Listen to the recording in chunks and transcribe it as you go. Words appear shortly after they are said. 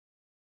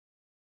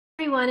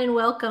Everyone, and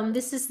welcome.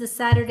 This is the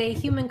Saturday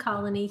Human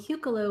Colony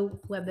Hucolo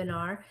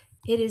webinar.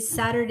 It is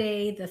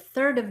Saturday, the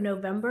 3rd of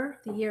November.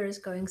 The year is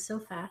going so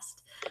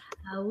fast.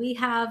 We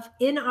have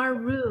in our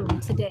room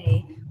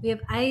today, we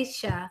have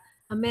Aisha,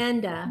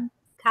 Amanda,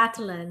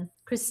 Catalin,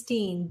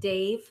 Christine,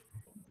 Dave,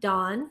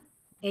 Dawn,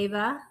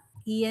 Ava,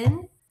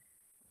 Ian,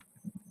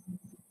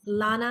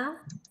 Lana,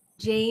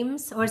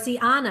 James, or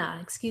Anna,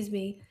 excuse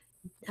me,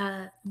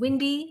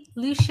 Wendy,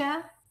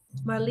 Lucia,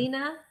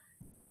 Marlena,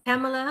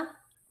 Pamela,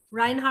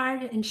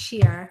 Reinhard, and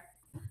Sheer.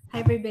 Hi,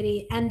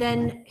 everybody. And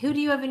then who do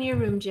you have in your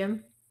room,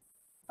 Jim?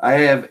 I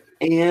have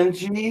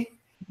Angie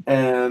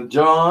and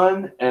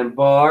John and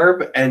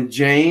Barb and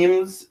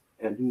James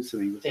and who's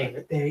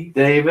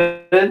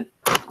David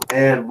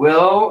and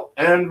Will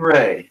and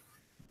Ray.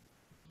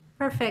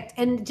 Perfect.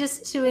 And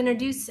just to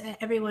introduce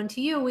everyone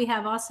to you, we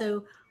have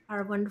also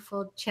our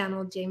wonderful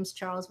channel, James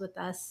Charles, with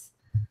us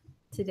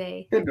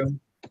today. Hello.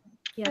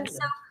 Yeah. So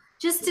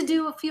just to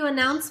do a few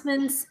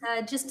announcements,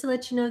 just to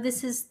let you know,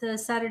 this is the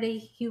Saturday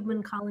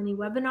Human Colony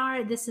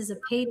webinar. This is a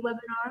paid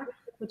webinar,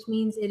 which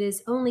means it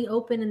is only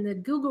open in the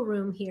Google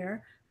room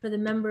here for the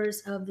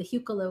members of the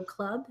Hucolo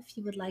Club. If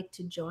you would like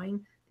to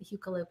join the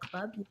Hucolo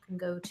Club, you can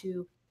go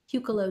to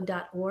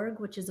hucolo.org,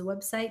 which is a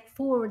website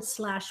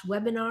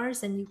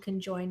 /webinars, and you can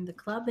join the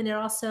club. And it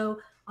also,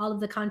 all of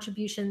the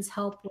contributions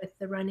help with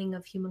the running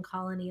of Human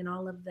Colony and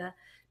all of the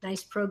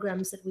nice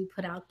programs that we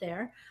put out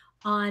there.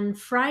 On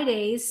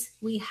Fridays,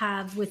 we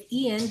have with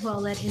Ian, who I'll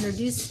let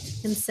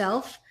introduce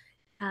himself,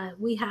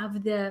 we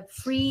have the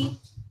free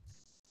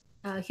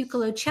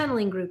Hucolo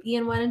channeling group.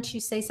 Ian, why don't you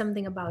say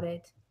something about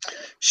it?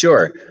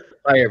 Sure.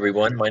 Hi,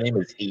 everyone. My name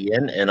is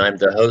Ian, and I'm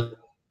the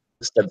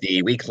host of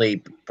the weekly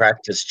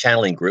practice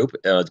channeling group.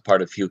 It's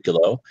part of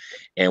Hucolo,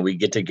 and we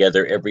get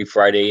together every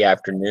Friday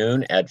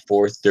afternoon at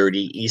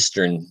 4:30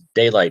 Eastern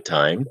Daylight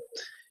Time.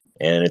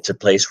 And it's a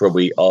place where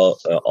we all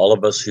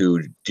of us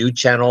who do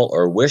channel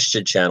or wish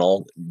to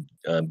channel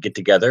get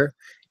together,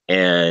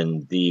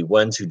 and the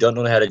ones who don't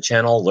know how to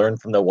channel learn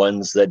from the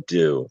ones that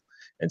do.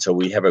 And so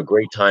we have a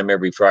great time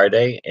every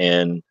Friday,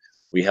 and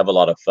we have a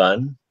lot of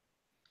fun.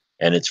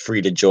 And it's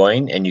free to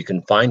join, and you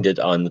can find it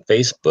on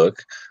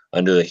Facebook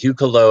under the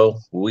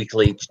Hucolo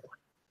Weekly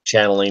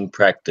Channeling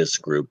Practice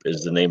Group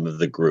is the name of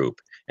the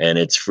group, and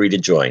it's free to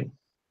join.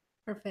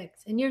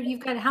 Perfect. And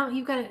you've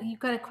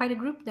got quite a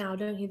group now,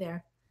 don't you?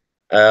 There.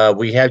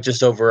 We have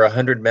just over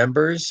 100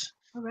 members.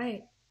 All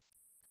right.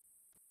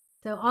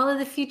 So all of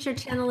the future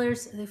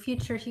channelers, the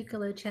future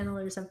Hucolo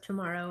channelers of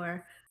tomorrow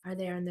are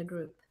there in the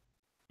group,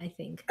 I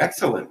think.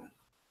 Excellent.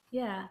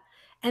 Yeah.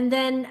 And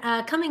then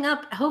coming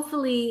up,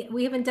 hopefully,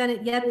 we haven't done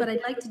it yet, but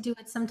I'd like to do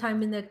it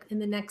sometime in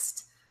the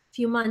next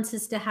few months,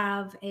 is to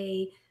have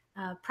a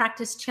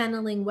practice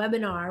channeling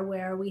webinar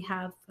where we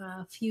have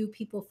a few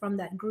people from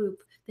that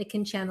group that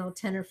can channel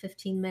 10 or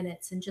 15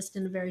 minutes, and just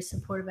in a very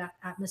supportive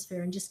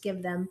atmosphere, and just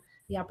give them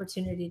the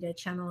opportunity to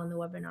channel on the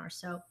webinar.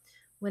 So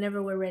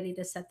whenever we're ready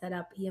to set that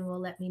up, Ian will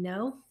let me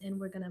know, and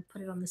we're going to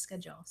put it on the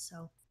schedule.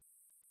 So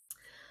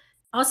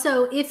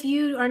also, if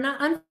you are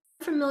not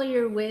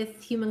unfamiliar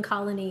with Human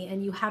Colony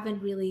and you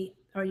haven't really,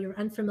 or you're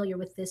unfamiliar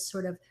with this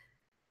sort of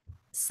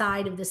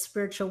side of the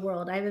spiritual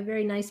world, I have a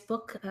very nice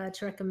book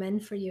to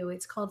recommend for you.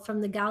 It's called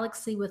From the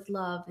Galaxy with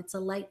Love. It's a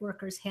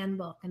Lightworkers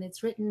handbook, and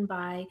it's written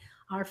by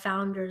our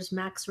founders,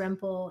 Max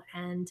Rempel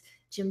and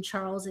Jim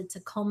Charles. It's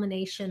a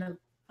culmination of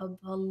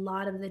a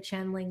lot of the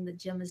channeling that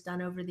Jim has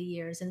done over the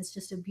years, and it's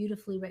just a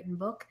beautifully written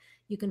book.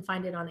 You can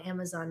find it on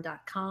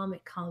Amazon.com.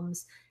 It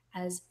comes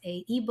as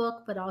an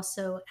ebook, but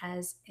also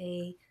as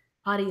a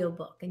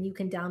audiobook, and you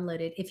can download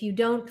it. If you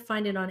don't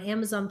find it on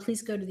Amazon,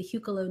 please go to the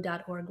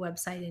hucolo.org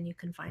website and you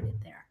can find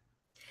it there.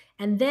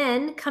 And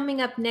then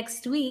coming up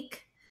next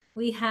week,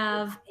 we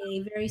have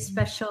a very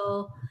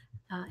special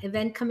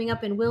event coming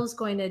up, and Will's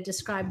going to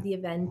describe the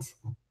event.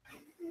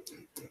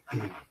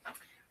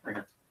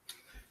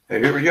 Hey,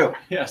 here we go.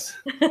 Yes.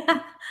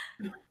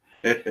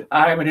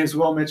 Hi, my name is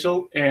Will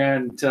Mitchell,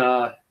 and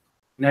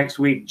next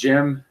week,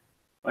 Jim,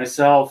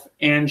 myself,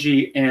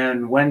 Angie,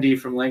 and Wendy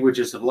from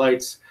Languages of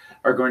Lights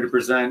are going to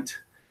present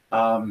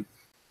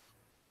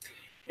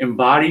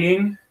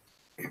embodying,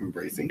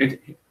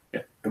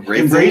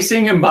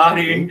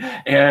 embodying,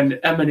 and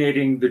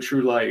emanating the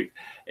true light.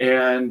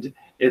 And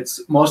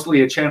it's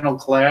mostly a channel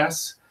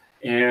class,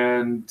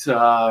 and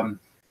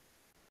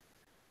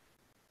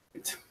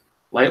it's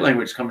light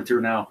language coming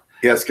through now.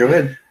 Yes, go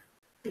ahead.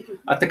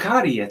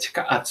 Atakari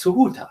chika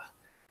atsuhuta,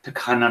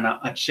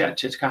 takanana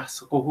achachaka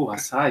sokohu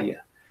asaya,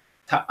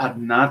 ta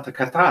adnata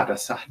katara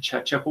sa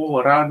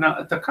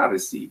chachahorana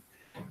atakarisi,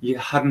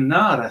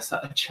 yahanara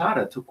sa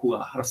achara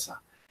tukua harsa,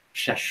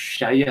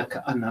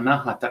 shashayaka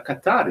ananaha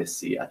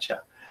takatarisi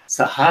acha,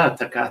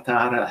 sahata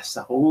katara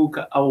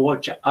sahuka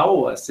awacha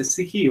awa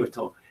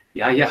sisihioto,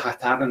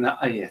 yayahatarana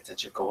ayeta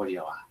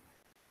chakoyawa.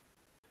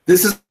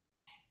 This is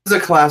a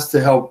class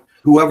to help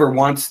whoever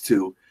wants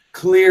to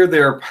clear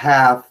their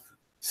path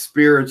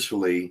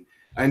spiritually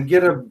and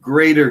get a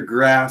greater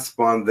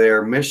grasp on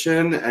their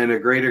mission and a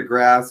greater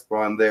grasp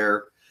on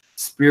their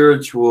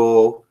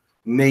spiritual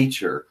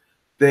nature.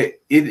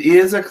 it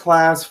is a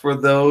class for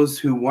those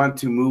who want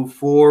to move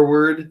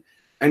forward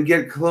and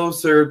get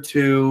closer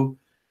to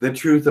the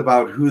truth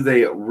about who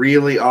they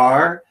really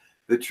are,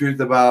 the truth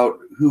about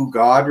who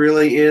God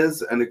really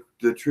is, and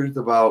the truth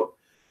about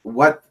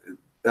what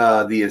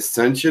the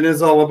ascension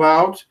is all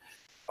about.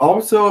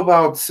 Also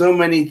about so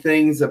many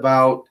things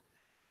about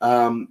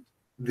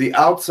the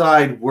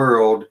outside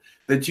world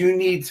that you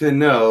need to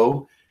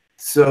know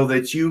so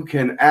that you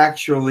can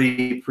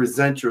actually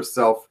present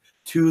yourself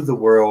to the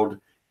world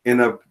in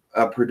a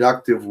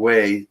productive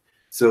way,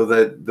 so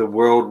that the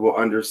world will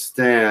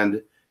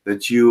understand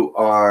that you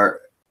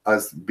are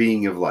a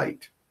being of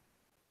light.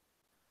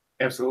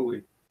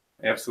 Absolutely.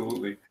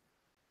 Absolutely.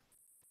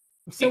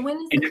 So when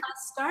does the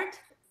class start?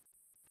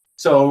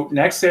 So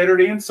next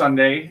Saturday and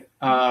Sunday,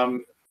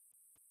 the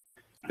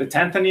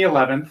 10th and the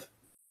 11th,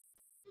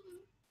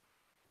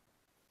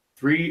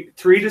 3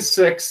 to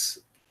 6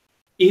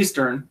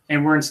 Eastern,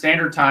 and we're in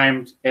standard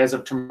time as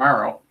of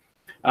tomorrow.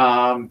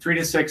 3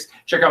 to 6.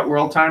 Check out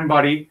World Time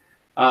Buddy.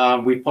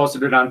 We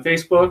posted it on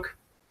Facebook,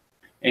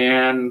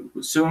 and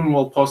soon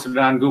we'll post it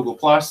on Google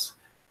Plus.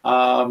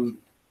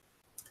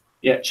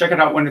 Yeah, check it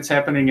out when it's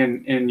happening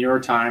in your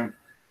time.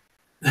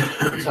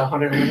 It's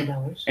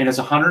 $111. And it's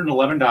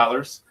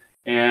 $111,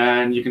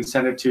 and you can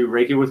send it to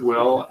Reiki with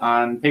Will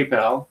on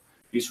PayPal.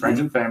 Use friends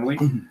and family.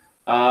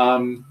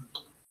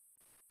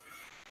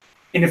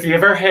 And if you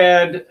ever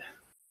had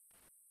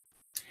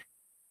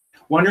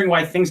wondering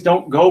why things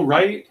don't go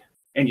right,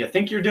 and you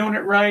think you're doing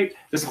it right,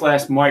 this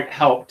class might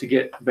help to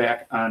get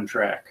back on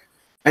track.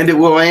 And it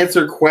will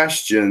answer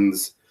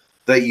questions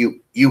that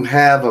you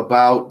have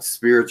about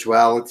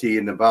spirituality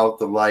and about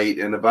the light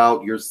and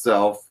about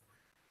yourself.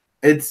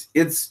 It's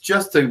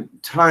just a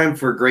time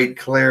for great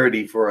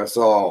clarity for us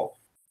all.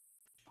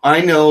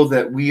 I know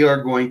that we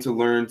are going to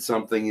learn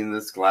something in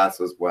this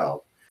class as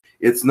well.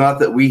 It's not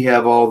that we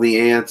have all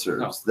the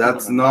answers. No,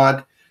 that's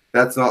not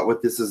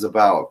what this is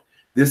about.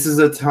 This is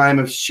a time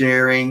of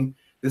sharing.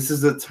 This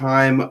is a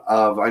time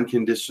of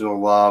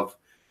unconditional love,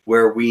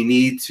 where we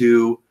need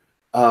to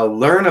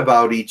learn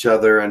about each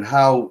other and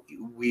how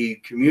we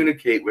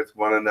communicate with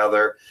one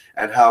another,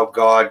 and how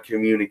God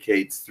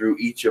communicates through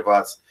each of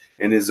us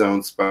in his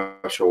own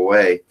special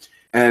way.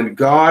 And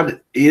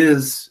God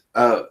is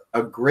a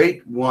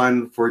great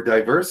one for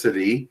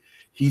diversity.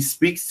 He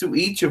speaks to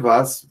each of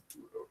us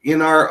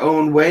in our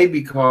own way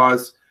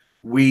because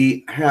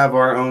we have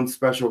our own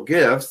special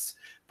gifts,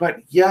 but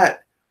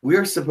yet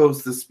we're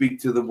supposed to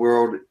speak to the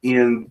world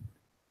in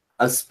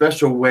a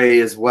special way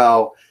as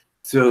well,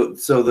 so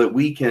that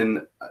we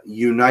can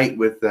unite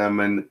with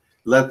them and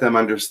let them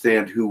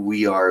understand who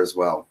we are as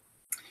well.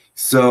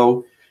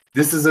 So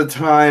this is a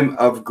time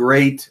of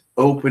great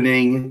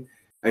opening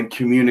and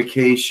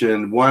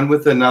communication, one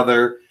with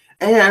another,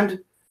 and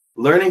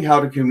learning how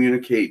to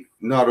communicate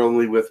not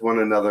only with one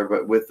another,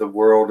 but with the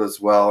world as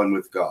well, and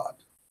with God.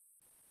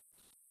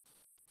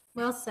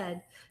 Well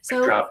said.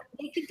 So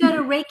you could go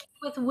to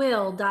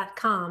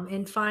reikiwithwill.com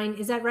and find,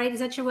 is that right? Is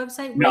that your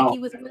website? No.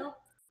 Reiki with Will?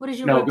 What is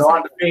your No, website? go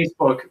on to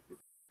Facebook.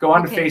 Go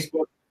on to Okay.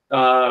 Facebook,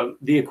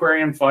 The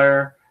Aquarian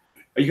Fire.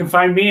 You can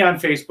find me on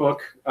Facebook,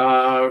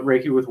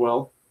 Reiki with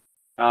Will,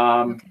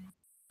 at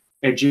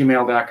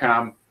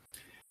gmail.com.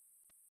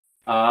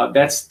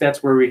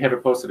 That's where we have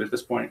it posted at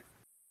this point.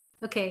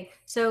 Okay,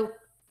 so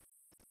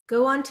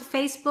go on to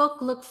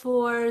Facebook, look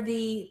for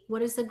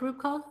what is the group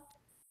called?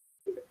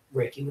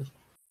 Reiki with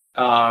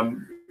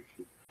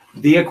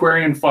The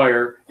Aquarian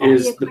Fire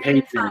is the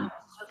Aquarian page name. Fire.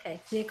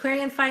 Okay, the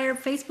Aquarian Fire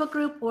Facebook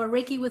group, or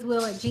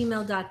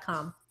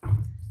reikiwithwill@gmail.com.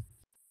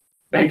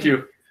 Thank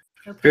you.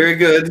 Okay. Very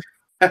good.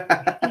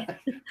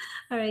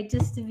 All right,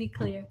 just to be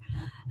clear.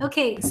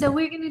 Okay, so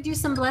we're going to do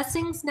some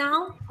blessings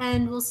now,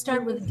 and we'll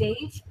start with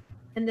Dave,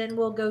 and then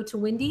we'll go to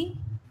Wendy,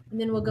 and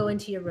then we'll go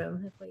into your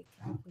room. If we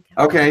can.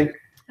 Okay.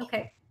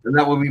 Okay. And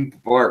that will be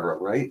Barbara,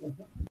 right?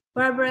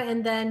 Barbara,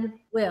 and then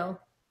Will.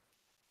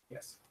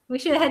 Yes. We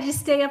should have had you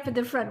stay up at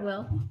the front,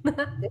 Will. All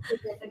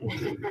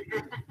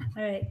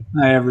right.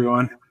 Hi,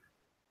 everyone.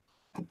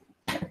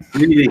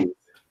 Greetings.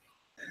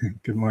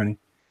 Good morning.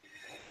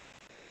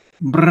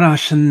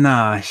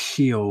 Brashna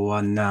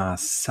shiwana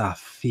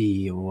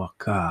safi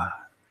waka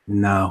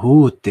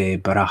nahute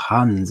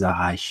brahanza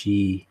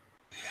hashi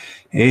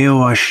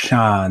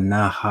ewasha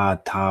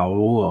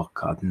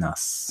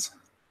nahatawakadnas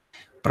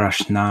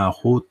brashna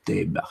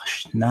hute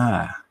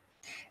bashna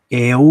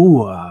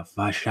ewa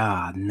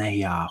vasha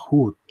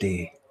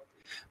nayahute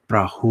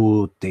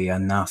brahute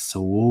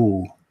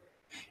anasu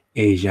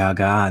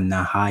ejaga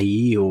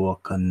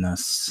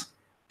nahaiwakanas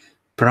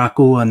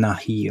prakua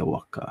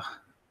nahiwaka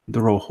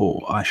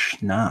Droho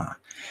ashna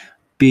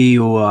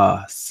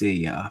biwa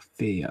seya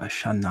feya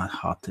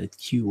shanahata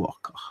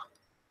tiwaka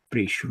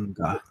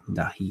prishunga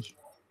dahi.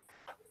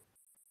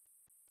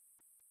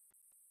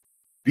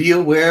 Be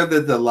aware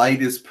that the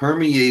light is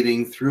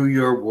permeating through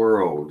your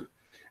world,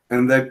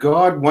 and that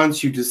God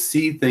wants you to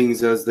see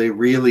things as they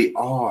really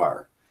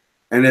are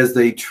and as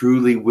they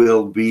truly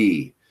will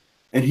be.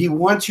 And he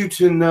wants you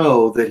to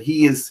know that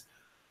he is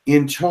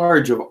in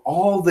charge of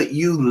all that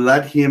you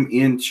let him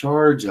in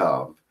charge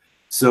of.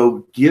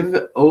 So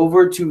give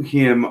over to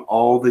him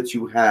all that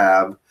you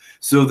have,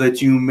 so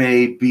that you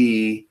may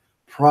be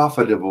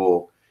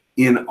profitable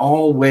in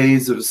all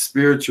ways of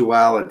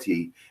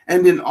spirituality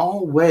and in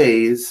all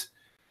ways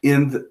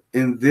in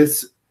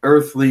this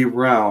earthly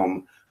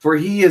realm, for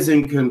he is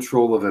in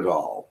control of it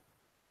all,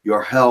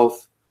 your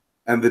health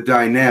and the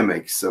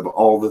dynamics of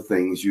all the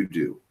things you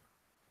do.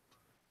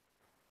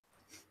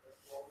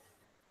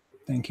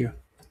 Thank you.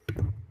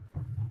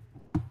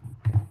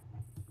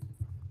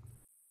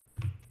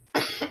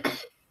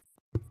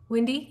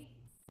 Wendy?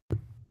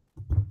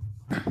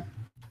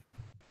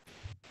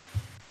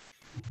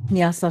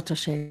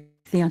 Niasatoshe,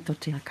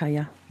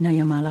 Thiantotiakaya,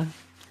 Nayamala.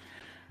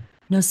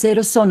 No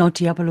sero sono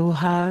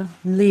tiapaluha,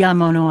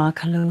 liamono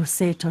akalu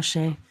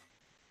setoshe.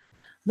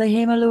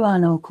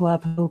 Lehemaluano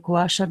kuapu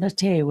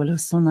kuashanate,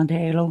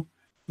 walusonadelo,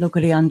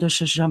 locariando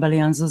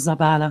shambalianzo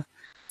zabala,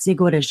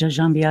 zigore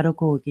jambiaro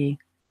gogi,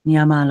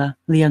 Niamala,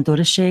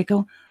 liandore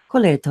sheko,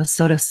 coleto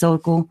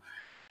sorasoko,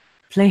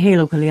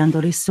 plehelo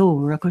caliandori so,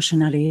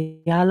 racoshanari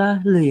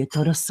ala,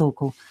 liatora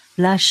soko,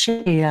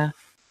 lashea,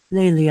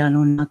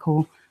 leliano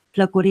naco,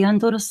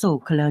 placoriandoro so,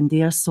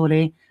 calandia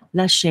sole,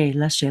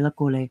 lashe la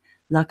cole,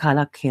 la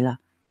cala kela.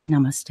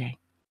 Namaste.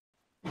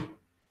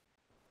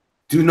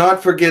 Do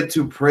not forget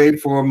to pray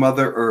for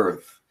Mother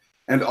Earth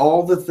and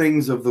all the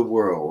things of the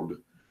world,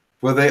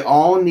 for they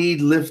all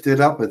need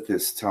lifted up at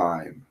this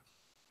time.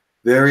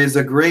 There is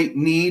a great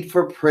need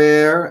for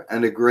prayer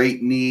and a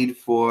great need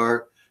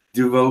for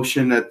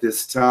devotion at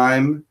this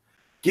time.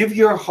 Give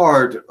your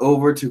heart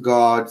over to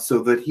God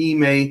so that he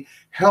may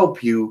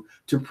help you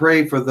to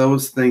pray for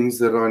those things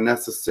that are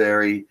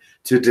necessary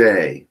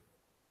today.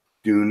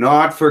 Do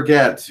not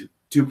forget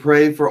to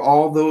pray for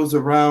all those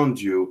around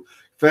you,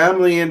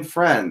 family and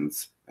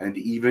friends, and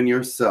even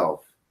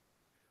yourself.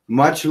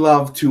 Much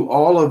love to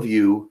all of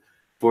you,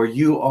 for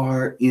you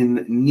are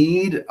in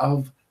need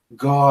of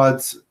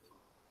God's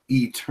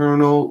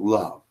eternal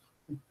love.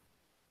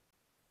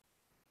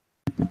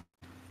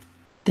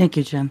 Thank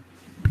you, Jim.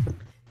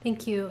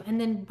 Thank you. And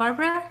then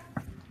Barbara?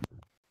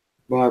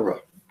 Barbara.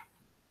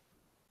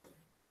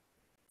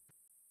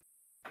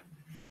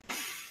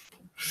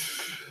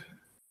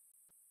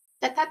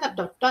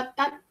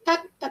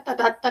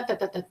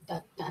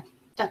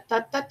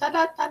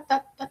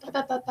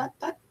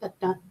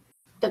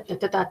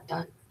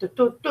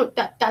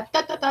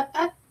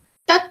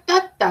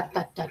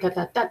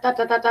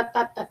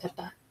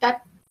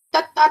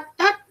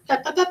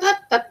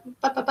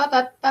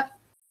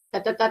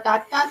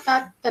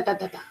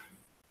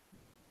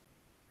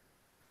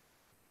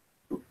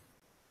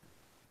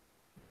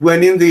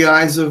 When in the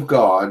eyes of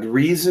God,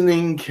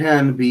 reasoning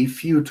can be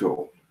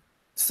futile.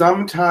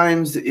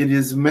 Sometimes it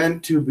is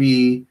meant to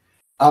be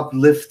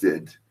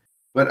uplifted,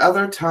 but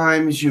other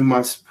times you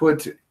must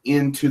put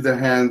into the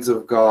hands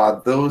of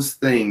God those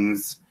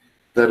things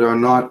that are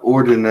not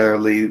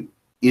ordinarily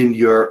in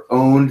your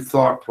own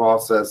thought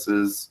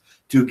processes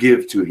to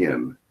give to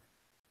him.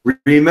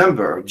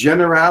 Remember,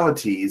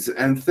 generalities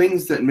and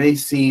things that may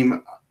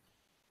seem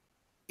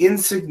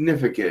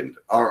insignificant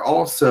are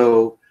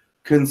also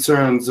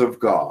concerns of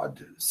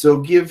God. So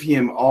give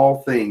him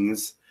all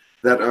things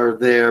that are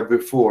there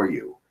before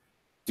you.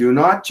 Do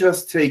not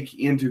just take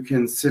into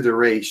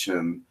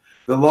consideration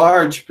the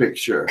large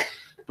picture,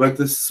 but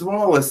the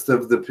smallest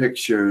of the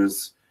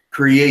pictures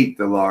create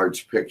the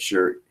large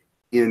picture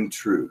in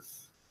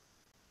truth.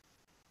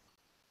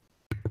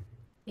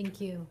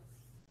 Thank you.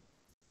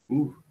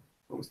 Ooh,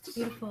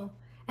 beautiful.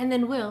 And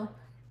then Will,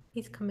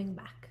 he's coming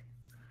back.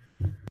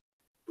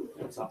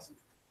 That's awesome.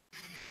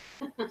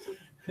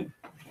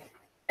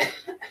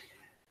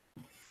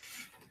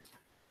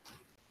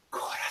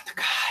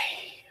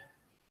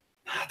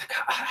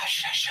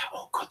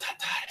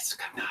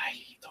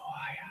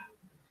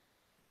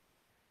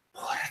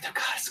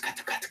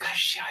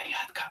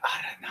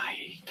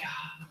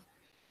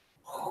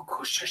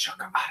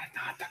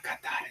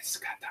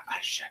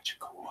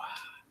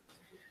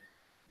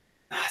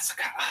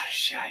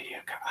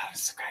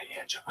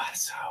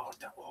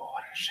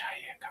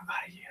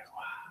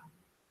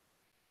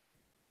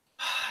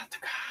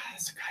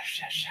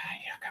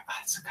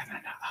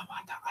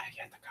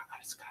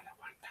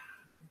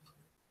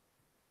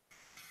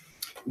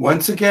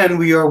 Once again,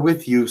 we are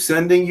with you,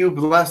 sending you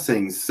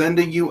blessings,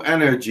 sending you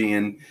energy,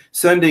 and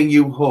sending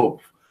you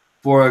hope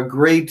for a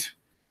great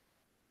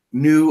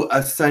new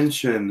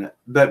ascension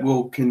that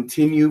will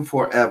continue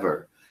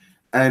forever.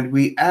 And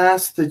we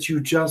ask that you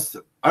just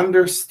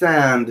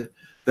understand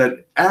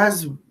that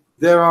as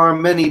there are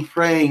many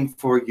praying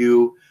for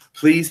you,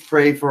 please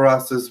pray for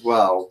us as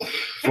well,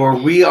 for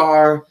we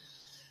are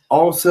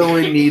also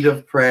in need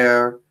of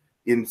prayer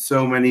in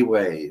so many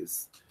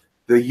ways.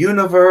 The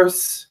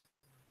universe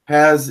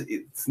has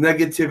its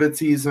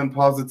negativities and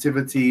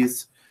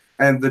positivities,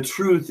 and the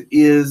truth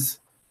is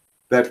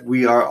that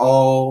we are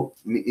all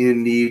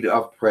in need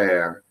of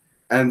prayer.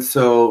 And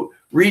so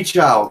reach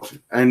out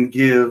and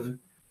give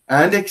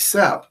and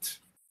accept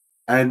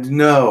and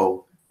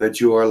know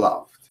that you are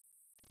loved.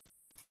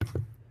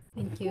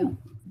 Thank you.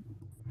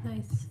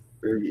 Nice.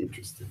 Very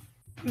interesting.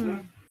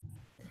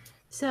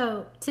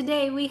 So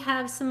today we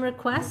have some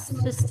requests,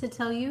 just to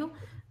tell you.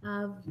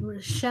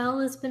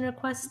 Rochelle has been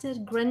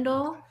requested.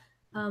 Grindal.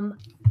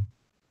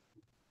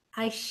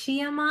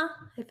 Asheanana,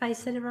 if I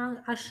said it wrong.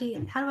 How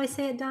do I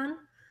say it, Don?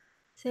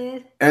 Say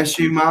it.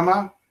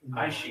 Eshimama?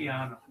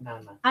 Asheanana.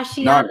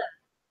 Asheanana.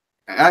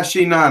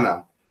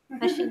 Asheanana.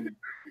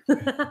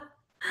 Asheanana.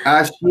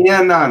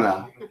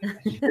 Asheanana.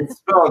 It's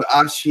spelled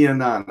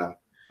Asheanana.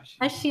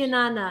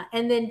 Asheanana.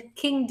 And then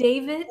King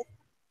David.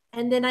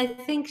 And then I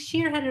think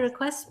Sheer had a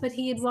request, but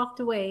he had walked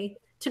away.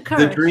 To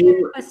Kerr.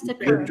 Dreamwalkers.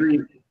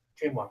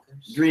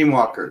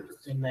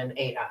 And then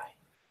AI.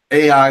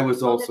 AI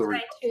was also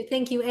right too.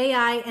 Thank you,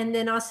 AI, and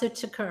then also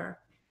to Kerr.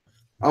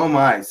 Oh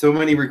my, so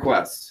many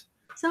requests.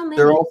 So many.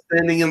 They're all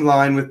standing in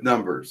line with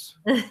numbers.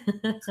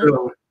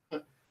 So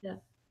yeah.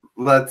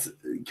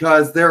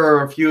 because there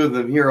are a few of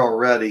them here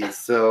already.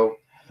 So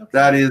okay.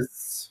 that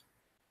is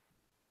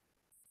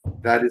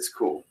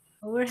cool.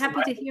 Well, we're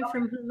happy to hear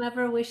from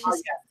whomever wishes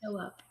to show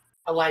up.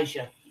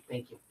 Elijah,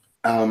 thank you.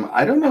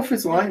 I don't know if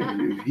his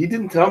line. He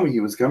didn't tell me he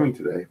was coming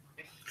today,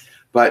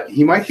 but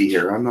he might be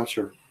here. I'm not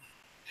sure.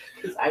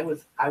 I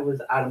was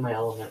out of my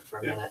element for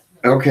a minute.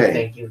 Okay.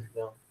 Thank you,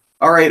 Bill.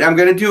 All right, I'm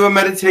going to do a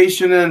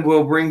meditation, and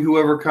we'll bring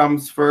whoever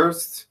comes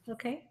first.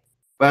 Okay.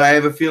 But I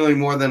have a feeling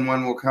more than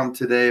one will come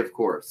today, of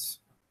course.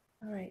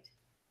 All right.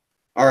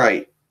 All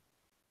right.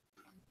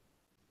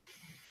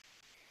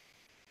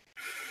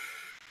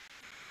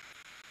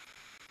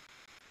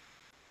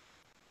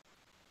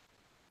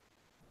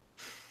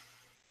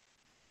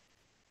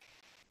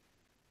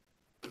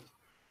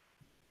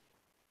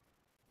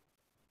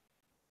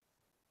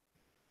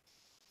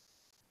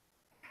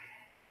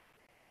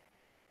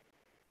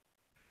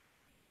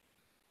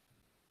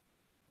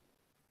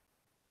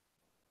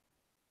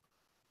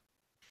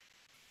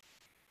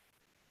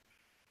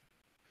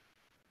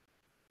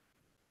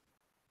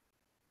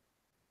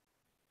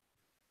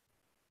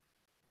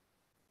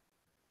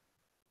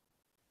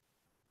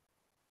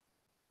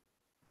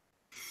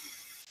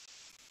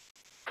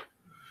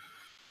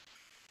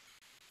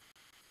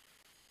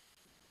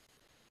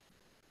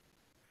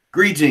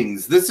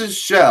 Greetings, this is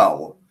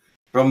Shell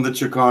from the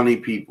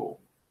Shakani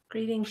people.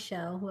 Greetings,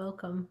 Shell.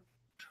 Welcome.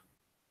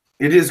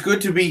 It is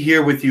good to be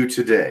here with you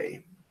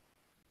today.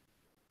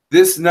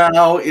 This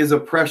now is a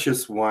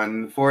precious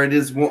one, for it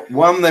is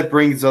one that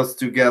brings us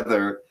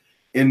together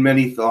in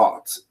many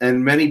thoughts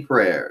and many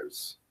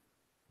prayers.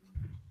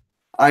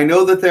 I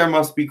know that there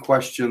must be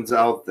questions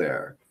out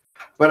there,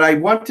 but I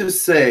want to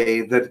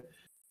say that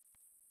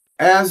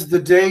as the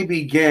day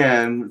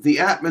began, the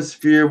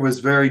atmosphere was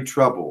very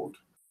troubled.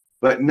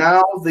 But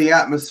now the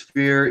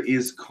atmosphere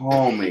is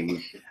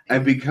calming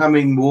and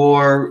becoming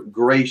more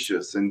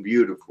gracious and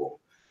beautiful.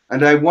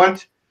 And I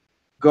want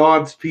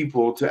God's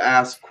people to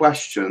ask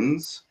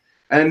questions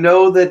and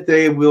know that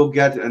they will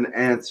get an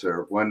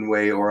answer one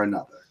way or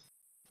another.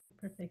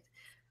 Perfect.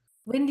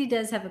 Wendy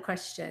does have a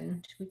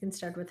question. We can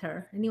start with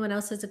her. Anyone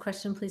else has a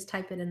question, please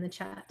type it in the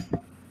chat.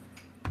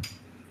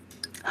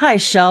 Hi,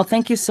 Shell.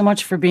 Thank you so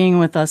much for being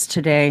with us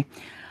today.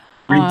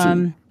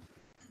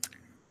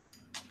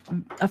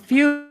 A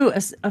few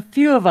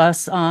of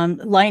us,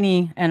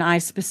 Lainey and I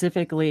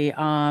specifically,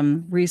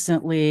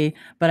 recently,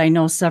 but I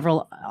know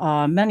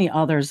many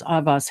others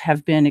of us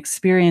have been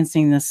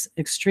experiencing this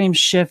extreme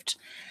shift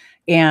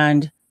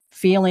and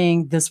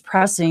feeling this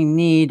pressing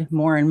need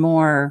more and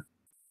more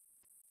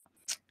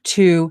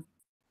to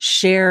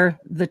share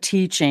the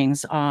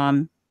teachings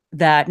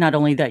that not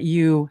only that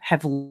you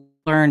have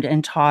learned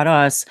and taught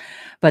us,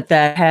 but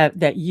that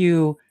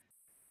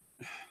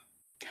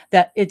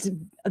it's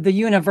the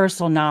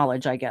universal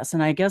knowledge, I guess.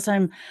 And I guess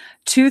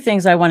two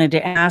things I wanted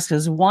to ask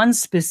is, one,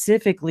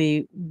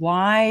 specifically,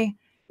 why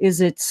is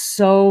it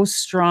so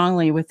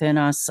strongly within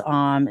us,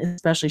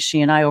 especially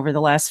she and I, over the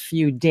last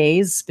few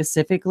days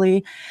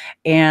specifically?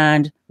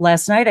 And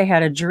last night I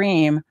had a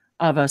dream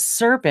of a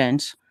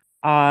serpent,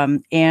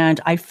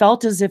 and I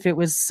felt as if it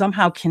was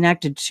somehow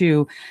connected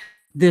to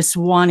this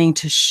wanting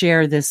to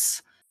share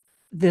this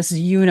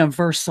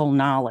universal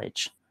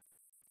knowledge.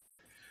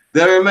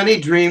 There are many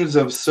dreams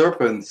of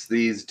serpents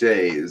these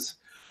days.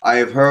 I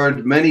have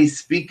heard many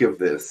speak of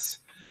this.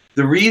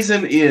 The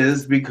reason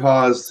is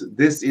because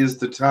this is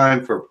the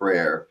time for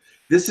prayer.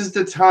 This is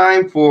the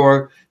time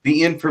for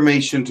the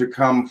information to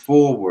come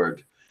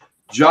forward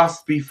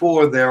just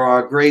before there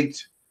are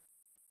great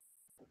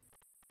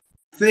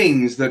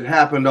things that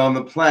happened on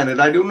the planet.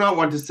 I do not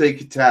want to say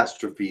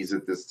catastrophes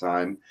at this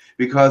time,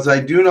 because I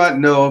do not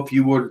know if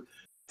you would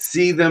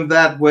see them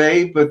that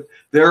way, but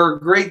there are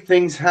great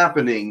things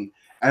happening.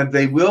 And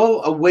they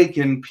will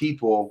awaken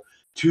people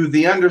to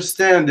the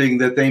understanding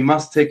that they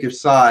must take a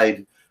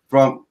side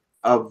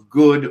of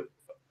good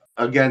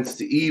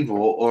against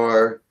evil,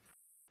 or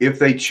if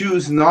they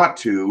choose not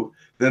to,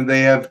 then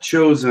they have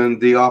chosen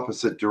the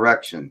opposite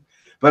direction.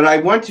 But I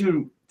want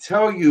to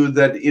tell you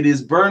that it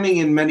is burning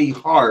in many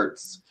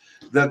hearts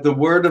that the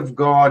word of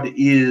God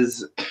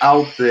is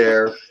out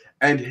there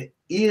and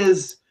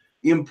is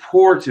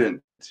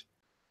important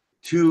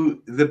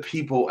to the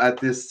people at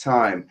this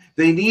time.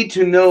 They need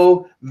to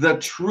know the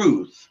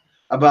truth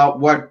about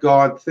what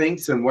God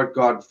thinks and what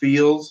God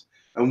feels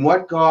and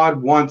what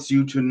God wants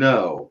you to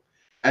know.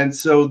 And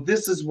so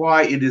this is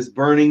why it is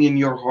burning in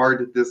your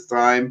heart at this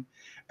time,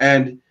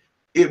 and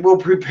it will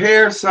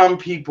prepare some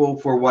people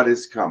for what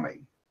is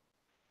coming.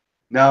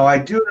 Now, I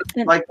do,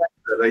 like I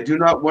said, I do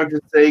not want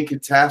to say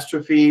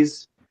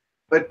catastrophes,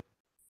 but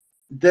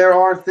there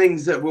are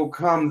things that will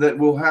come that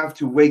will have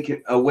to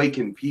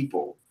awaken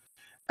people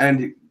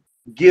and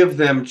give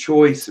them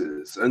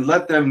choices and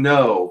let them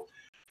know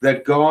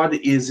that God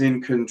is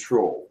in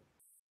control.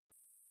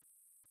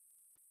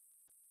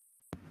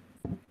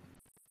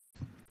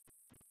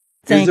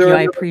 Thank you.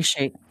 I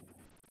appreciate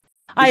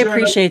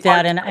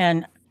that.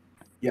 And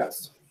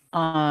yes.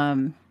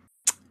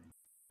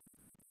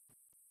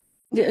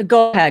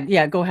 Go ahead.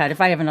 Yeah, go ahead.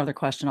 If I have another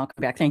question, I'll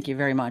come back. Thank you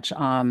very much.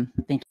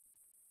 Thank you.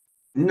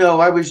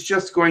 No, I was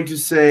just going to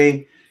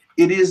say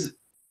it is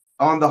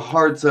on the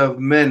hearts of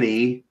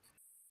many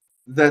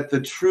that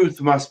the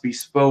truth must be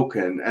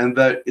spoken, and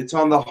that it's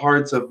on the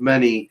hearts of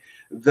many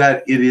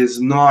that it is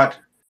not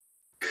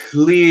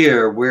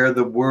clear where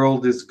the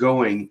world is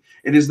going.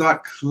 It is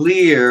not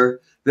clear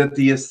that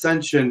the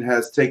ascension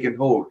has taken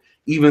hold,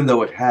 even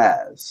though it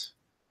has.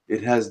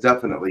 It has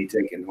definitely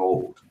taken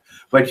hold.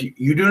 But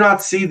you do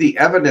not see the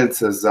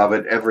evidences of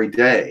it every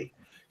day.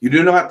 You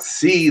do not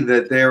see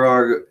that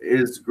there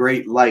is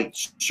great light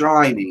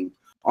shining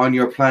on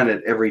your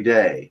planet every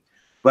day.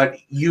 But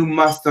you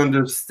must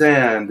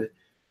understand,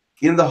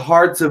 in the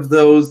hearts of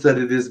those that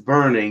it is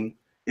burning,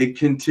 it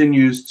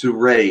continues to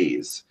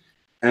raise.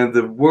 And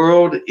the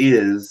world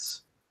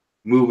is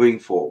moving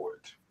forward.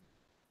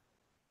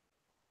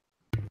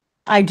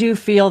 I do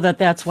feel that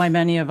that's why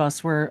many of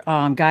us were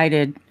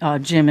guided,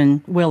 Jim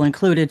and Will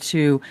included,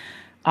 to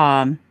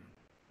have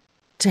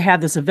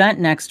this event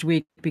next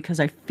week, because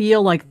I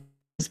feel like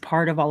it's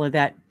part of all of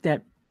that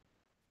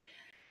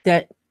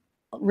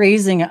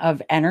raising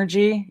of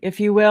energy, if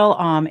you will.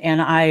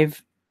 And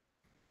I've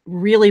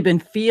really been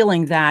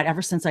feeling that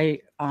ever since I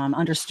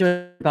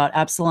understood about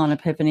epsilon,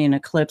 epiphany, and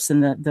eclipse,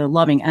 and the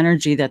loving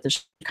energy that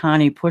the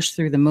Shakani pushed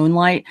through the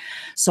moonlight.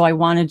 So I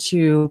wanted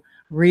to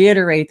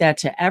reiterate that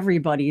to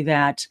everybody,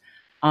 that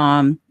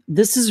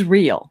this is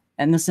real,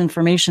 and this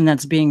information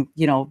that's being,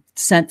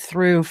 sent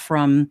through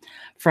from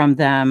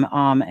them.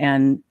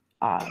 And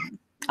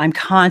I'm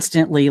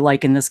constantly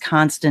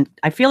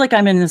I feel like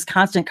I'm in this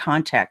constant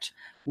contact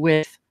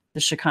with the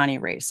Shakani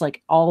race.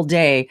 Like all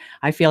day,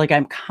 I feel like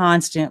I'm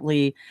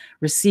constantly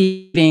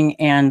receiving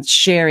and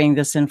sharing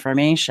this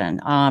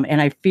information.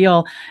 And I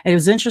feel it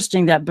was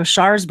interesting that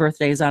Bashar's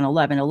birthday is on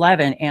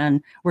 11/11,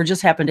 and we're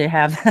just happened to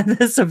have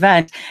this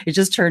event. It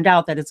just turned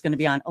out that it's going to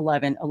be on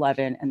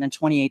 11/11, and then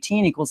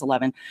 2018 equals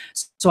 11.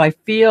 So I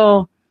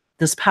feel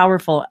this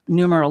powerful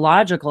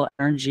numerological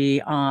energy.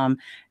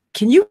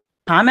 Can you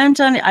comment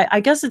on it? I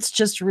guess it's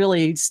just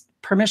really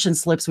permission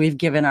slips we've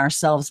given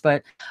ourselves,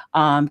 but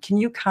can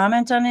you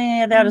comment on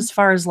any of that, as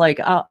far as like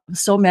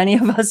so many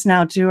of us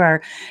now too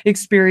are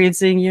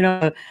experiencing,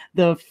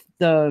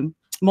 the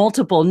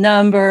multiple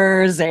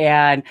numbers,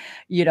 and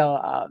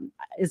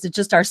is it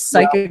just our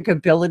psychic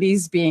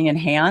abilities being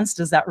enhanced?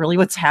 Is that really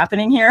what's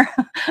happening here?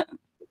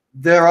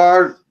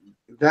 That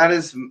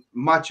is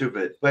much of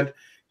it, but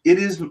it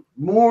is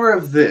more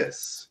of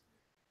this.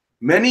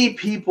 Many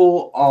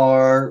people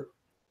are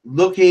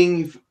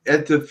looking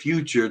at the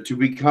future to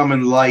become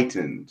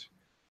enlightened,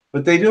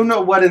 but they don't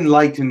know what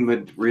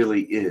enlightenment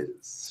really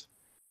is.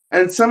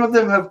 And some of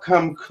them have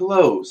come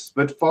close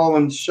but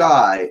fallen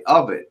shy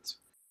of it.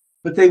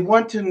 But they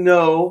want to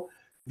know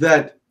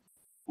that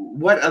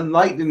what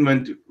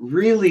enlightenment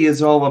really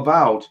is all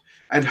about,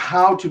 and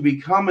how to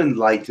become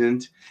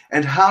enlightened,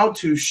 and how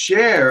to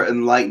share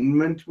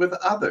enlightenment with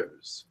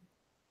others.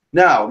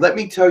 Now, let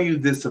me tell you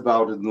this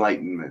about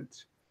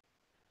enlightenment.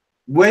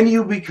 When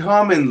you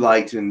become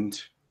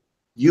enlightened,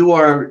 you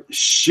are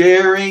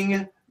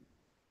sharing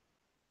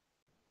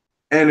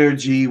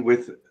energy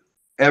with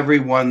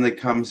everyone that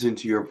comes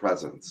into your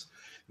presence.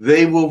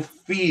 They will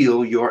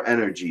feel your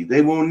energy.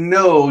 They will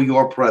know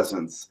your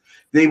presence.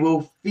 They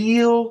will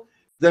feel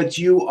that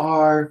you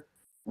are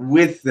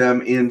with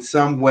them in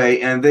some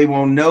way, and they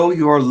will know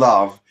your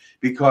love,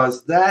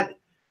 because that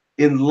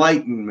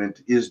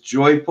enlightenment is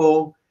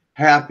joyful,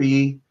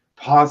 happy,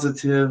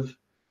 positive,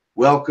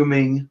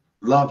 welcoming,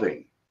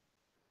 loving.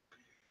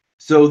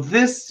 So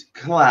this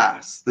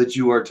class that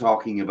you are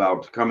talking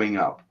about coming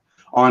up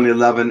on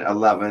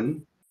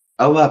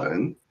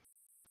 11/11/11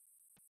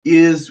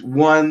 is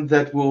one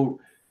that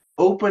will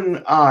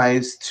open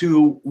eyes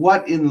to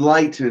what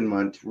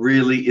enlightenment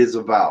really is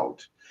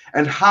about,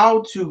 and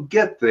how to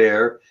get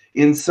there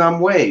in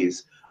some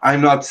ways. I'm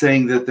not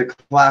saying that the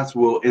class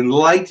will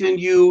enlighten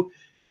you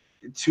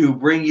to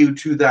bring you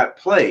to that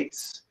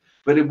place,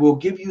 but it will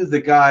give you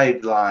the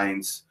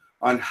guidelines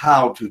on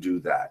how to do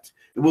that.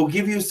 It will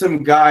give you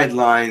some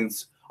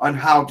guidelines on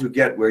how to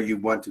get where you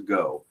want to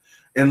go.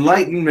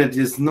 Enlightenment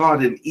is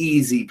not an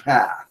easy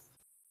path,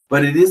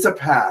 but it is a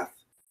path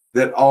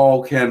that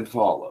all can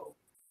follow.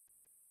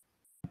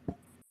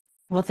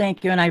 Well,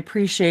 thank you, and I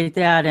appreciate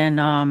that.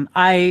 And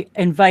I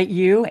invite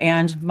you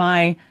and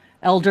my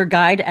elder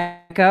guide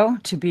Echo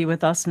to be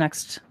with us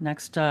next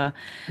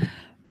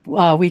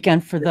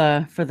weekend for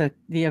the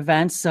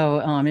event.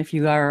 So if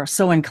you are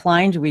so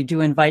inclined, we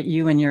do invite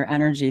you and your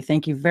energy.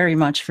 Thank you very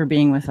much for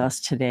being with us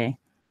today.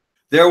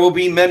 There will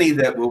be many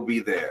that will be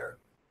there.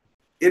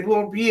 It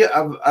will be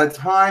a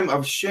time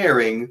of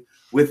sharing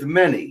with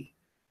many.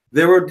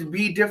 There will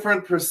be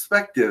different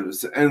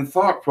perspectives and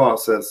thought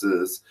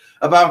processes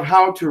about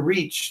how to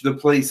reach the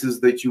places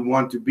that you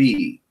want to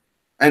be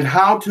and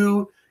how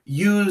to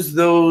use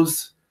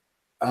those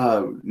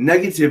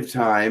negative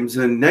times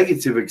and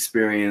negative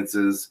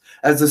experiences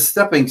as a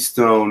stepping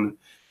stone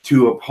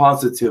to a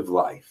positive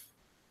life.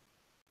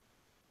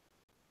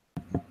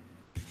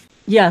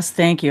 Yes,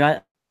 thank you.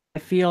 I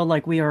feel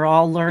like we are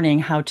all learning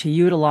how to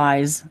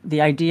utilize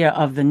the idea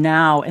of the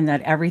now, and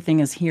that everything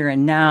is here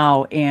and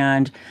now.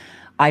 And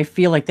I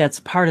feel like that's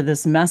part of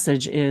this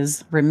message,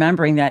 is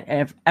remembering that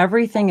if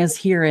everything is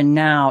here and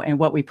now, and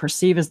what we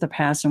perceive as the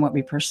past and what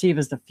we perceive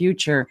as the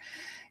future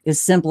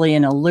is simply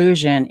an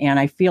illusion. And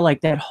I feel like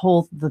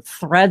the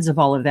threads of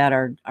all of that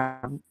are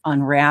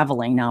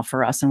unraveling now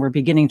for us. And we're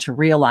beginning to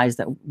realize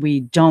that we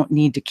don't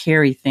need to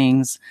carry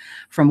things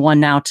from one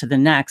now to the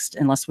next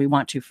unless we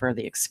want to for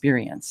the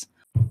experience.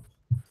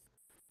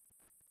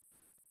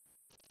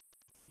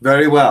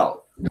 Very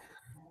well.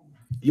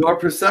 Your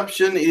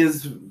perception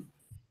is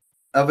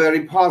a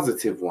very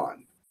positive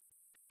one,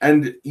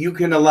 and you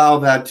can allow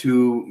that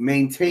to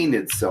maintain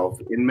itself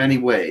in many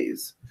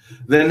ways.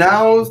 The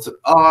nows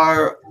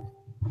are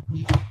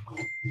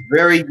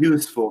very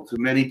useful to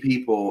many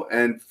people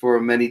and for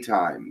many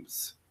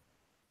times,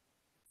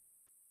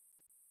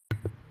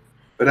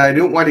 but I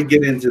don't want to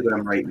get into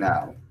them right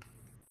now.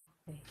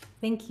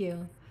 Thank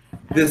you.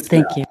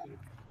 Thank you.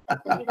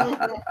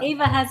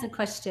 Ava has a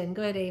question.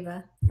 Go ahead,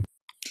 Ava.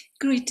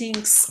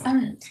 Greetings.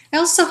 I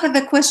also have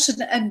a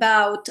question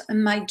about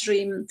my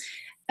dream.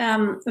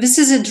 This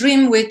is a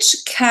dream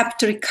which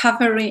kept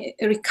recurring.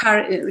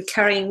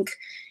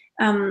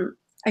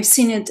 I've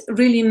seen it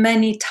really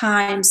many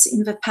times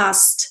in the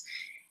past.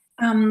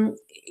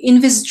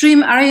 In this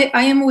dream, I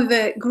am with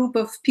a group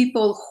of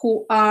people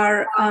who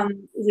are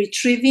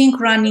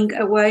running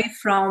away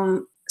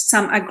from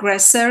some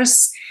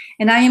aggressors,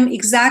 and I am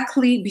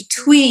exactly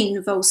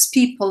between those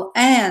people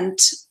and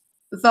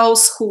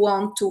those who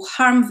want to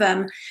harm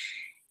them,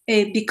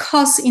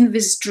 because in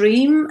this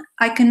dream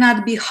I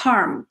cannot be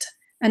harmed,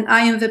 and I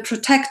am the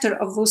protector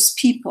of those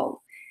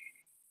people.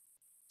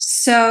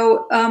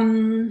 So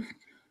I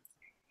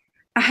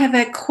have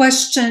a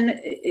question.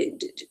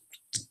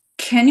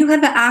 Can you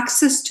have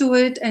access to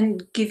it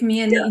and give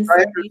me any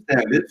information? I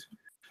understand it.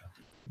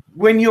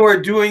 When you are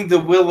doing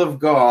the will of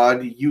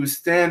God, you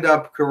stand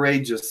up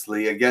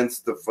courageously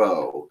against the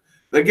foe,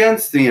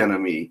 against the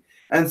enemy.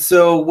 And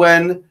so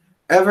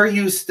whenever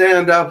you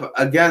stand up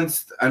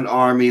against an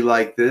army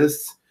like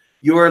this,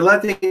 you are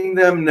letting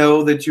them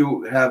know that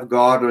you have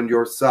God on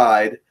your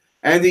side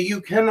and that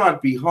you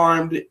cannot be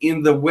harmed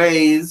in the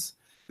ways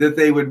that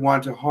they would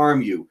want to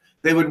harm you.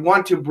 They would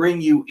want to bring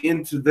you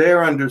into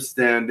their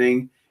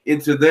understanding,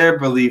 into their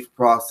belief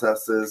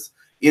processes,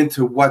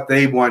 into what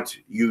they want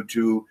you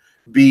to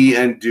be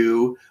and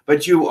do.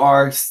 But you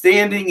are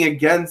standing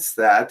against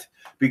that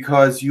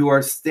because you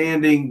are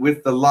standing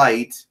with the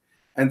light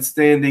and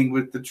standing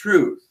with the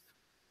truth.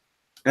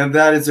 And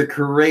that is a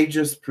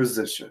courageous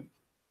position.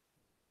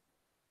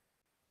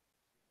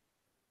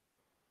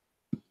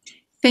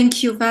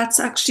 Thank you. That's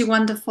actually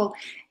wonderful.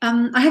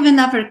 I have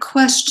another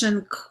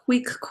question,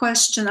 quick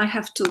question. I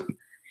have to.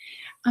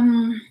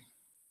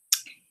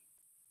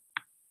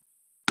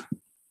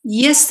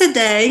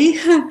 Yesterday,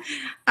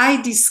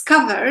 I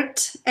discovered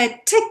a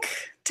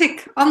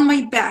tick on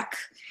my back.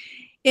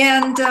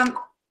 And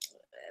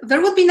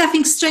there would be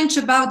nothing strange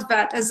about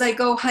that as I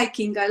go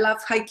hiking. I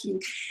love hiking.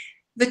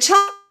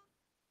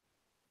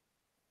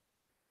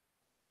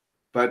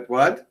 But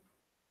what?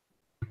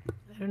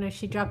 I don't know.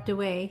 She dropped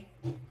away.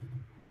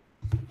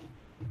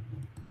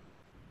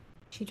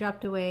 She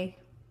dropped away.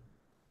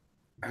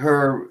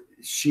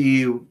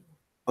 She dropped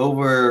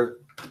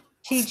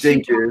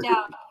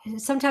out.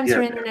 Sometimes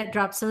her internet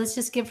drops, so let's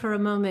just give her a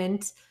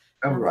moment.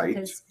 All right.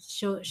 Because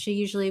she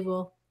usually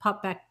will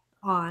pop back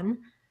on.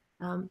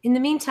 In the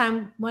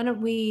meantime, why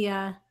don't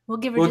we'll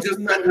give her We'll just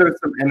send her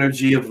some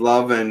energy of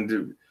love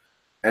and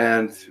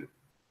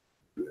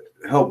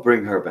help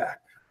bring her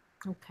back.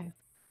 Okay.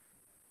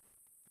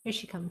 Here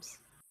she comes.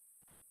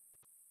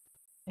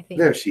 I think.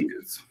 There she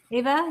is.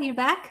 Ava, you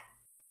back?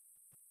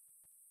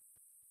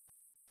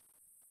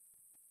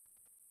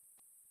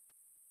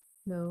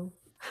 No.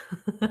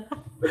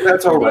 But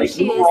that's all right.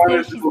 She is.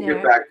 There she's we'll there.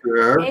 Get back to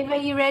her. Ava,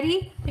 you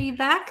ready? Are you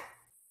back?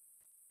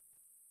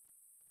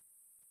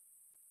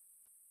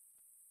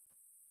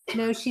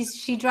 No,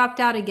 she dropped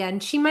out again.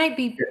 She might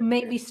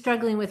be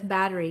struggling with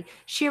battery.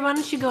 Sheer, why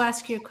don't you go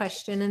ask your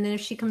question, and then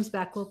if she comes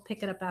back, we'll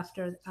pick it up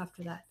after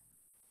that.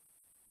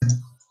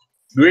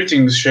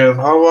 Greetings, Chef.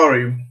 How are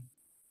you?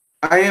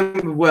 I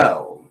am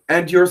well.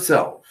 And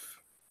yourself?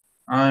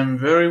 I'm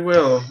very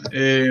well.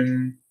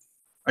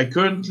 I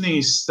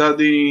currently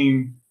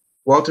study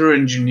water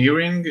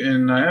engineering,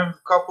 and I have a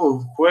couple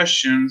of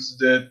questions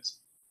that,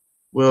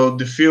 well,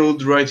 the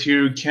field right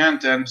here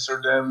can't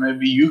answer them.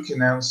 Maybe you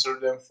can answer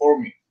them for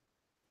me.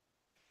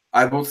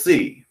 I will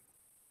see.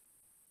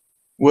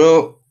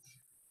 Well,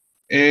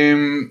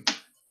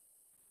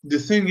 the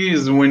thing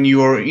is, when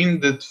you are in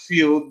that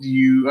field,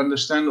 you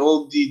understand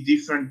all the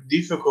different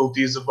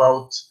difficulties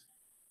about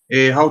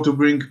how to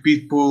bring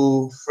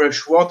people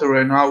fresh water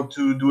and how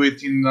to do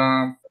it in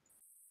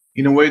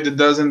a way that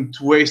doesn't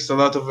waste a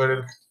lot of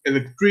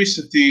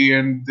electricity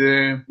and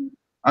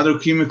other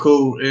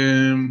chemical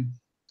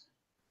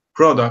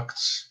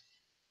products.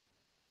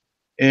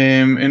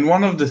 And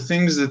one of the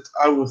things that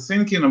I was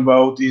thinking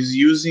about is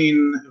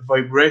using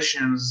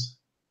vibrations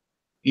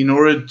in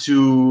order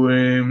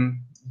to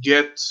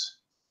get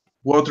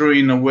water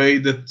in a way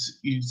that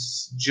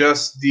it's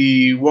just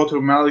the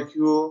water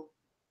molecule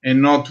and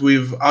not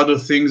with other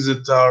things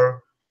that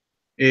are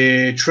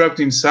trapped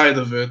inside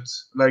of it,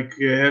 like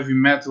heavy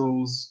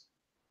metals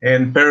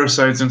and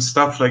parasites and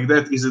stuff like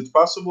that. Is it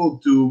possible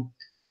to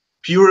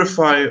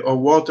purify a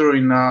water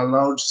in a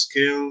large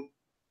scale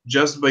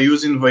just by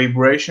using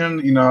vibration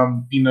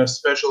in a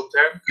special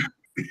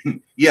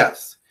tank?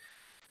 Yes.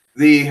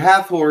 The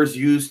Hathors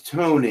use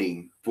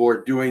toning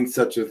for doing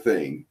such a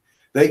thing.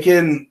 They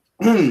can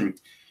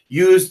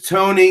use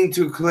toning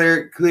to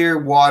clear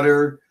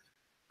water,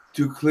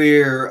 to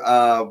clear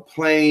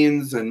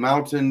plains and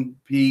mountain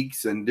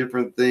peaks and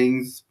different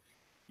things.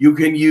 You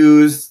can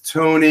use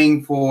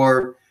toning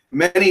for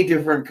many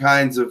different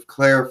kinds of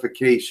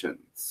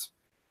clarifications.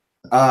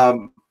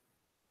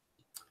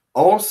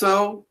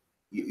 Also,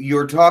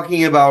 you're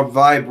talking about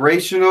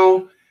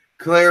vibrational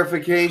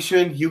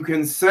clarification. You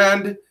can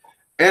send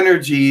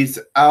energies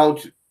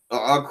out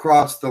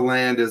across the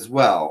land as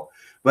well.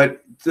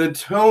 But the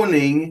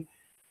toning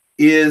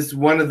is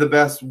one of the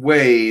best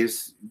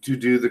ways to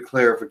do the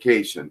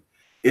clarification.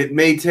 It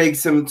may take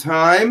some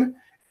time.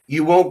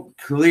 You won't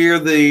clear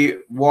the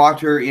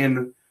water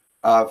in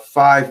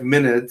 5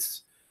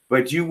 minutes,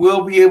 but you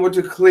will be able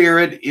to clear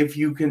it if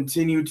you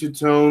continue to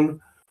tone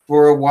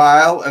for a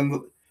while.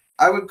 And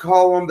I would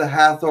call on the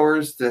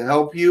Hathors to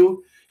help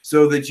you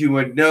so that you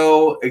would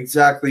know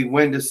exactly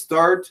when to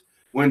start,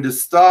 when to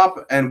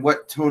stop, and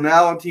what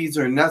tonalities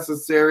are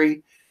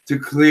necessary to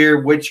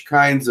clear which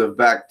kinds of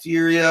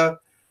bacteria,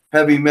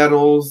 heavy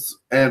metals,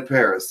 and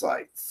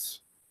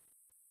parasites.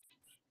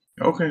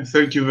 Okay,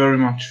 thank you very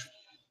much.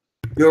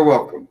 You're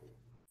welcome.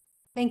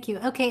 Thank you.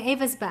 Okay,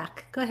 Ava's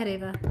back. Go ahead,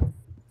 Ava.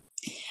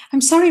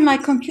 I'm sorry, my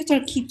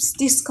computer keeps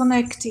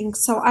disconnecting,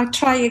 so I'll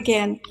try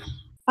again.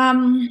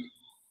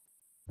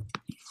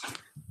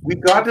 We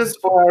got as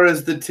far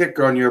as the tick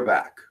on your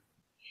back.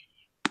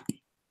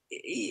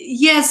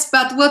 Yes,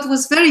 but what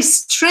was very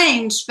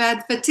strange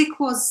that the tick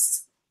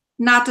was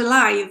not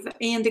alive.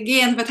 And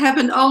again, that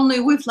happened only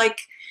with like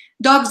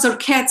dogs or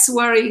cats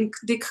wearing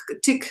the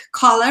tick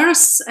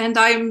collars, and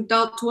I'm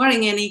not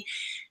wearing any.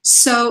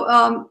 So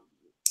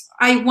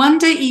I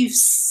wonder if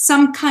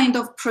some kind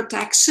of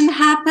protection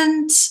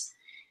happened,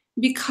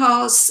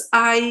 because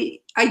I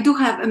do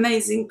have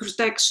amazing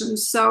protection.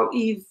 So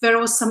if there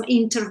was some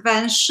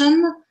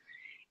intervention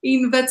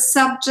in that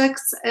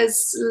subject,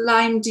 as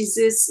Lyme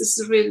disease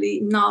is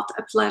really not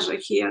a pleasure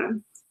here.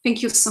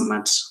 Thank you so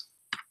much.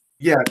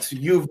 Yes,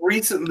 you've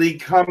recently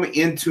come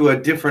into a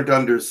different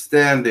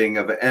understanding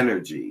of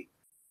energy,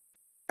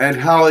 and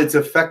how it's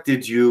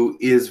affected you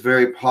is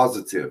very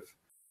positive.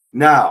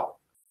 Now,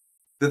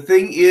 the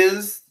thing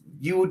is,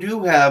 you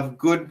do have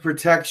good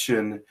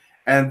protection,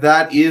 and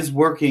that is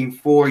working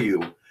for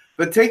you.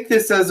 But take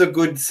this as a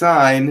good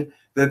sign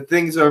that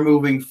things are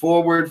moving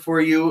forward for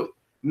you,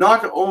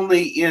 not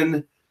only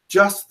in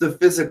just the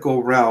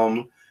physical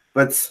realm,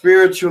 but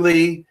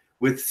spiritually,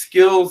 with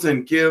skills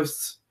and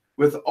gifts,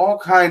 with all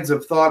kinds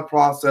of thought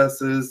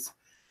processes.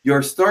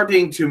 You're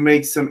starting to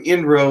make some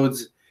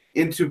inroads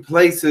into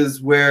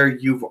places where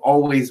you've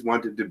always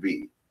wanted to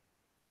be.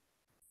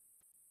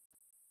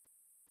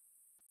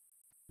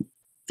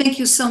 Thank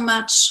you so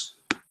much.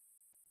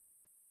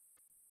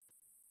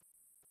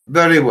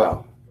 Very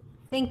well.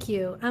 Thank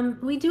you.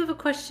 We do have a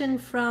question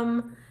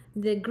from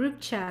the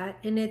group chat,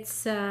 and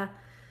it's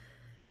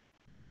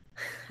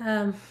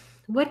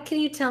what can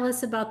you tell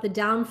us about the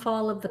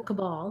downfall of the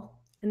cabal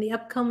and the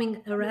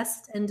upcoming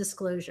arrest and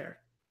disclosure,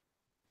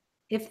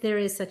 if there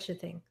is such a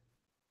thing?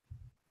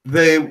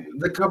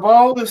 The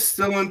cabal is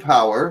still in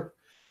power.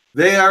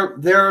 There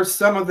are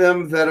some of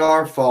them that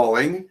are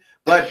falling,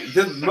 but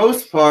the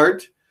most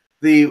part,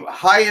 the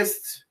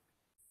highest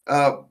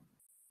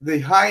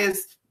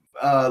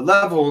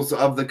levels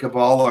of the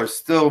cabal are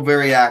still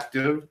very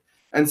active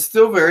and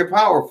still very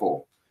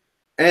powerful.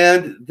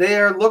 And they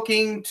are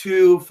looking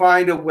to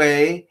find a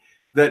way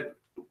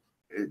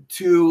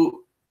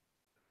to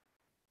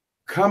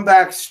come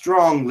back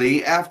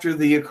strongly after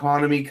the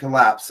economy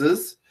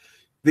collapses.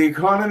 The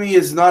economy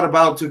is not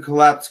about to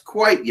collapse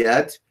quite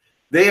yet.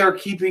 They are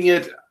keeping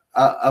it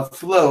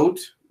afloat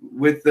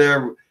with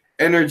their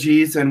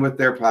energies and with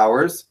their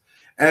powers.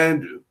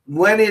 And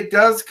when it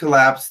does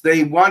collapse,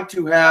 they want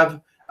to have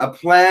a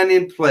plan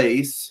in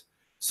place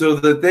so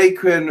that they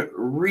can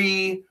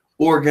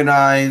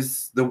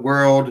reorganize the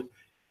world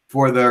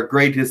for their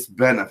greatest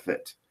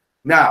benefit.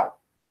 Now,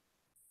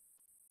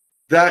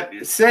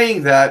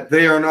 saying that,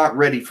 they are not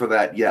ready for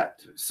that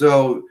yet.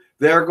 So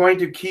they're going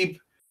to keep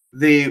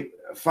the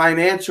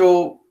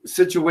financial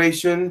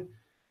situation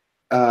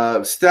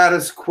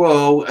status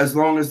quo as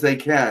long as they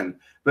can,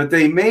 but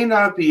they may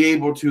not be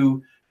able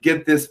to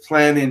get this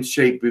plan in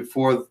shape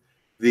before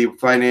the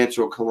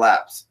financial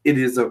collapse. It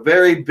is a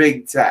very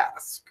big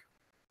task.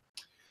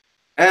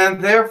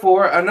 And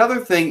therefore, another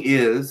thing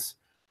is,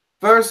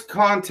 first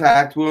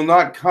contact will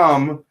not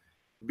come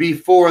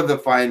before the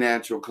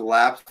financial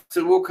collapse.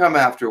 It will come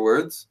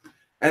afterwards.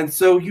 And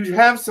so you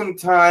have some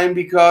time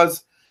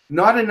because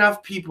not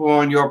enough people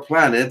on your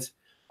planet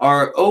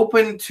are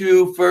open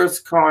to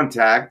first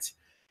contact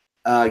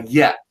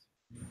yet.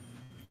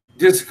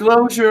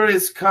 Disclosure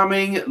is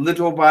coming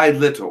little by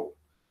little,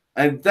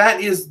 and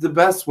that is the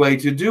best way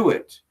to do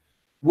it.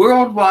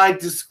 Worldwide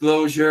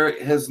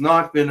disclosure has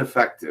not been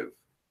effective.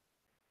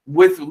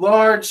 With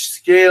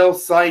large-scale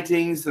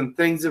sightings and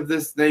things of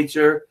this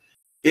nature,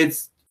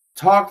 it's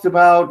talked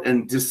about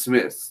and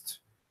dismissed.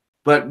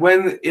 But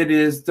when it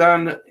is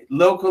done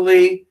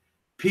locally,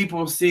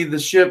 people see the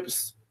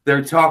ships,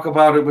 they talk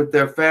about it with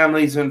their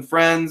families and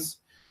friends,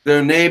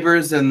 their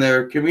neighbors and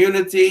their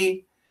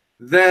community,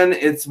 then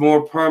it's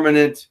more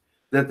permanent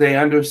that they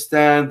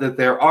understand that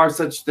there are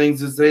such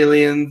things as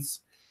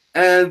aliens,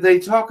 and they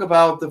talk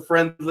about the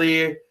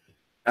friendly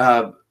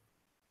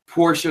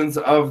portions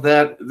of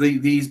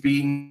these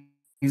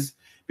beings,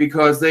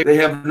 because they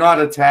have not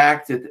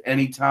attacked at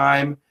any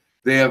time.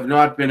 They have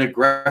not been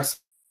aggressive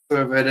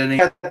at any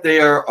time.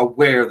 They are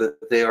aware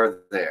that they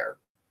are there.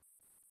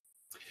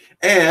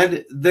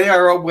 And they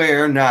are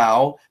aware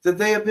now that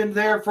they have been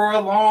there for a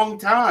long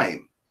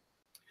time.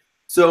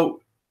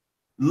 So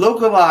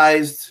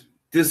localized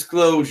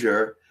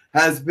disclosure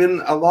has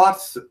been a lot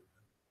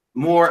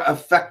more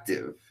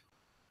effective.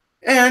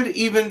 And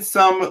even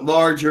some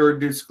larger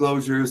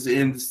disclosures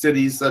in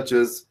cities such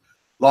as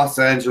Los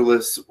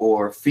Angeles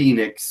or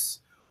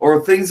Phoenix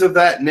or things of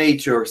that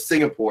nature, or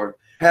Singapore,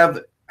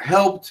 have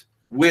helped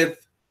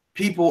with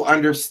people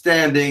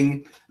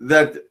understanding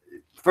that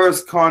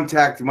first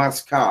contact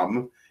must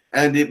come,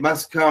 and it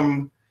must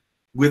come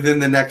within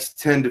the next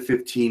 10 to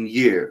 15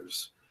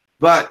 years.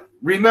 But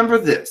remember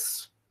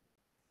this,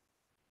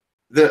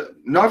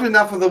 not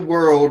enough of the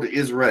world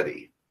is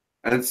ready.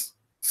 And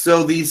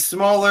so these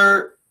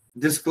smaller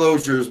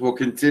disclosures will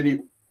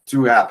continue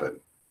to happen.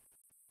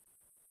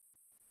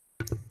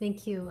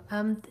 Thank you.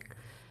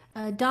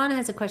 Don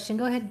has a question.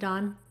 Go ahead,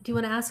 Don. Do you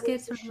want to ask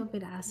it, or do you want me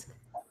to ask?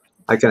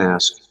 I can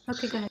ask.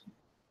 Okay, go ahead.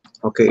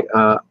 Okay,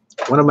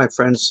 one of my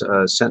friends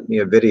sent me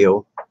a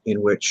video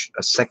in which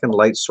a second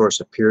light source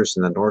appears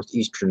in the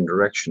northeastern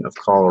direction of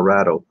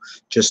Colorado,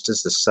 just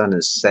as the sun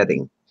is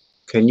setting.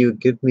 Can you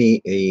give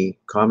me a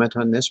comment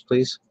on this,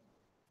 please?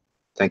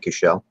 Thank you,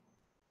 Shell.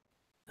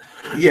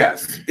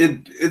 Yes,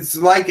 it's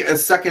like a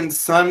second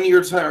sun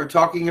you're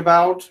talking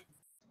about?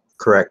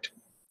 Correct.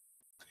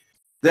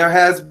 There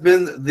has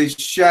been the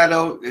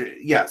shadow.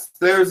 Yes,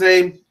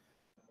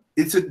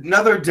 it's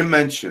another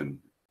dimension.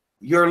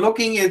 You're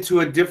looking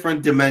into a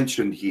different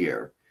dimension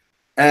here.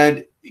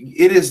 And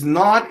it is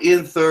not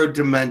in third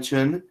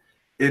dimension.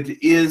 It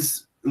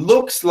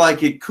looks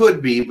like it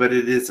could be, but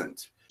it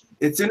isn't.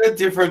 It's in a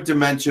different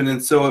dimension,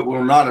 and so it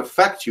will not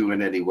affect you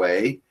in any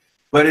way.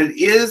 But it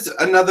is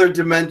another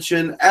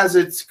dimension as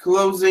it's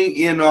closing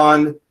in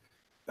on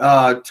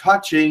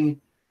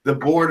touching the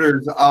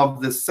borders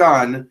of the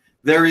sun.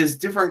 There is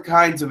different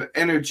kinds of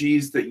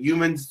energies that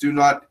humans do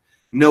not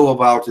know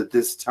about at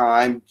this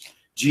time,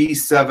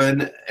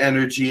 G7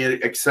 energy,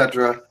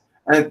 etc.,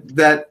 and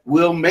that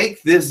will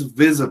make this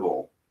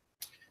visible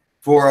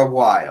for a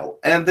while.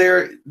 And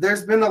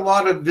there's been a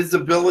lot of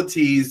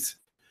visibilities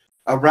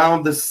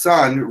around the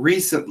sun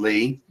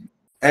recently,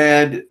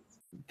 and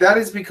that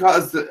is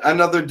because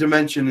another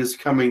dimension is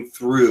coming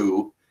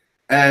through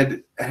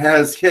and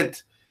has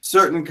hit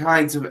certain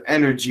kinds of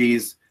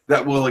energies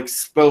that will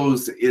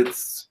expose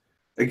its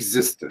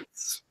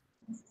existence.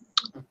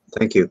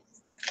 Thank you.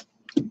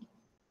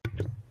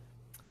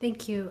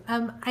 Thank you.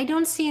 I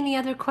don't see any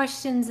other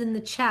questions in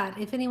the chat.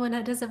 If anyone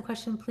does have a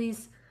question,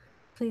 please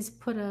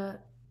put a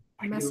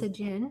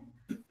message in.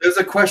 There's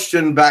a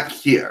question back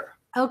here.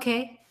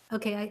 Okay.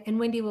 Okay. And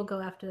Wendy will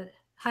go after that.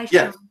 Hi,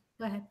 Yes. Sean.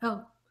 Go ahead.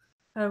 Oh,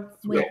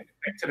 Will,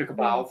 back to the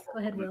Cabal. Go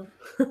ahead, Will.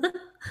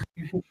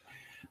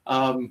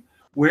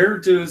 Where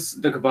does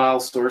the Cabal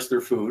source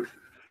their food?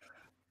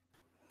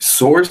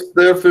 Source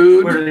their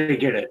food? Where do they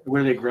get it?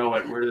 Where do they grow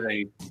it? Where do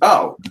they?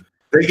 Oh,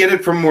 they get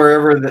it from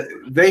wherever.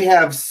 They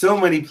have so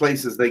many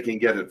places they can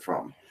get it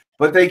from.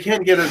 But they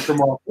can get it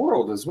from our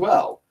world as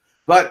well.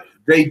 But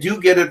they do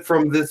get it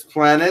from this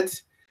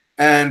planet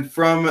and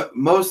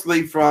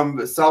mostly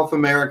from South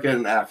America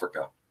and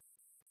Africa.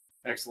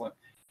 Excellent.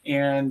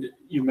 And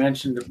you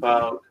mentioned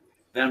about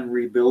them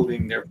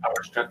rebuilding their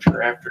power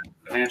structure after the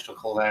financial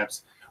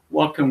collapse.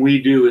 what can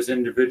we do as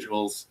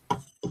individuals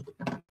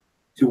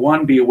to,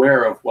 one, be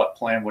aware of what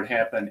plan would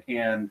happen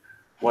and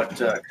what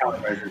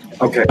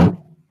countermeasures? Okay.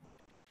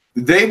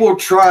 They will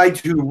try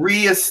to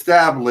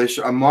reestablish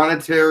a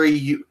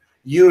monetary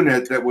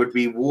unit that would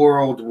be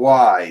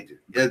worldwide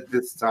at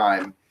this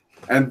time.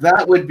 And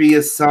that would be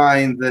a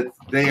sign that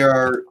they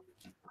are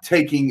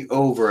taking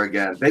over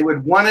again. They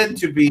would want it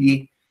to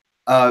be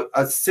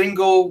a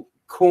single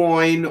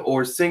coin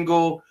or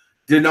single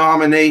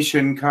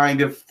denomination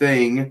kind of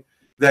thing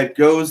that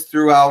goes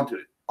throughout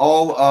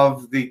all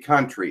of the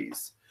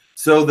countries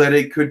so that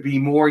it could be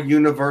more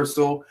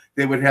universal.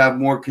 They would have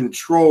more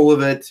control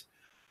of it.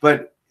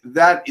 But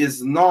that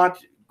is not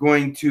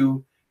going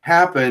to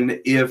happen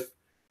if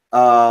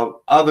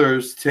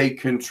others take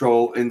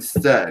control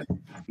instead.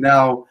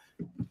 Now,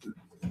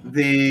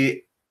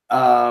 the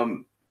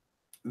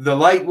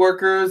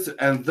Lightworkers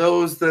and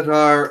those that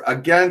are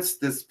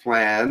against this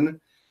plan,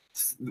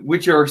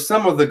 which are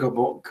some of the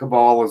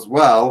cabal as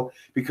well,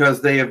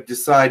 because they have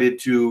decided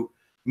to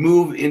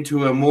move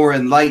into a more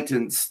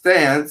enlightened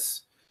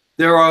stance.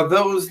 There are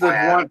those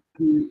that want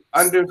to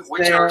understand.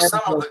 Which are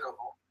some of the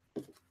cabal.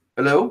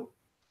 Hello?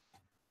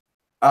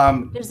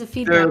 There's a There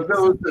feedback. are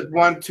those that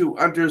want to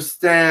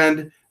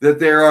understand that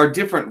there are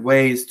different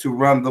ways to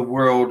run the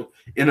world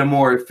in a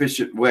more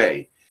efficient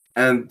way.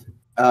 And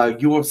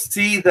you will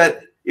see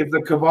that if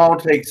the cabal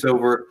takes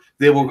over,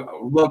 they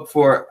will look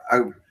for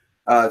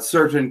a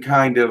certain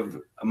kind of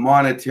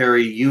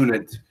monetary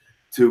unit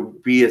to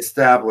be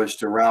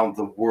established around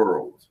the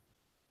world,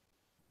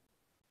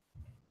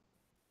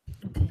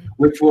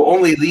 which will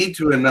only lead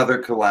to another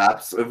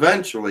collapse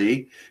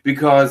eventually,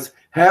 because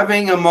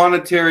having a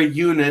monetary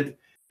unit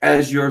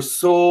as your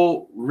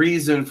sole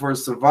reason for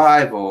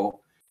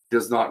survival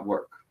does not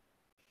work.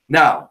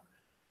 Now,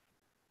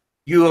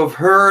 you have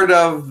heard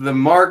of the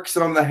marks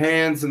on the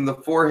hands and the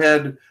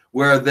forehead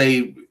where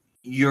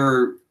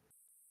your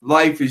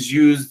life is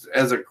used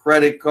as a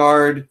credit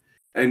card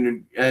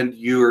and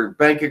your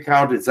bank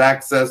account is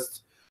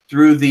accessed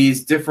through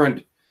these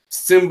different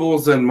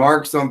symbols and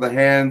marks on the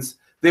hands.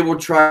 They will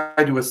try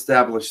to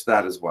establish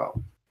that as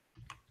well.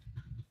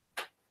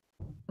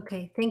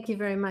 Okay, thank you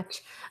very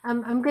much.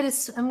 I'm gonna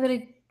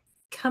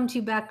come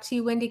back to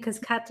you, Wendy, because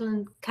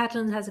Catalin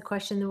has a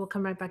question. Then we'll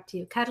come right back to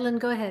you. Catalin,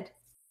 go ahead.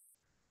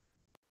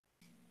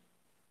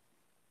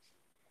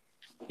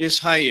 Yes,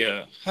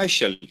 hi,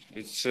 Shell.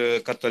 It's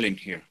Catalin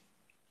here.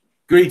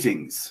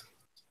 Greetings.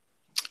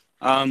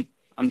 I'm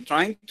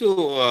trying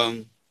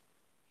to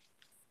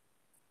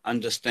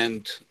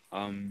understand.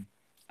 I'm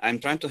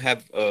trying to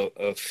have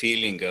a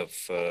feeling of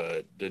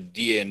the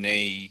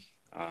DNA,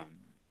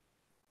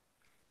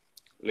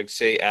 let's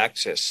say,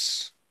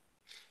 access.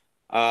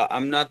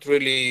 I'm not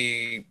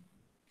really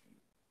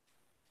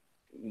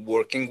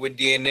working with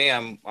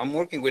DNA. I'm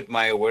working with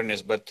my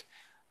awareness, but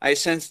I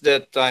sense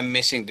that I'm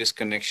missing this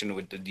connection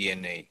with the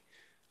DNA.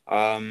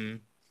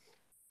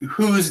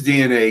 Whose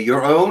DNA?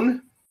 Your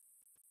own?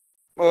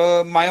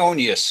 My own,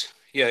 yes.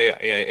 Yeah,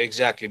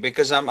 exactly.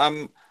 Because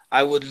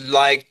I would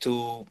like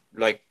to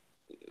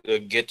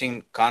get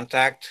in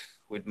contact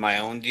with my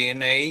own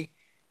DNA,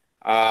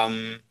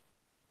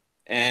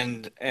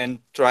 and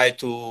try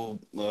to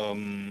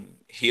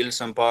heal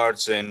some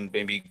parts and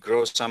maybe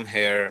grow some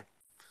hair.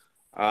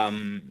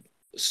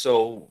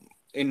 So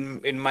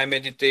in my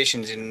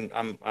meditations,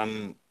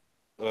 I'm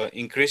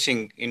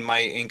increasing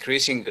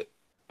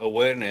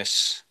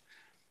awareness,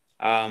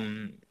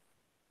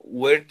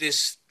 where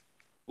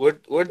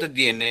the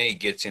DNA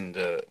gets in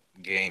the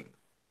game,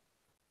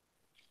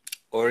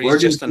 or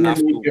is just enough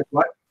to.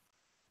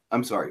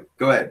 I'm sorry.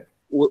 Go ahead.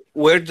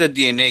 Where the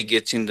DNA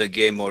gets in the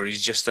game, or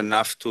is just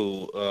enough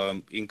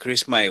to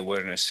increase my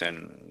awareness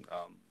and.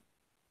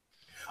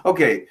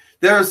 Okay,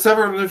 there are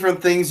several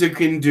different things you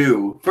can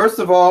do. First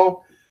of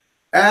all,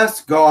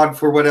 ask God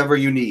for whatever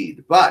you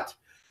need, but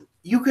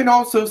you can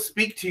also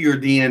speak to your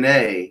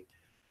DNA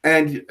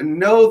and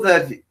know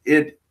that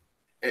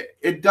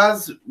it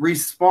does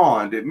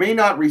respond. It may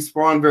not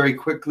respond very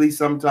quickly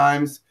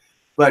sometimes,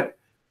 but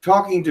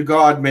talking to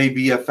God may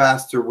be a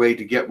faster way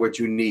to get what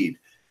you need.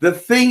 The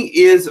thing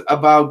is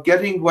about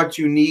getting what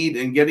you need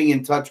and getting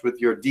in touch with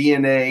your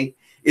DNA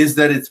is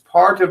that it's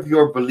part of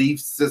your belief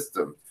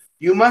system.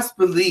 You must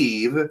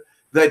believe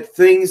that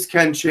things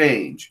can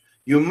change.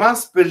 You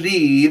must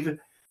believe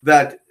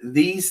that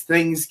these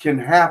things can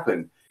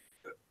happen.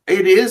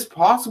 It is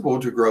possible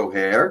to grow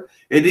hair.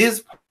 It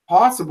is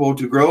possible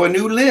to grow a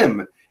new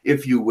limb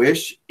if you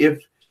wish,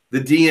 if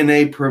the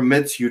DNA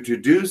permits you to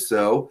do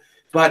so.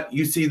 But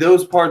you see,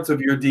 those parts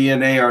of your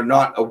DNA are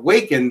not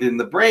awakened in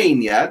the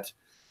brain yet.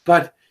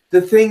 But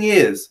the thing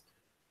is,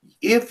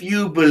 if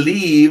you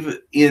believe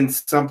in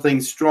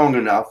something strong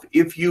enough,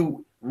 if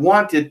you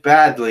want it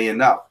badly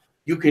enough,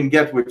 you can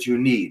get what you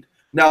need.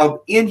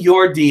 Now, in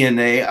your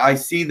DNA, I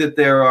see that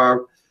there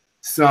are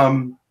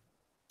some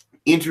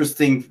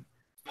interesting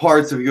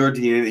parts of your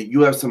DNA.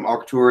 You have some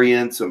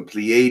Arcturian, some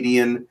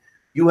Pleiadian.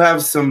 You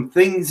have some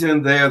things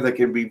in there that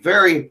can be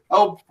very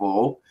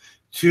helpful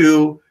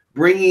to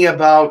bringing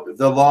about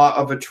the law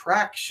of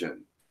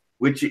attraction.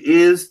 which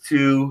is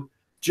to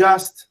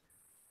just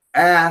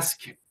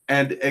ask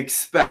and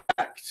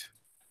expect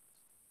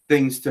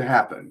things to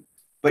happen.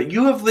 But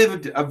you have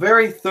lived a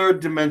very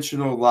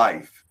third-dimensional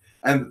life,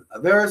 and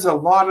there's a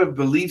lot of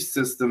belief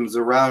systems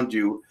around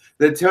you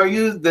that tell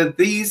you that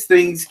these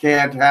things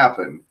can't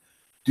happen.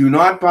 Do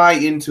not buy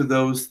into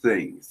those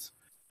things.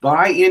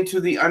 Buy into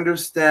the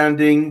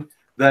understanding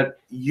that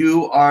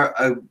you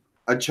are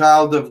a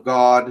child of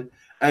God,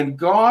 and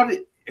God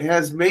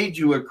has made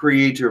you a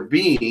creator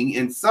being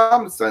in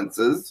some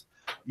senses.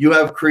 You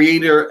have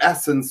creator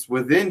essence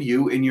within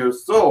you in your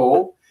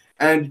soul,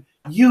 and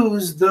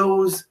use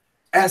those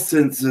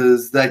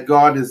essences that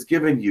God has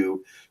given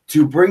you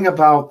to bring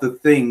about the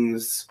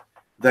things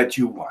that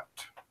you want.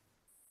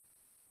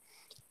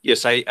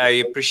 Yes,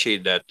 I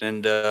appreciate that.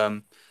 And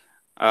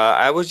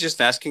I was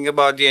just asking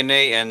about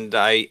DNA, and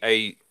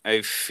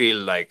I feel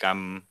like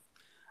I'm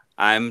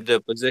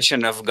the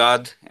possession of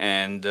God,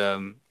 and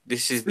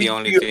this is the Speak to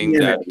only your thing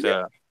DNA.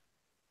 that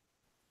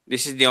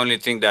this is the only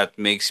thing that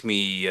makes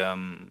me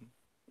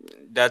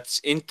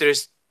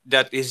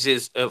that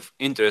is of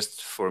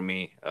interest for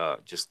me.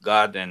 Just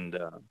God, and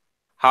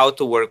how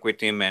to work with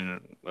Him,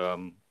 and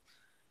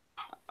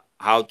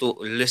how to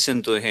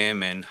listen to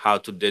Him, and how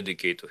to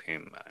dedicate to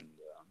Him. And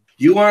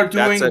You are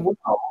that's doing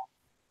well.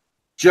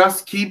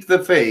 Just keep the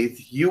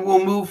faith. You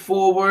will move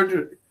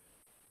forward.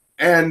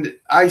 And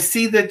I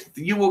see that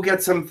you will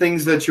get some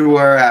things that you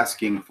are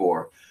asking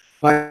for.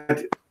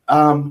 But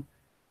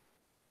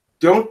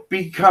don't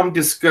become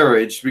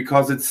discouraged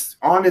because it's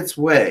on its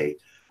way.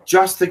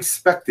 Just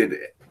expect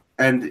it,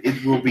 and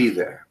it will be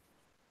there.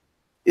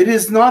 It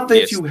is not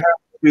that Yes. you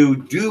have to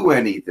do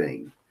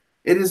anything.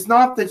 It is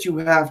not that you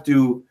have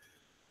to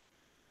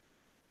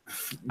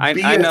be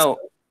I a know.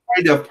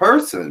 kind of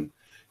person,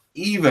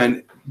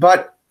 even,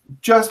 but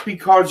just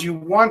because you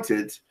want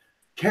it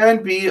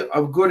can be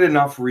a good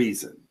enough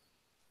reason.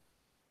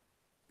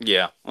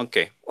 Yeah.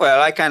 Okay.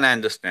 Well, I can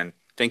understand.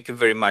 Thank you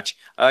very much.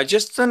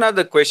 Just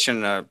another question.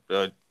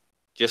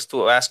 Just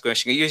to ask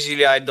question.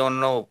 Usually I don't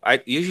know. I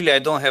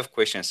don't have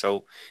questions.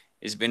 So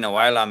it's been a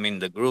while. I'm in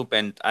the group,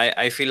 and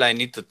I feel I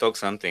need to talk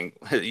something.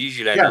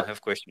 Usually I Yeah. don't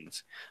have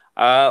questions.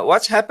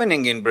 What's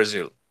happening in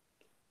Brazil?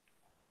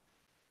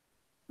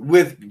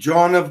 With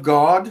John of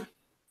God,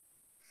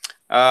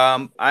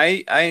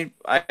 I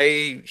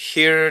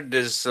hear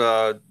there's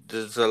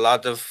a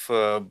lot of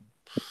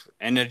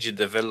energy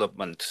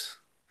development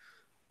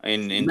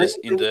in many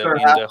things are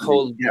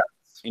happening. Yes.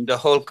 in the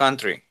whole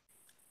country.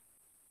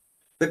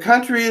 The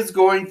country is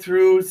going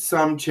through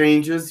some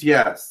changes,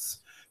 yes.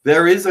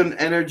 There is an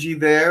energy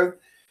there.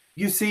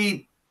 You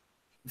see,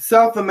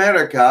 South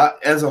America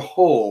as a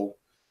whole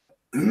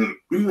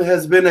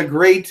has been a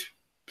great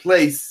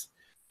place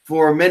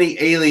for many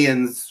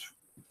aliens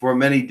for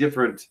many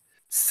different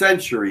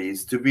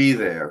centuries to be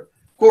there.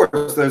 Of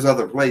course, there's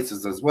other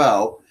places as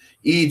well.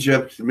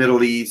 Egypt,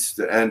 Middle East,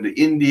 and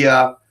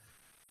India,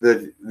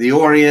 the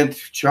Orient,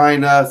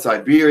 China,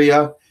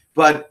 Siberia.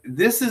 But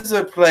this is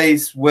a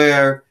place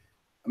where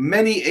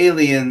many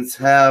aliens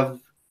have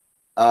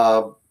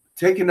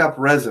taken up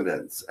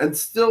residence and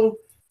still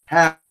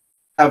have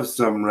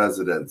some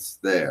residence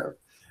there.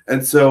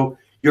 And so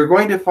you're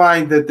going to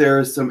find that there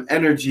are some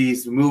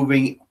energies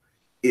moving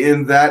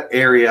in that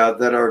area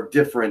that are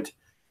different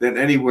than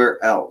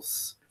anywhere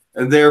else.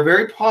 And they're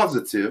very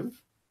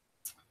positive,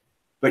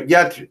 but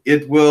yet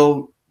it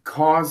will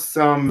cause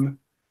some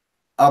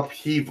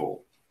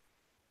upheaval.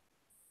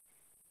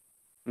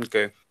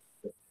 Okay.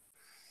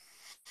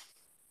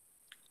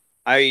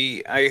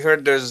 I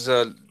heard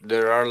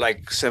there are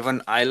like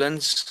 7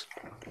 islands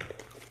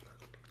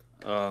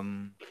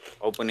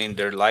opening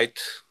their light,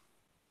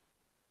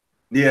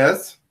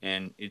 Yes.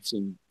 and it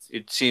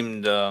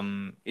seemed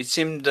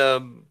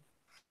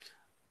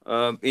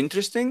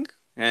interesting,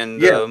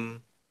 and Yeah.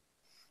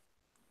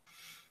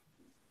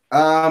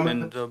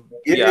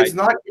 It yeah, is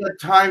not yet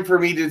time for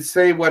me to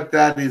say what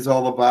that is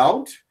all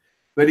about,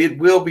 but it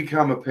will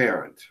become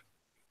apparent.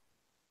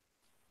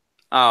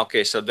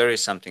 okay, so there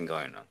is something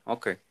going on.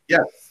 Okay.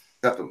 Yes,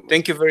 definitely.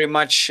 Thank you very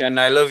much, and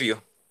I love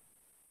you.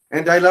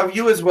 And I love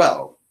you as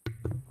well.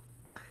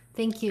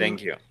 Thank you.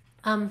 Thank you.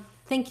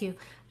 Thank you.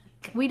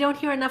 We don't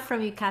hear enough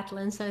from you,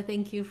 Catalin, so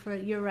thank you for,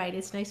 you're right.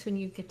 It's nice when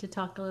you get to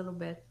talk a little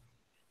bit.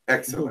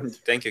 Excellent.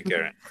 Thank you,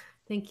 Karen.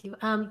 Thank you.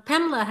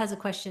 Pamela has a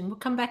question. We'll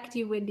come back to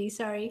you, Wendy.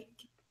 Sorry.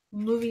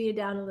 Moving you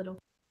down a little.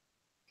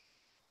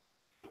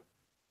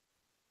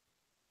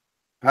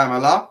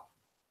 Pamela?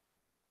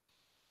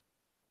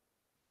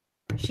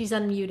 She's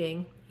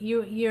unmuting.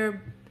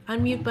 Your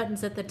unmute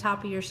button's at the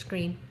top of your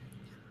screen.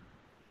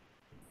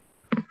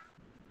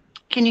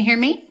 Can you hear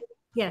me?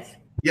 Yes.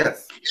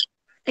 Yes.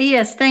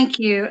 Yes, thank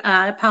you.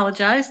 I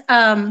apologize.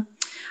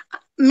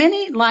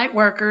 Many light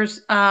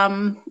workers,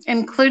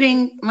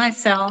 including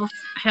myself,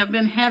 have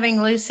been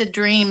having lucid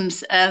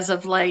dreams as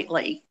of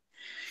lately.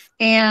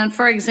 And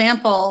for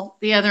example,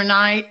 the other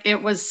night,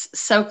 it was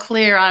so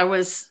clear. I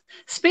was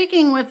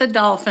speaking with a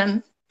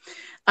dolphin,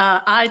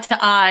 eye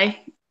to eye,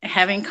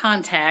 having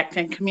contact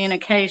and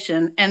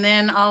communication, and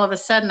then all of a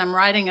sudden I'm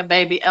riding a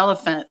baby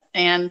elephant,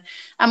 and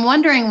I'm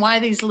wondering why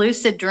these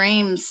lucid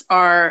dreams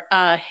are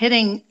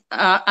hitting.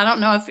 I don't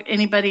know if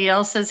anybody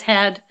else has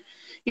had,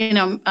 you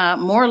know,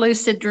 more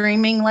lucid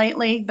dreaming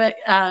lately, but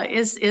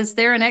is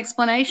there an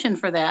explanation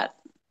for that?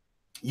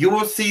 You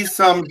will see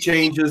some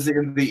changes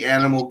in the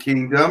animal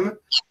kingdom,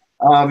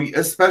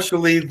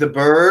 especially the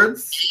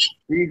birds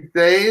these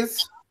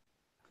days.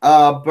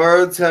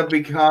 Birds have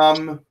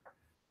become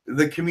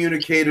the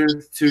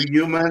communicators to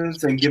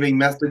humans and giving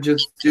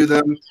messages to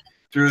them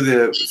through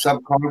the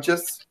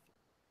subconscious.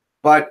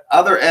 But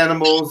other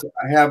animals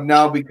have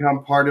now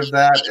become part of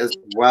that as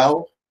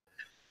well.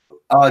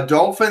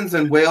 Dolphins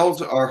and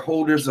whales are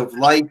holders of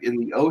light in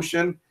the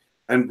ocean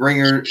and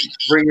bringers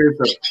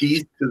of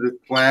peace to this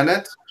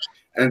planet.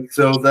 And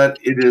so that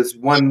it is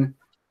one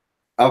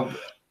of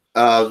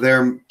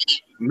their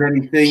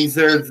many things.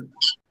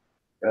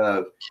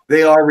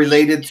 They are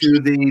related to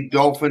the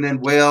dolphin and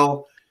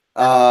whale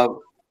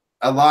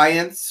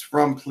alliance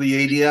from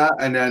Pleiadians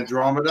and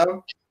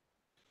Andromeda.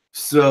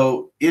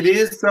 So it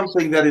is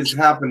something that is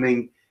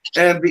happening.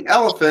 And the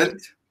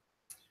elephant,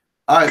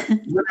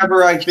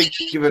 whenever I think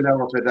of an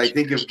elephant, I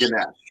think of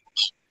Ganesh.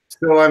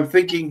 So I'm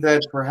thinking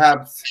that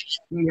perhaps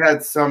he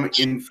had some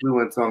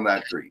influence on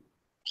that dream.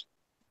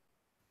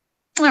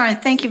 All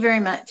right, thank you very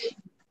much.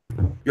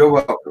 You're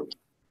welcome.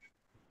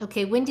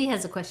 Okay, Wendy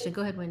has a question.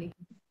 Go ahead, Wendy.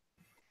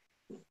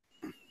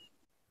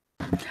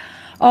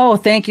 Oh,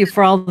 thank you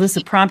for all this.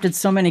 It prompted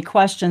so many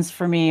questions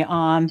for me.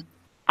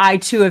 I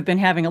too have been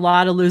having a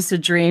lot of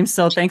lucid dreams,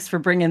 so thanks for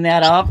bringing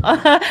that up.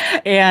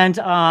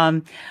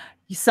 And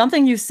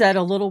something you said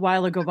a little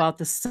while ago about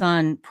the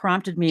sun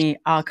prompted me.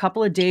 A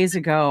couple of days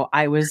ago,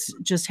 I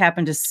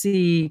happened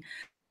to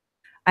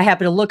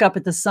look up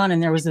at the sun,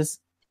 and there was this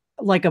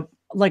like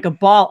a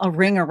ball, a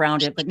ring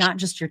around it, but not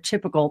just your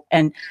typical.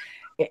 And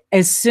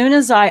as soon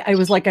as I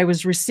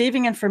was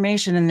receiving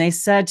information, and they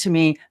said to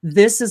me,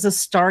 "This is a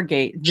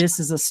Stargate. This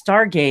is a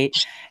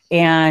Stargate,"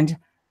 and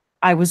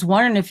I was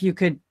wondering if you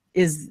could.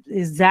 Is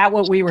that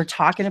what we were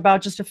talking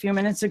about just a few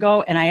minutes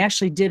ago? And I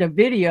actually did a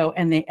video,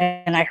 and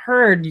I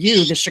heard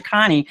you, the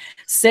Shakani,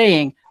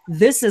 saying,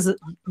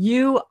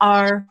 you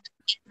are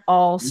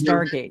all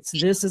Stargates.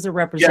 This is a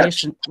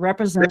representation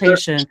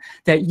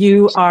that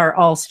you are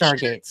all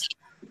Stargates.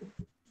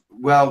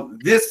 Well,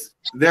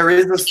 there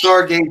is a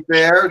Stargate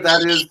there.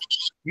 That is,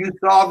 you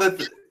saw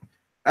that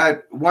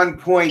at one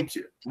point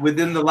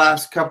within the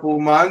last couple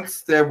of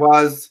months, there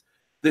was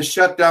the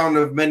shutdown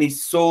of many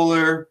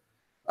solar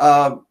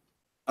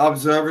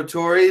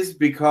observatories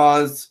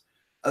because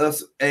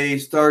a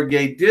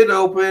Stargate did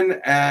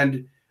open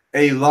and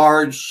a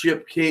large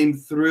ship came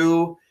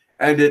through,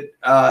 and it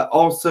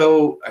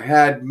also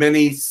had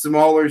many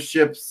smaller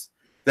ships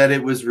that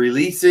it was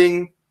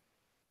releasing.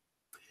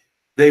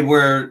 They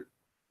were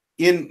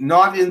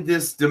not in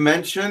this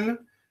dimension,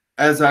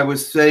 as I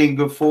was saying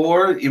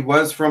before. It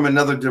was from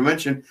another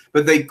dimension,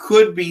 but they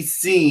could be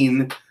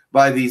seen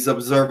by these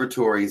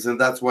observatories, and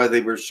that's why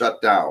they were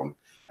shut down.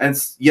 And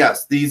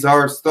yes, there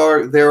are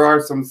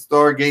some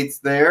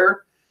Stargates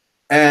there,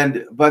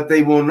 but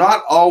they will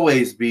not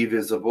always be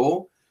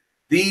visible.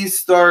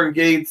 These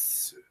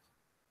Stargates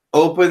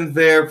opened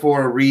there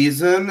for a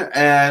reason,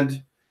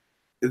 and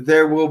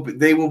they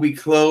will be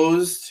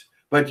closed.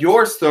 But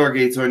your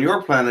Stargates on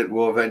your planet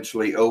will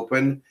eventually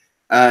open,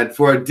 and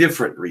for a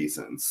different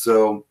reason.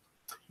 So,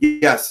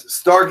 yes,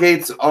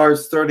 Stargates are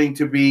starting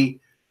to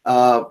be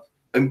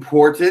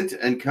important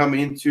and come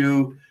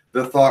into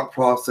the thought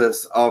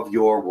process of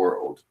your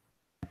world.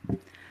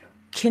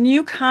 Can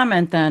you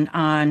comment then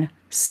on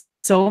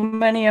so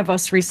many of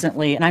us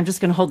recently, and I'm just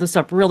going to hold this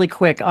up really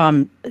quick.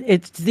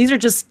 These are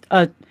just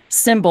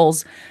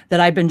symbols that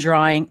I've been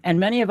drawing, and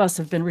many of us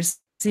have been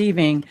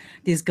receiving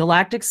these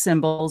galactic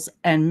symbols,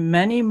 and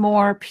many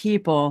more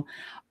people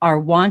are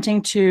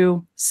wanting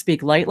to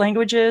speak light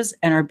languages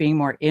and are being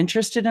more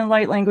interested in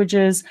light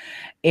languages.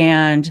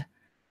 And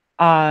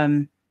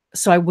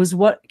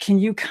so can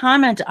you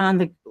comment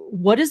on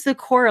what is the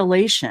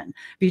correlation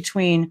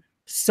between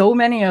so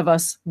many of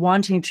us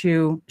wanting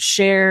to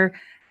share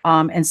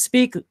and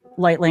speak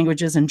light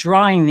languages and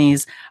drawing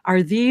these?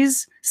 Are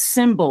these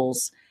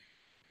symbols?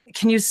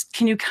 Can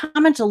you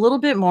comment a little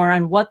bit more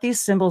on what these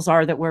symbols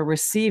are that we're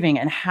receiving,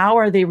 and how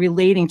are they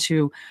relating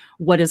to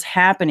what is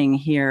happening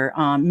here?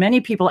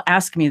 Many people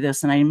ask me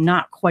this, and I'm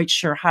not quite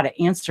sure how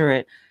to answer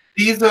it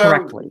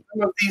correctly.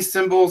 Some of these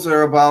symbols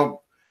are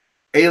about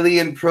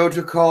alien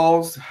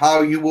protocols,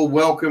 how you will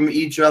welcome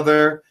each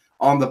other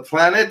on the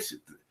planet.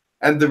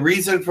 And the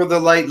reason for the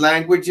light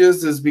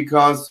languages is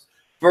because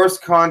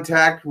first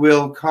contact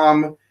will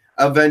come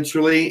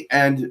eventually,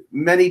 and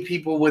many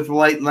people with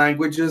light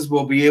languages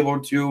will be able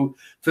to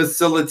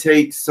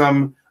facilitate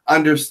some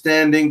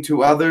understanding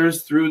to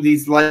others through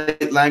these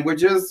light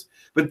languages.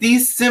 But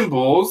these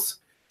symbols,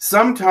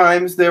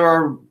 sometimes there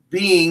are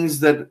beings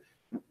that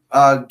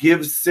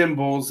give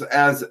symbols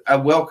as a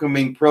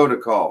welcoming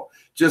protocol.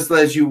 Just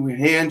as you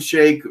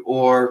handshake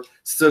or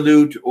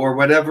salute or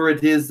whatever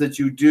it is that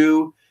you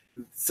do,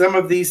 some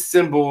of these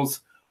symbols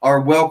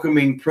are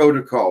welcoming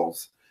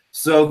protocols.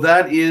 So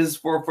that is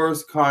for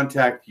first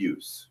contact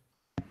use.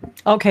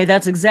 Okay,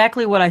 that's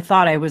exactly what I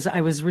thought. I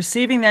was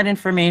receiving that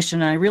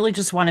information, and I really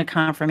just wanted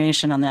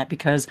confirmation on that,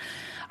 because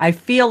I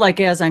feel like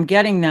as I'm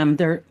getting them,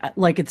 they're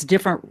like it's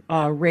different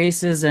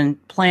races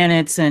and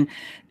planets, and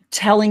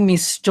telling me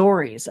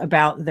stories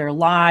about their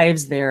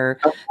lives, their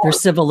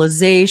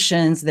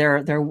civilizations,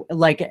 they're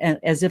like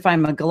as if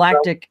I'm a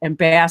galactic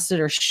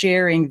ambassador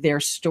sharing their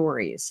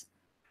stories.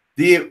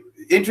 The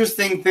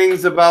interesting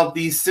things about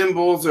these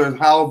symbols are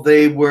how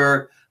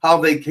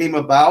they came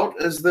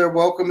about as their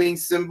welcoming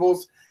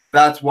symbols.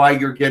 That's why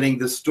you're getting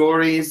the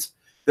stories.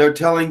 They're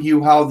telling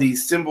you how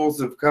these symbols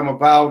have come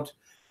about,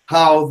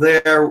 how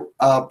their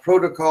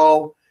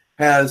protocol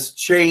has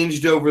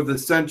changed over the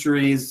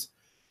centuries,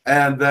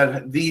 and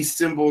that these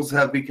symbols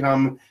have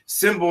become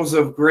symbols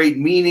of great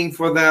meaning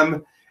for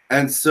them.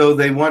 And so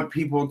they want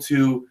people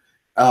to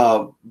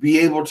be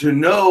able to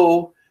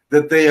know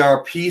that they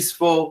are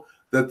peaceful,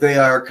 that they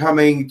are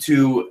coming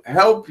to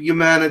help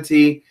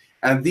humanity.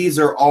 And these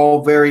are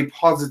all very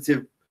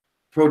positive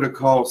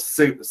protocol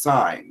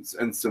signs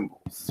and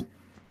symbols.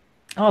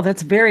 Oh,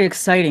 that's very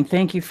exciting.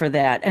 Thank you for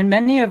that. And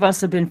many of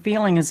us have been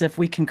feeling as if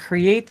we can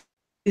create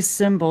these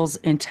symbols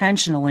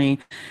intentionally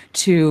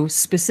to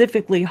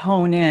specifically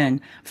hone in,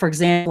 for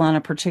example, on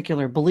a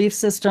particular belief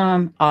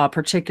system, a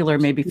particular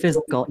maybe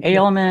physical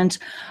ailment,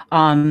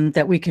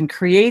 that we can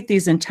create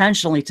these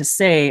intentionally to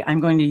say, I'm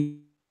going to use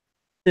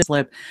this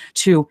slip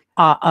to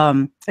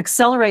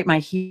accelerate my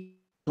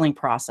healing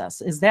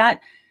process. Is that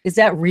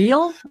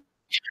real?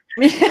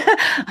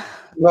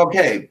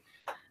 Okay.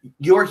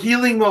 Your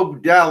healing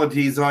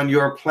modalities on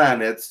your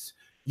planets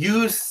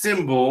use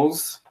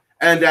symbols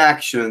and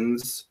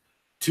actions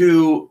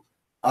to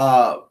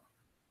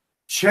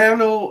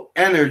channel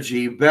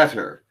energy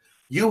better.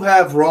 You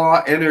have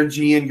raw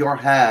energy in your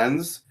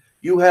hands.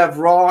 You have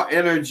raw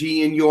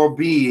energy in your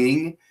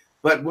being.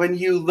 But when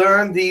you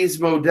learn these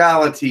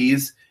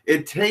modalities,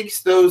 it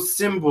takes those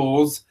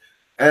symbols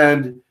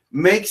and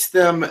makes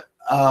them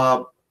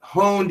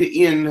honed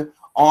in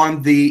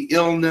on the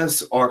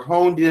illness or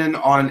honed in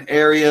on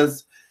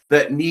areas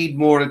that need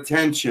more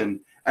attention,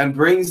 and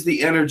brings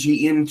the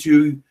energy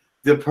into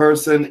the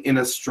person in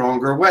a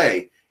stronger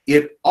way.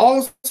 It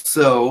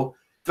also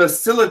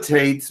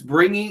facilitates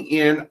bringing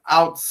in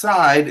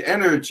outside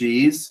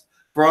energies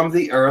from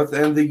the earth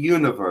and the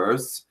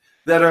universe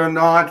that are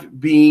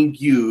not being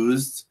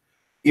used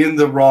in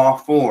the raw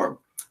form.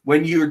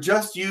 When you're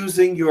just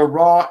using your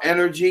raw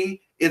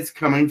energy, it's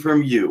coming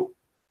from you.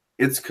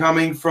 It's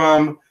coming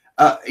from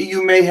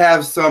you may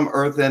have some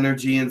earth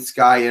energy and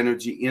sky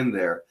energy in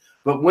there,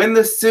 but when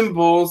the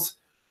symbols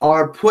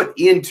are put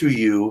into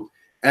you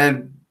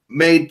and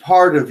made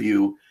part of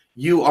you,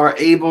 you are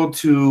able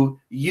to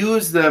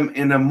use them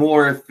in a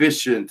more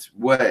efficient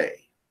way.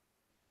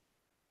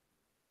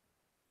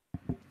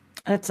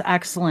 That's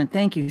excellent.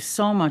 Thank you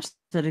so much.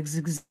 That is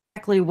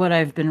exactly what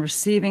I've been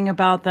receiving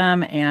about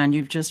them, and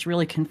you've just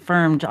really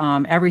confirmed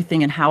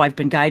everything and how I've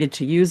been guided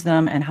to use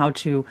them and how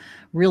to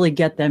really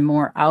get them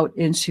more out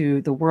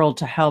into the world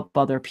to help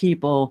other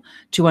people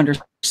to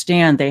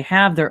understand they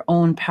have their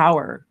own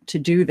power to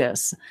do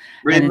this.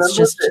 And it's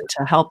just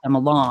to help them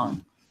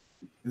along.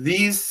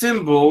 These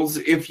symbols,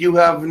 if you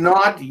have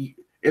not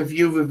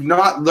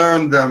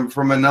learned them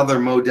from another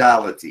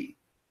modality,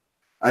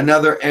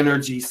 another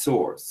energy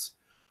source,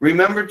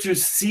 remember to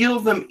seal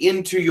them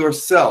into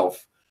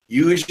yourself.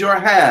 Use your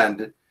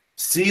hand,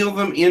 seal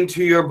them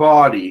into your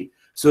body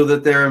so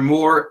that they're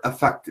more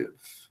effective.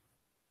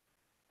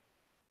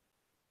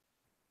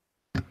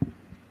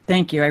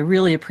 Thank you. I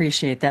really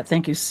appreciate that.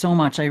 Thank you so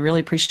much. I really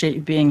appreciate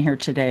you being here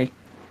today.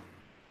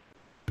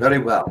 Very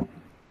well.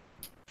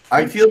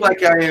 I feel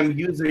like I am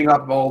using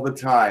up all the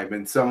time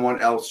and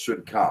someone else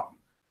should come.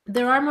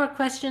 There are more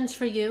questions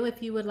for you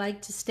if you would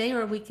like to stay,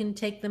 or we can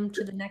take them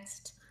to the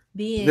next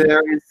being.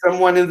 There is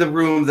someone in the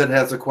room that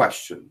has a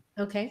question.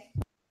 Okay.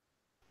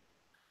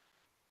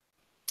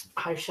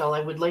 Hi, Shell.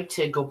 I would like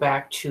to go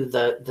back to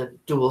the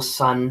dual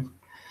sun.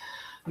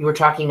 You were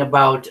talking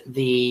about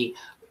the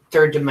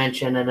third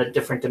dimension and a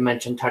different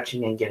dimension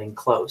touching and getting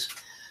close.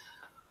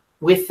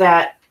 With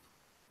that,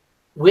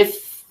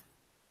 with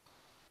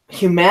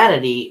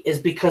humanity, is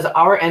because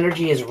our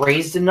energy is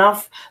raised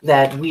enough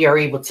that we are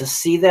able to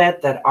see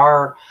that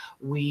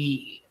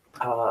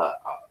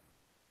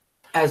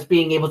as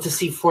being able to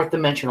see fourth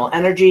dimensional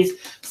energies,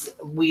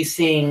 we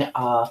seeing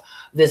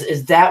this.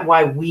 Is that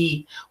why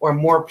we or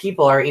more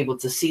people are able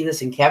to see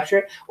this and capture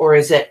it, or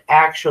is it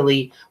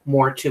actually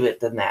more to it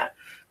than that?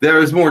 There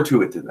is more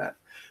to it than that.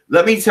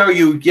 Let me tell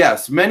you,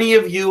 yes, many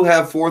of you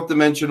have fourth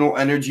dimensional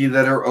energy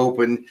that are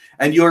open,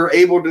 and you're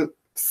able to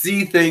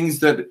see things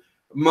that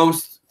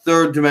most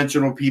third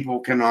dimensional people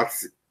cannot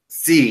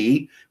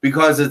see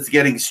because it's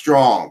getting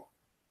strong.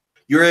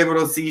 You're able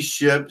to see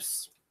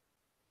ships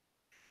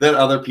that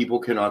other people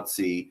cannot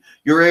see.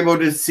 You're able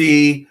to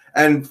see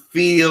and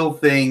feel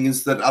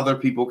things that other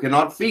people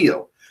cannot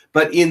feel.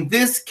 But in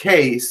this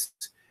case,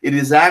 it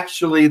is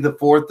actually the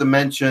fourth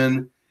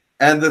dimension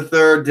and the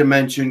third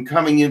dimension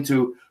coming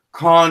into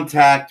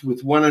contact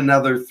with one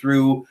another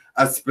through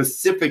a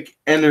specific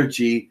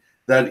energy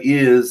that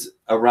is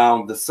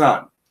around the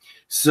sun.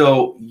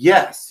 So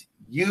yes,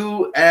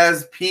 you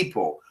as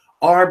people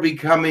are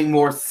becoming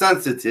more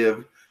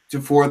sensitive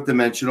to fourth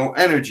dimensional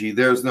energy.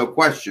 There's no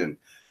question.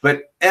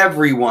 But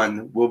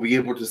everyone will be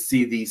able to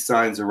see these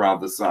signs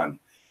around the sun.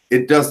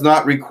 It does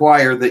not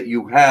require that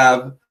you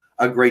have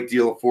a great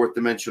deal of fourth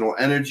dimensional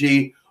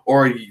energy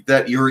or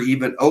that you're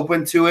even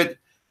open to it.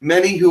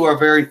 Many who are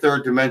very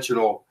third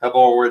dimensional have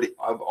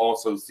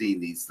also seen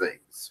these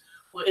things.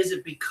 Well, is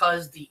it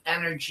because the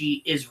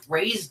energy is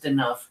raised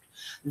enough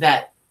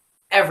that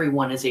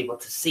everyone is able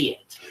to see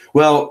it?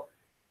 Well,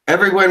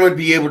 everyone would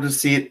be able to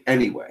see it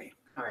anyway.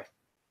 All right.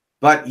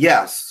 But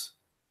yes,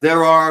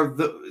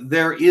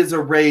 there is a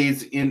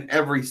raise in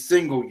every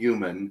single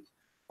human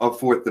of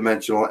fourth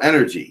dimensional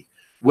energy.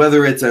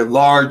 Whether it's a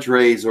large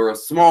raise or a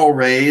small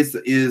raise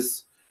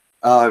is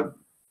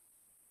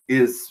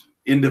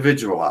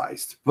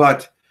individualized.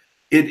 But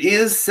it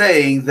is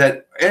saying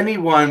that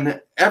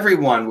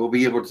everyone will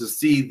be able to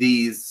see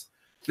these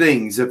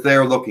things if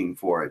they're looking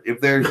for it,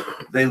 if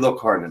they look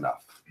hard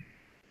enough.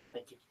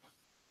 Thank you.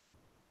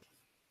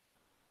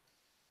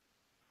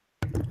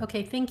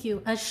 Okay, thank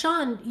you.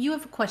 Sean, you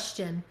have a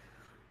question.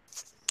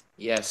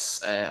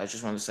 Yes, I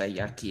just want to say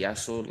Yahyel,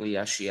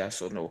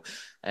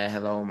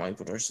 hello, my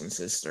brothers and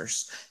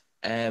sisters.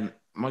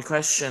 My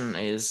question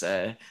is,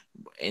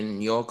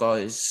 in your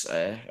guys'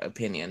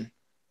 opinion,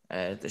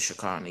 the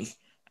Shakani,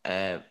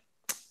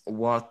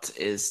 what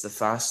is the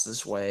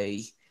fastest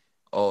way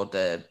or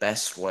the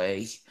best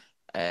way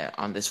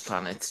on this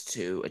planet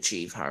to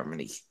achieve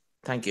harmony?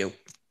 Thank you.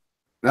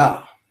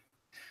 The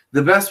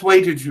best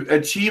way to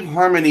achieve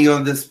harmony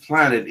on this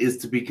planet is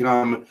to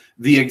become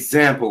the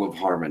example of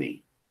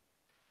harmony.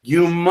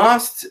 You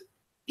must,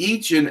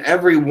 each and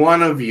every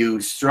one of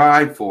you,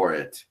 strive for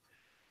it.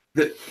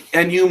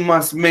 And you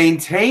must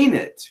maintain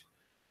it.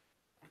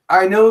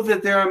 I know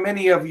that there are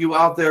many of you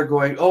out there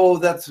going, oh,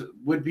 that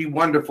would be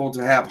wonderful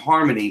to have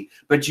harmony,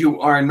 but you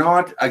are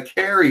not a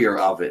carrier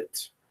of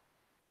it.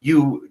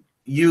 You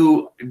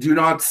do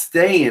not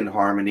stay in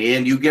harmony,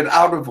 and you get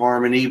out of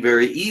harmony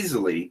very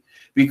easily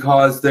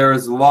because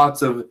there's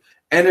lots of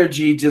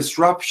energy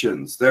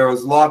disruptions.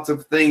 There's lots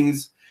of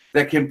things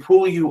that can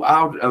pull you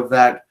out of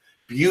that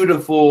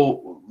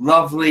beautiful,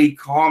 lovely,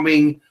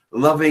 calming,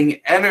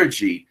 loving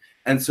energy.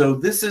 And so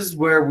this is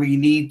where we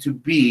need to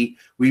be.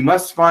 We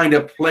must find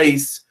a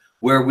place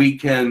where we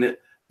can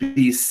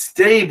be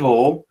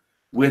stable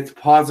with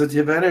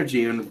positive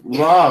energy and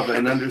love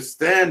and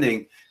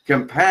understanding,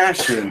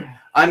 compassion,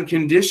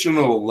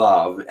 unconditional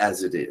love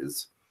as it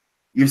is.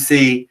 You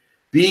see,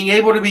 being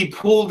able to be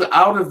pulled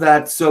out of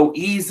that so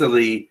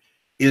easily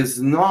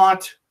is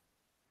not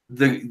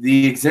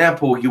the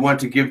example you want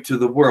to give to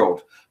the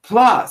world.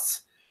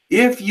 Plus,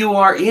 if you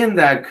are in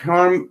that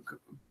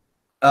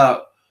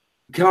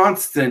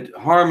constant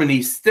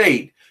harmony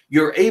state,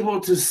 you're able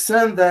to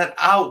send that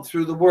out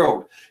through the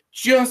world.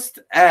 Just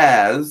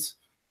as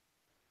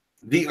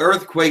the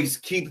earthquakes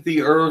keep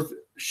the earth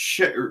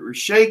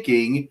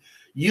shaking,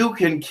 you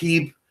can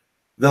keep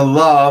the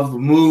love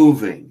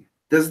moving.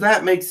 Does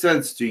that make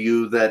sense to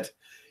you, that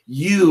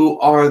you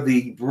are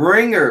the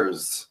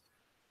bringers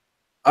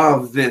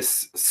of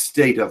this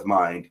state of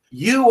mind?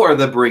 You are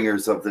the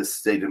bringers of this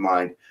state of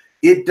mind.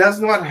 It does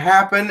not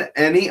happen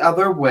any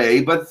other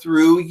way but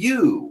through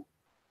you.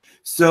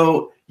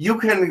 So you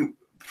can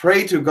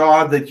pray to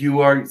God that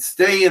you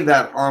stay in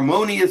that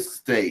harmonious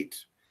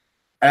state,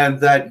 and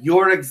that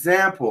your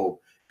example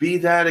be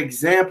that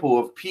example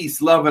of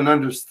peace, love, and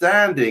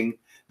understanding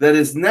that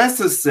is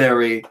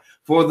necessary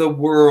for the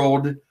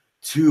world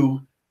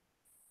to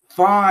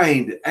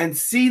find and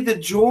see the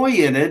joy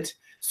in it,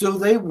 so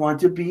they want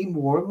to be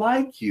more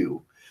like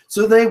you.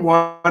 So they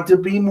want to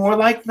be more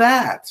like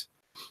that.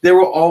 There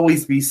will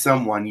always be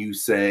someone, you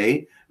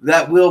say,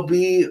 that will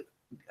be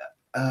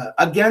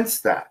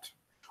against that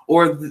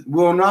or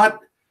will not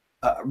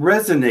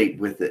resonate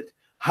with it.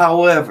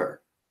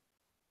 However,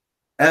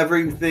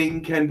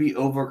 everything can be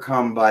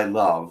overcome by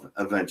love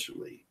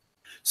eventually.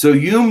 So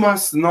you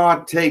must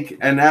not take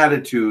an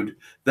attitude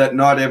that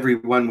not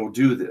everyone will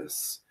do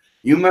this.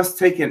 You must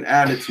take an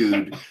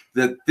attitude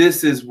that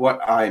this is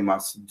what I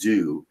must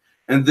do,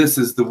 and this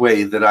is the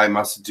way that I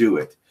must do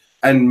it,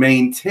 and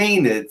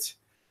maintain it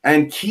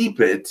and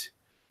keep it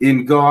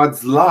in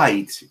God's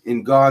light,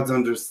 in God's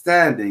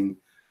understanding,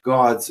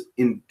 God's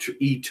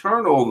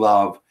eternal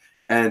love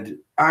and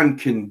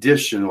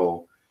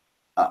unconditional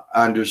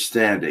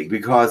understanding.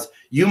 Because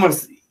you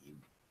must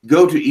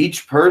go to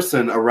each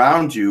person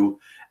around you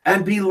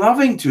and be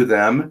loving to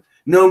them,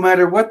 no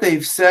matter what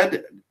they've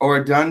said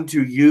or done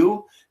to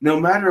you, no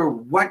matter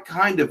what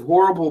kind of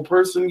horrible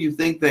person you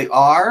think they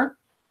are.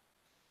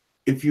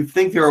 If you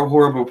think they're a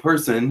horrible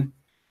person,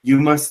 you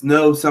must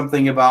know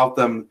something about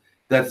them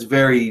that's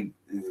very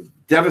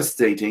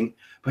devastating,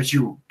 but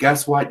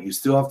guess what? You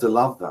still have to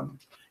love them.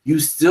 You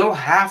still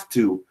have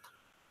to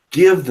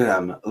give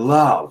them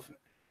love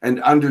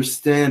and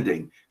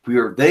understanding.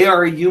 They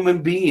are a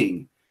human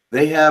being.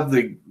 They have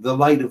the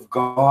light of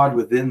God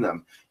within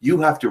them. You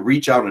have to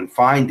reach out and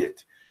find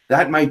it.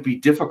 That might be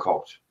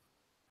difficult.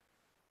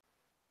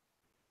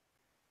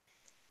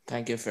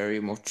 Thank you very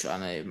much,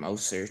 and it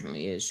most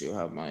certainly is. You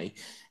have my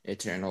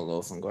eternal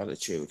love and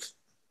gratitude.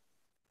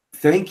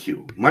 Thank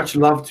you. Much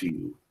love to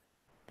you.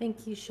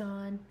 Thank you,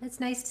 Sean. It's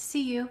nice to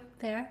see you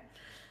there.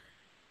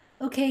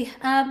 Okay,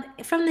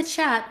 from the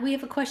chat, we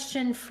have a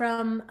question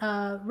from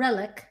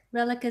Relic.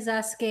 Relic is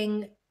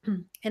asking,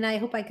 and I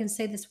hope I can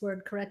say this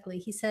word correctly.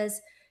 He says,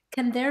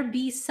 can there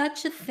be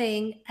such a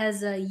thing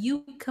as a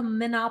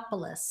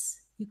𝗪𝗢𝗡𝗧?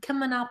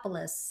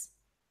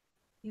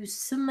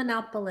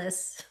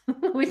 𝗪𝗢𝗡𝗧,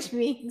 which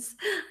means,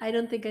 I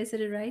don't think I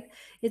said it right.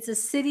 It's a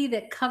city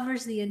that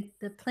covers the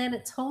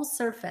planet's whole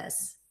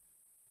surface.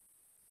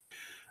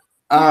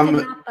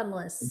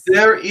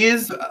 There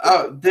is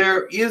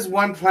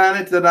one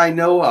planet that I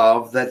know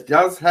of that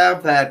does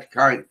have that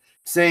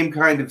same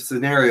kind of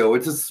scenario.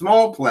 It's a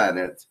small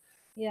planet,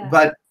 yeah,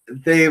 but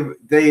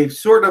they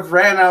sort of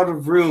ran out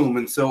of room,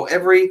 and so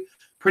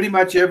pretty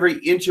much every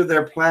inch of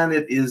their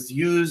planet is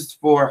used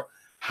for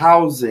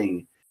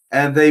housing,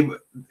 and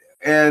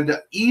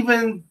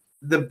even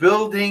the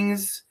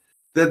buildings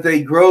that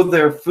they grow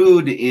their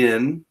food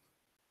in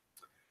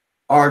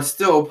are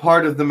still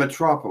part of the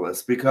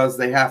metropolis because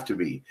they have to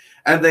be.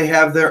 And they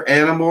have their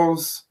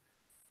animals,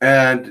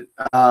 and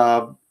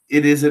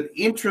it is an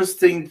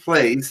interesting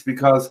place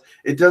because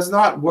it does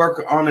not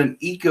work on an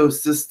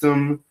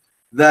ecosystem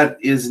that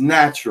is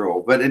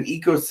natural, but an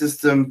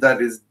ecosystem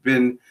that has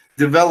been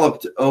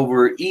developed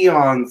over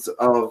eons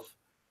of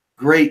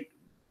great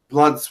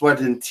blood,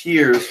 sweat, and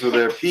tears for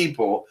their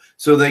people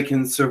so they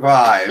can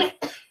survive.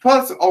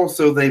 Plus,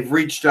 also, they've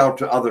reached out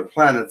to other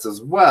planets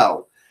as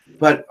well.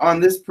 But on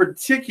this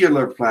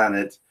particular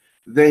planet,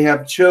 they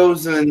have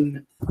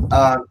chosen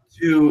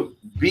to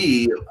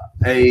be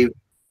a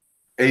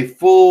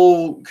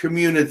full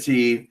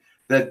community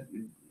that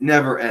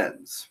never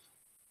ends.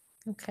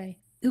 Okay.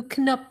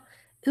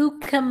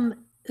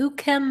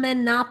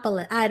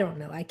 𝗪𝗢𝗡𝗪𝗪𝗡𝗪. I don't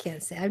know. I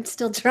can't say. I'm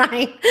still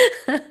trying.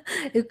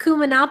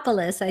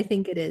 𝗪𝗢𝗪𝗪𝗡𝗪, I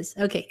think it is.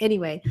 Okay.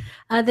 Anyway,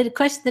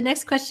 the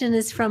next question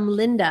is from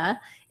Linda.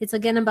 It's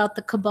again about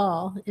the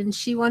cabal, and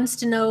she wants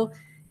to know.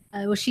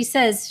 Well, she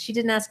says she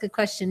didn't ask a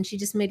question. She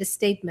just made a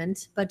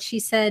statement. But she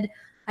said,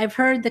 "I've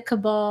heard the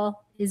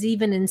cabal is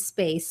even in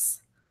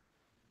space."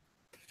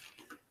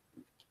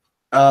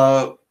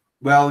 Well,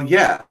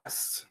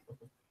 yes.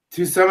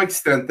 To some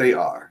extent, they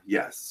are.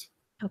 Yes.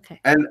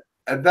 Okay. And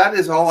that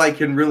is all I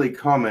can really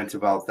comment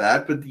about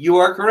that. But you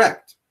are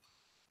correct.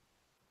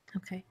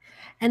 Okay.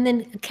 And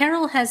then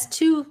Carol has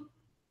two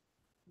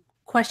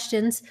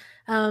questions.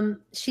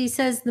 She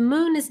says, the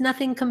moon is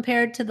nothing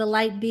compared to the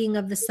light being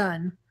of the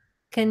sun.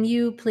 Can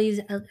you please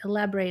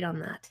elaborate on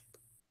that?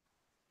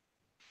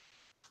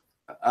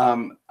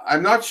 I'm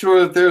not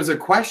sure that there's a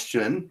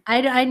question.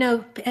 I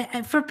know.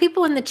 For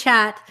people in the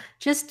chat,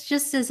 just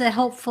as a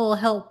helpful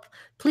help,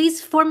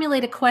 please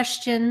formulate a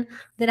question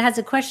that has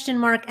a question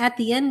mark at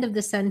the end of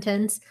the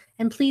sentence.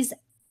 And please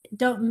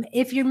don't,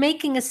 if you're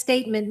making a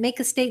statement, make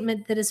a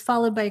statement that is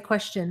followed by a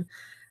question.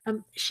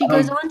 She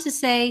goes on to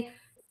say,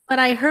 but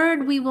I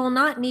heard we will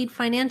not need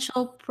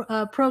financial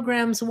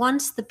programs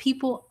once the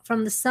people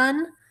from the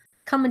sun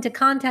come into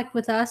contact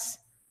with us,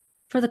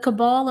 for the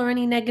cabal or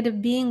any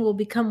negative being will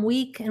become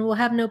weak and will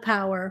have no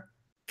power.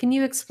 Can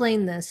you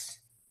explain this?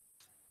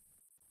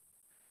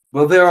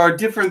 Well, there are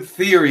different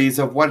theories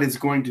of what is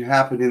going to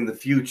happen in the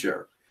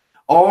future.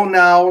 All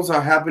nows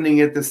are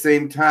happening at the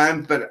same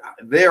time, but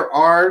there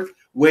are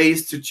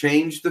ways to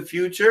change the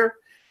future.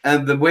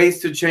 And the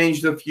ways to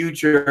change the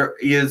future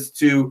is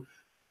to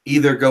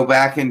either go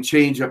back and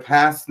change a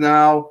past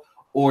now,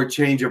 or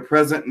change a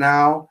present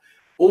now,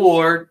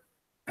 or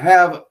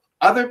have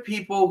other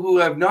people who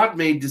have not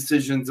made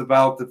decisions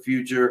about the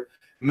future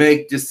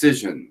make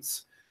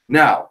decisions.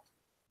 Now,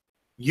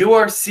 you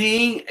are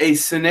seeing a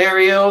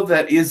scenario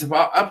that is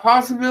a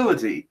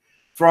possibility.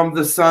 From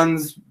the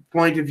sun's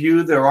point of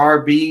view, there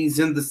are beings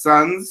in the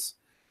suns,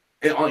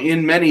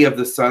 in many of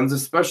the suns,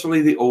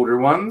 especially the older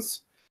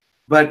ones,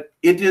 but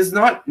it is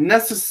not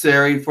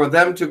necessary for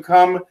them to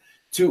come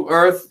to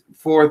Earth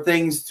for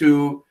things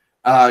to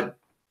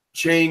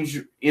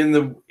change in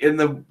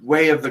the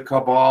way of the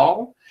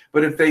cabal.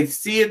 But if they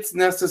see it's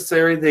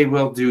necessary, they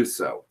will do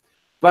so.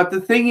 But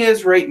the thing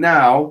is, right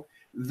now,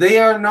 they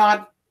are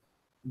not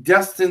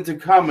destined to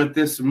come at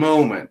this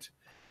moment.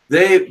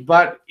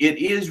 But it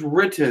is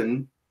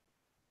written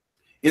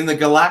in the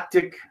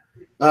galactic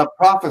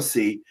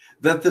prophecy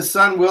that the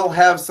sun will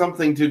have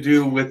something to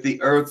do with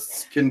the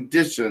Earth's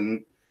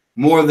condition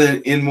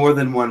in more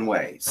than one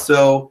way.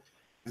 So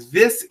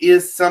this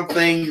is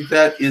something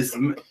that is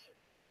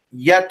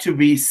yet to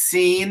be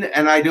seen,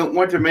 and I don't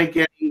want to make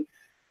any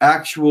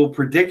actual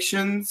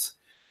predictions,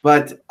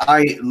 but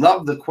I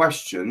love the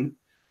question.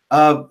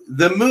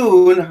 The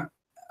moon,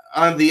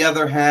 on the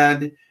other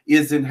hand,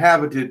 is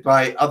inhabited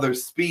by other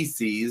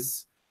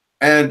species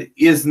and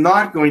is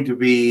not going to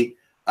be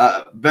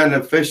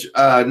beneficial,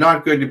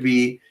 not going to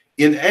be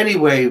in any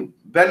way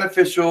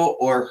beneficial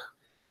or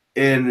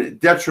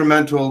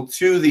detrimental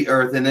to the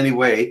Earth in any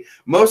way.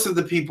 Most of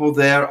the people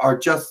there are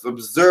just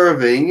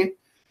observing.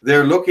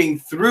 They're looking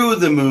through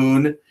the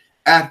moon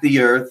at the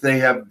Earth. They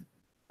have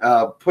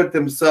put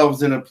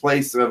themselves in a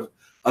place of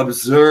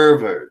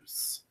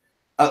observers,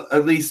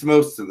 at least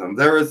most of them.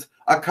 There is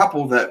a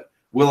couple that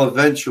will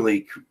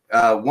eventually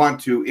want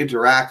to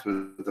interact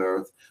with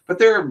Earth,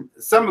 but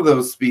some of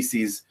those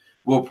species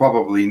will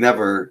probably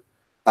never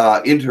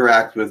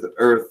interact with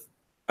Earth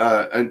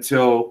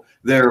until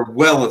they're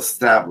well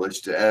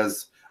established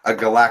as a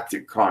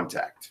galactic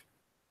contact.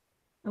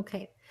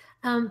 Okay.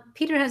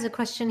 Peter has a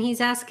question.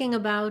 He's asking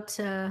about,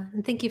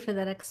 and thank you for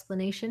that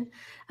explanation.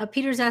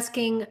 Peter's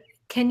asking,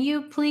 can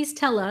you please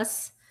tell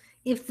us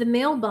if the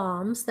mail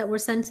bombs that were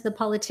sent to the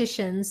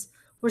politicians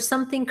were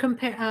something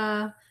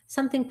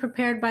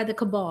prepared by the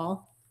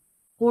cabal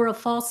or a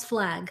false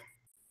flag?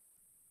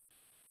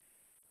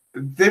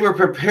 They were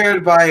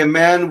prepared by a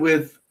man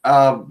with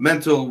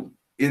mental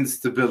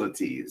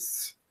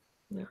instabilities.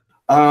 Yeah.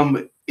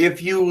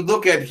 If you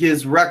look at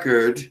his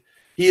record,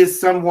 he is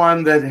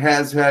someone that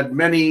has had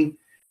many,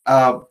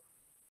 well,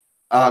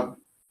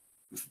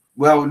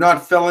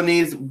 not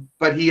felonies,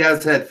 but he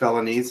has had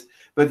felonies,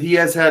 but he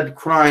has had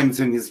crimes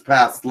in his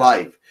past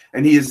life,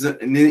 and he is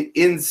an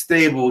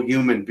unstable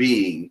human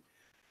being.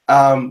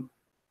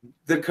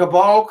 The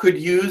cabal could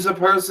use a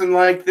person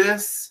like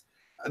this.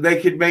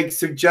 They could make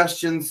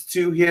suggestions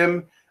to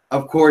him.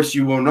 Of course,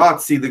 you will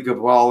not see the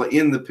cabal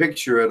in the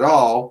picture at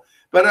all,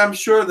 but I'm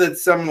sure that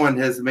someone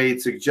has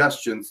made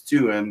suggestions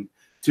to him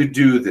to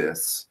do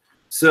this.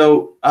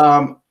 So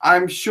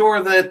I'm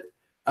sure that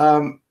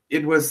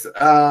it was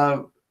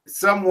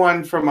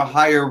someone from a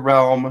higher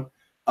realm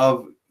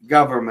of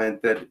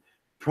government that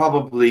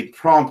probably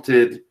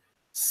prompted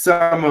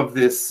some of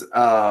this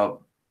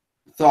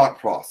thought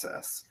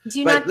process.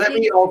 But let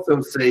me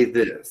also say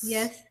this.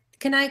 Yes.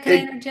 Can I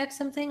interject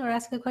something or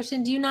ask a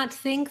question? Do you not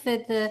think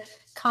that the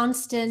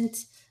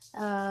constant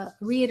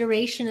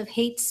reiteration of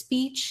hate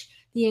speech,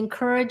 the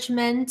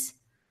encouragement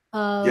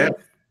of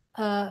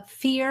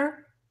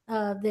fear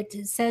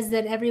that says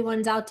that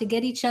everyone's out to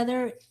get each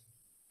other,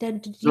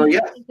 do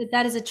you think that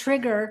that is a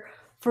trigger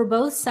for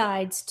both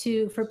sides,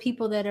 for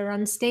people that are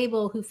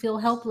unstable, who feel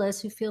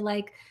helpless, who feel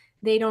like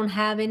they don't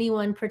have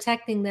anyone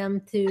protecting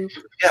them, to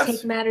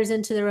take matters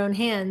into their own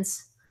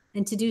hands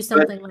and to do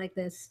something like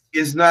this?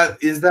 Is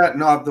that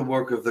not the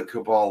work of the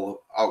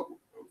cabal?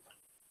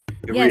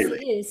 Yes,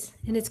 it is,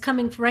 and it's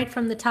coming right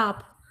from the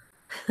top.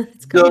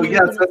 So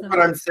yes, that's what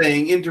I'm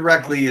saying.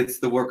 Indirectly, it's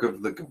the work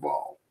of the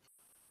cabal.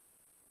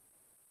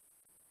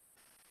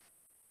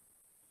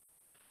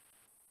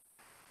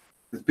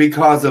 It's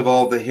because of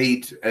all the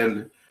hate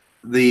and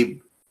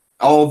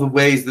all the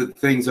ways that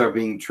things are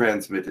being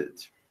transmitted.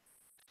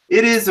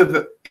 It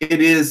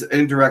is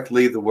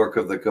indirectly the work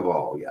of the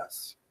cabal.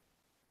 Yes.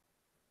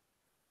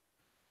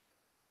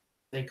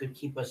 They could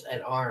keep us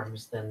at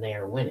arms, then they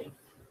are winning.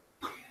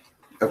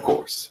 Of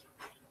course.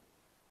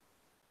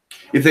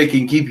 If they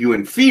can keep you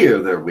in fear,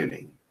 they're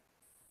winning.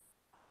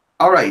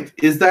 All right.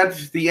 Is that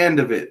the end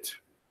of it?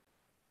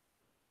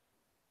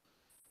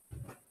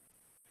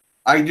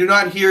 I do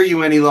not hear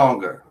you any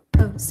longer.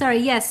 Oh, sorry.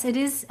 Yes, it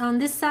is on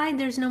this side.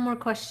 There's no more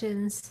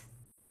questions.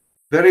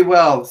 Very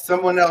well.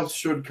 Someone else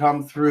should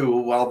come through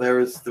while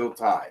there is still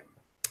time.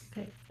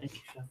 Okay. Thank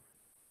you, Sean.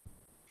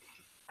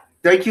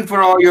 Thank you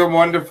for all your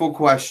wonderful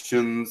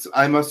questions.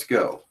 I must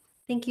go.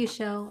 Thank you,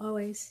 Shell.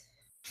 Always.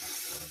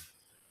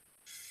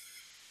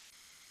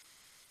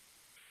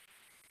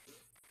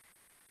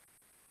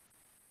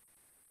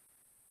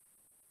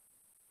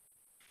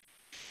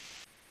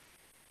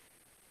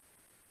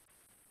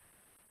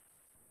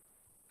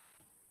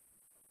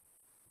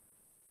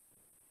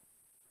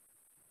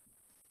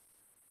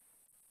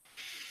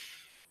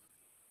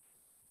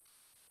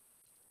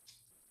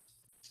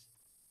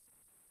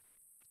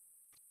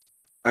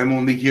 I'm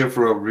only here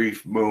for a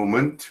brief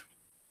moment.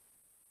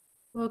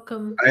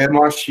 Welcome. I am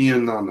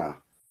Asheanana.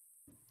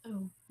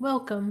 Oh,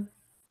 welcome.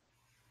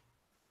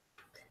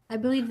 I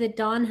believe that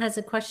Dawn has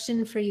a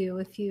question for you,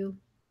 if you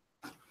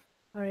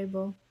are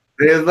able.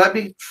 They let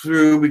me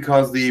through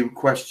because the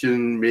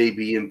question may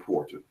be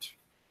important.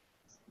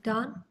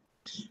 Dawn?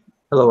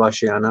 Hello,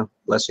 Asheana.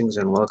 Blessings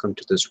and welcome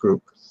to this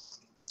group.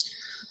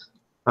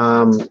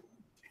 Can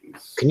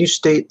you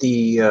state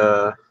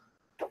the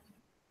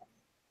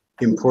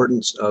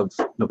importance of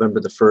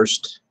November the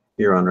 1st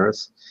here on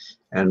Earth,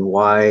 and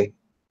why,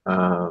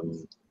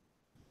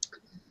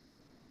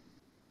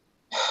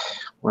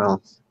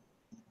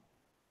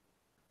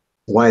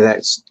 why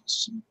that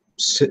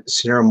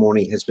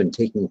ceremony has been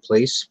taking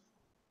place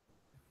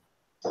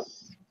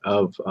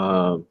of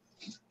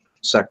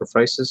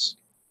sacrifices?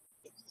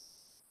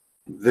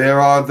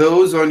 There are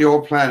those on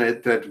your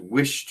planet that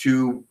wish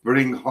to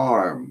bring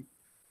harm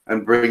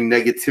and bring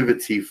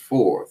negativity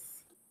forth.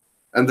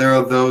 And there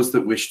are those that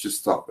wish to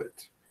stop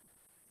it.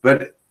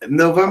 But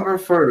November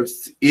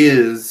 1st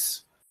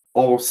is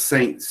All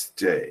Saints'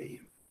 Day.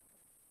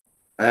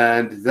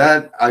 And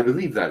that, I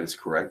believe that is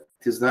correct.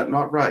 Is that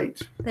not right?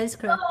 That is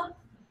correct.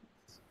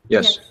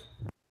 Yes.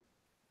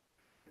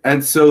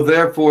 And so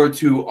therefore,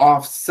 to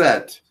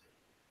offset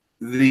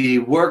the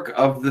work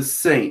of the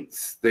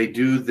saints, they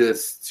do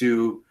this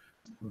to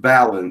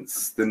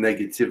balance the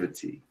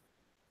negativity.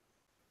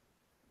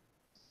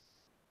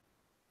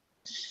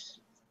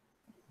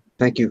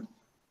 Thank you.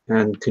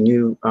 And can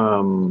you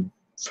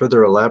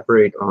further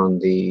elaborate on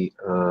the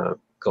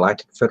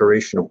Galactic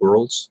Federation of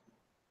Worlds?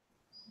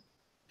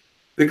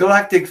 The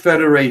Galactic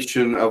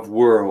Federation of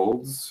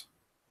Worlds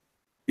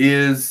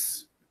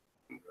is,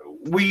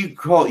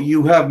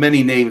 you have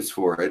many names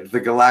for it. The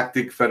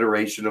Galactic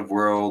Federation of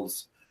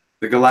Worlds,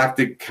 the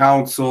Galactic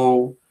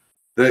Council,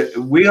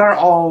 we are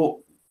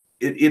all,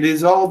 it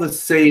is all the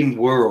same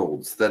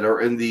worlds that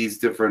are in these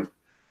different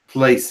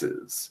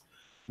places.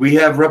 We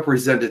have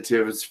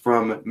representatives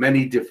from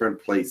many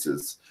different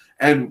places.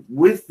 And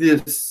with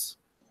this,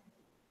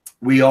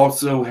 we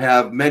also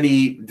have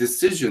many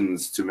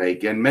decisions to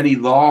make and many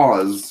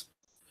laws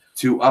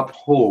to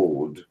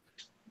uphold,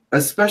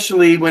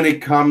 especially when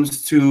it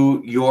comes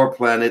to your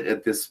planet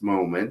at this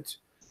moment.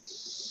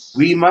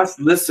 We must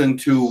listen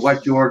to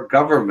what your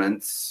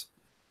governments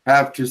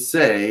have to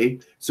say,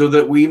 so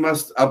that we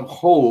must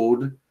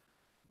uphold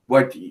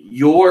what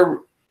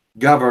your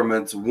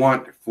governments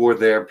want for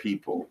their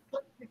people.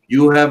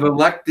 You have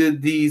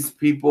elected these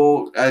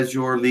people as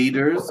your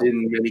leaders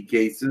in many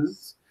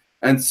cases,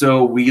 and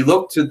so we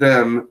look to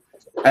them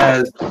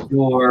as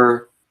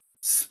your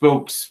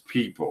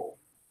spokespeople.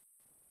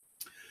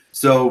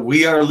 So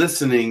we are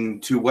listening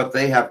to what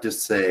they have to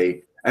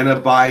say and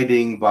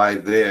abiding by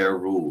their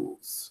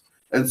rules.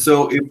 And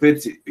so if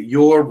it's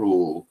your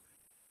rule,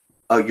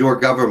 your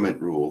government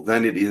rule,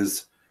 then it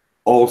is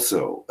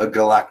also a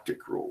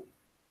galactic rule.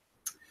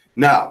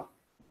 Now,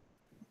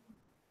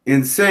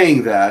 in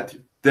saying that,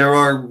 there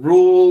are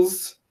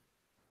rules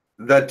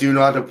that do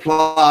not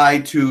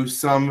apply to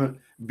some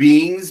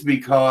beings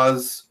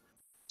because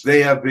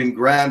they have been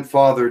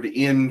grandfathered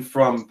in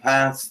from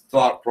past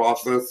thought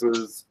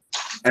processes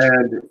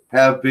and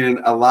have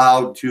been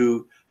allowed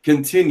to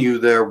continue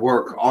their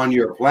work on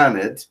your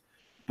planet,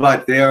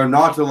 but they are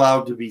not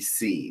allowed to be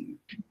seen.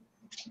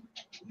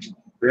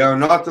 They are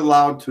not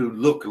allowed to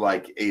look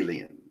like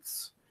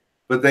aliens,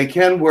 but they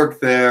can work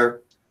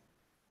there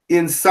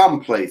in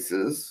some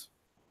places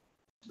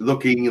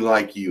looking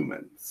like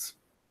humans.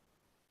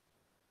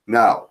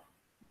 Now,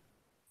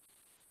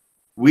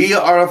 we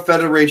are a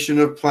federation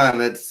of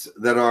planets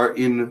that are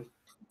in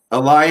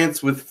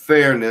alliance with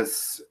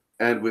fairness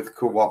and with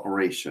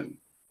cooperation.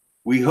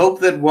 We hope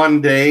that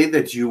one day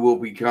that you will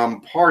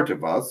become part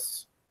of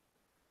us,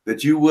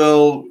 that you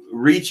will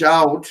reach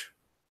out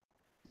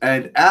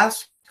and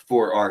ask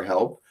for our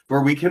help,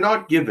 for we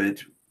cannot give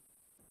it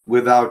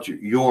without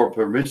your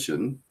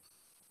permission.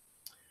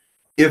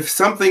 If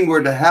something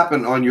were to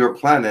happen on your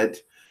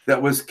planet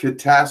that was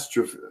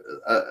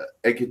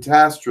a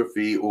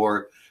catastrophe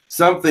or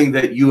something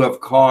that you have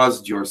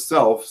caused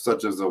yourself,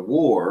 such as a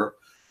war,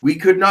 we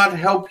could not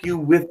help you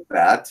with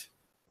that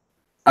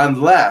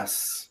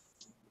unless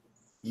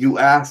you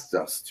asked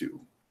us to.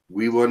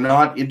 We will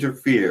not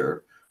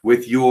interfere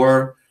with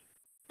your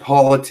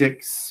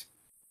politics,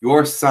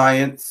 your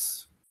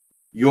science,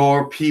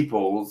 your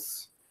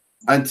peoples,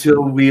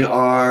 until we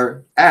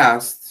are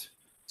asked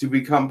to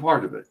become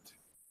part of it.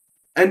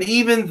 And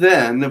even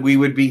then, we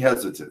would be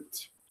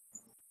hesitant.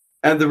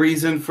 And the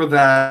reason for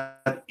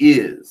that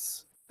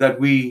is that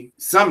we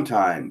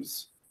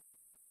sometimes,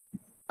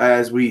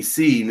 as we've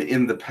seen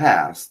in the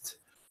past,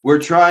 we're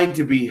trying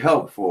to be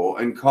helpful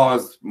and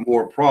caused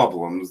more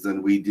problems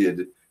than we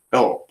did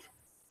help.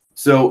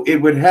 So it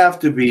would have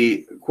to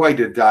be quite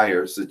a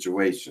dire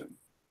situation.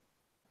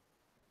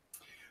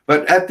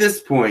 But at this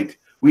point,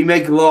 we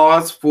make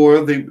laws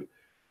for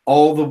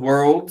all the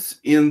worlds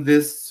in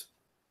this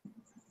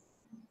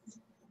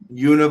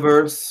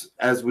universe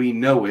as we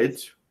know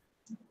it.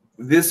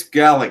 This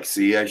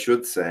galaxy, I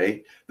should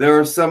say. There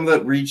are some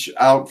that reach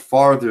out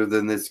farther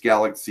than this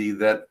galaxy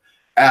that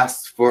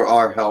asks for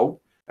our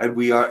help, and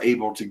we are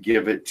able to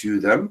give it to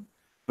them.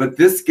 But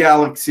this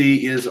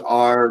galaxy is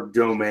our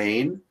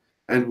domain,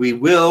 and we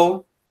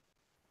will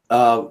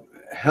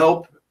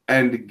help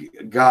and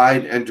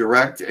guide and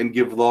direct and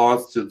give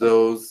laws to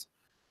those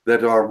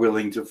that are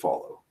willing to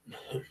follow,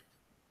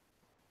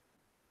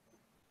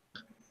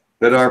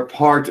 that are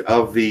part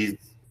of the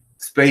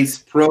space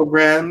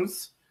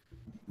programs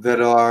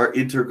that are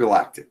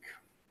intergalactic.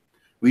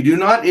 We do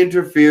not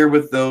interfere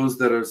with those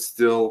that are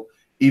still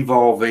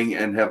evolving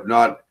and have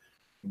not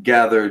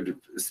gathered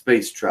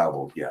space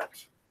travel yet.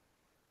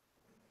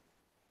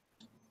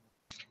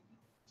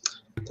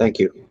 Thank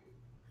you.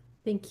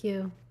 Thank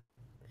you.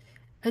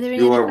 Are there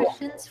any other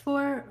questions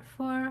for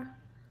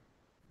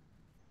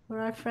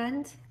our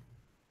friend?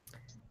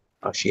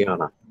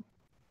 Asheanana.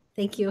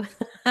 Thank you.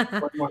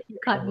 You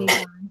caught me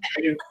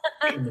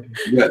on.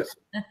 Yes.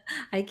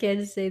 I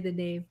can't say the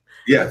name.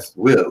 Yes,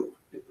 Will.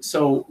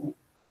 So,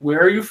 where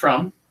are you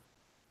from?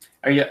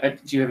 Do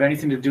you have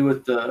anything to do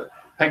with the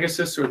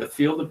Pegasus or the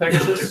field of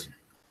Pegasus?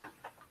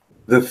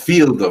 The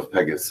field of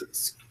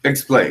Pegasus.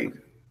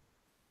 Explain.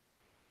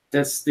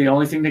 That's the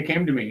only thing that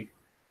came to me.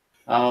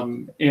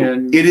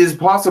 It is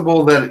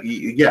possible that,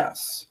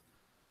 yes.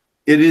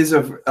 It is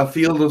a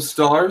field of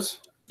stars?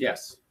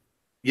 Yes.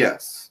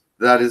 Yes,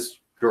 that is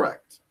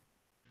correct.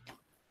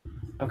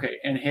 Okay,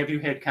 and have you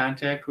had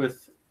contact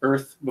with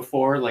Earth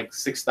before, like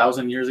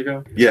 6,000 years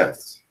ago?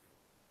 Yes.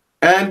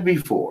 And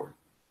before.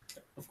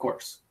 Of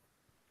course.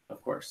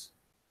 Of course.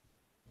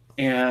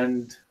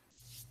 And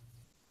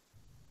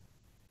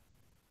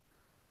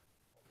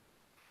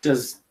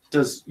does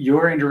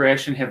your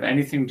interaction have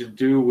anything to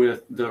do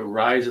with the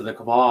rise of the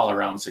Cabal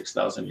around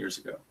 6,000 years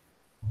ago?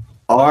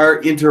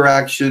 Our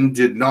interaction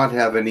did not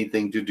have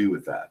anything to do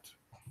with that.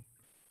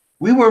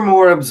 We were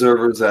more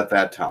observers at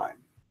that time,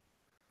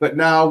 but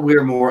now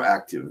we're more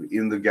active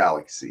in the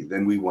galaxy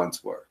than we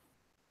once were.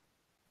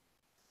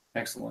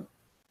 Excellent.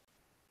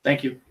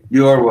 Thank you.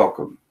 You are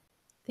welcome.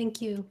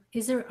 Thank you.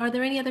 Are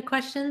there any other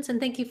questions?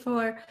 And thank you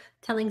for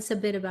telling us a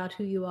bit about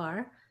who you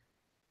are.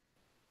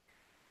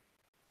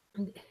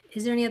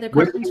 Is there any other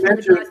questions? When you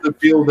mentioned the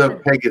field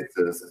of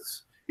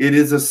Pegasus, it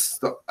is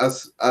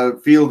a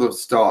field of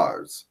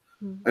stars,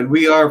 and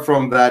we are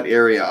from that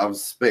area of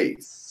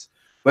space.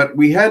 But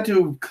we had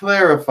to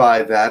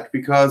clarify that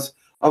because,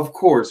 of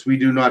course, we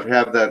do not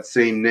have that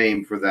same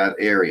name for that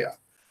area.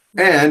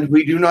 And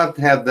we do not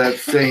have that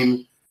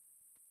same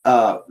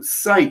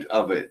sight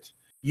of it.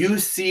 You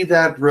see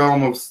that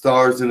realm of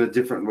stars in a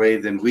different way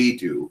than we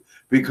do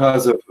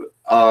because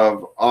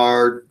of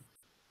our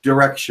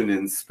direction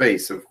in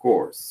space, of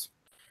course.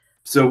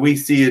 So we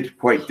see it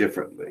quite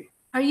differently.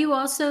 Are you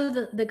also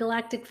the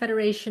Galactic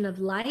Federation of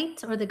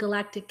Light or the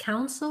Galactic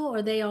Council?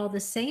 Are they all the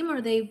same or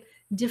are they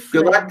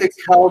different? Galactic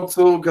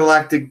Council,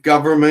 Galactic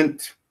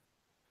Government.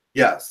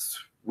 Yes,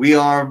 we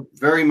are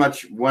very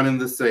much one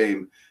and the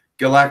same.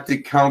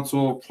 Galactic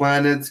Council of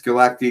Planets,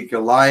 Galactic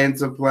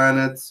Alliance of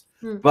Planets.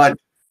 But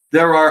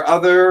there are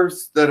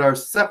others that are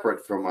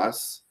separate from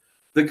us.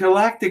 The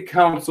Galactic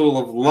Council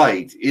of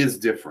Light is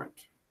different.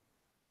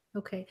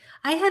 Okay.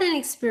 I had an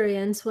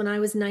experience when I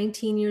was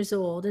 19 years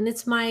old, and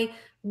it's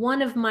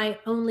one of my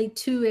only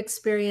 2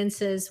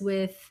 experiences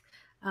with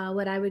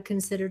what I would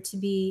consider to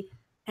be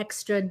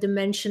extra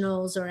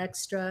dimensionals or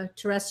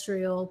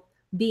extraterrestrial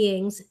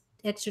beings,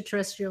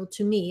 extraterrestrial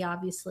to me,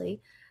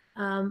 obviously.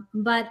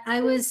 But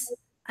I was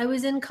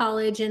in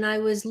college and I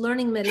was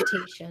learning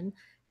meditation,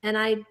 and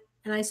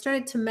I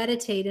started to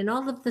meditate, and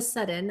all of a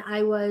sudden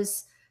I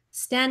was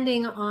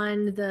standing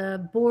on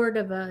the board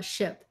of a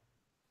ship,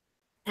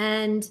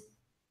 and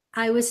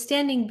I was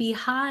standing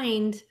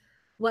behind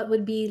what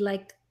would be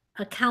like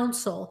a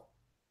council,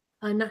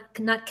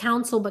 not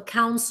council, but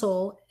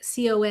council,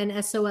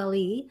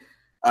 CONSOLE.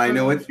 I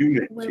know what you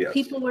mean. Where yes.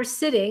 people were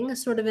sitting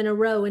sort of in a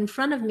row in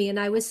front of me, and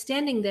I was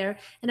standing there,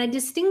 and I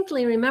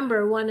distinctly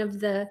remember one of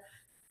the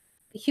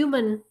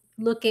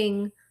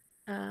human-looking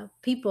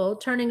people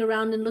turning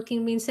around and looking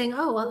at me and saying,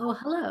 oh,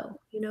 hello,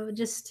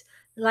 just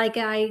like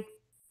I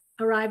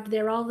arrived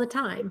there all the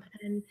time.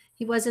 And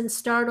he wasn't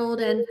startled,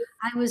 and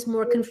I was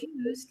more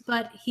confused,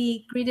 but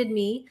he greeted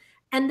me.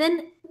 And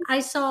then I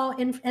saw,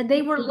 and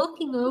they were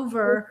looking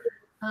over,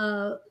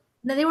 no,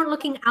 they weren't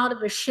looking out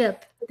of a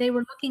ship. They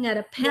were looking at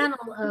a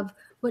panel of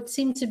what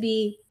seemed to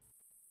be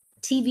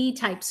TV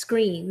type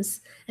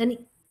screens. And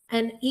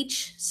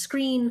each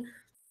screen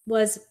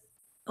was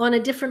on a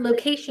different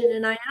location.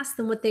 And I asked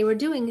them what they were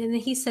doing. And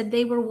he said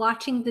they were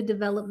watching the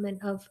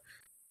development of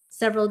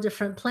several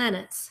different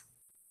planets,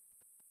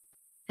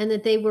 and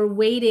that they were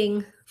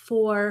waiting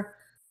for,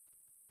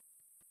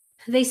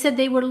 they said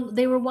they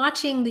were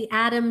watching the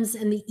Adams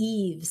and the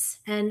Eves.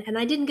 And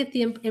I didn't get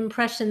the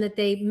impression that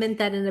they meant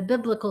that in a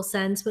biblical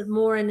sense, but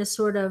more in a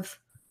sort of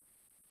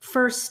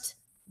first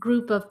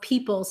group of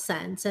people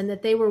sense, and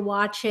that they were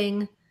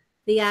watching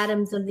the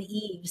Adams and the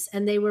Eves,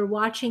 and they were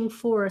watching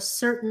for a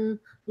certain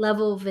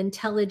level of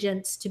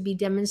intelligence to be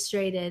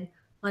demonstrated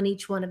on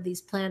each one of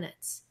these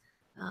planets.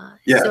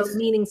 Yes.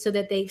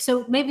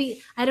 So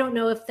maybe, I don't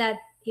know if that,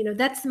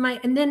 that's my,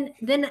 and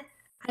then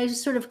I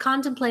was sort of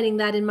contemplating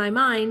that in my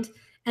mind,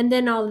 and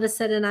then all of a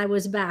sudden I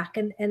was back,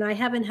 and I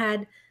haven't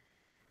had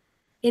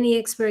any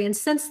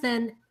experience since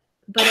then,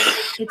 but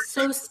it's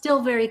so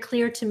still very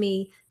clear to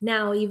me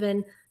now,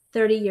 even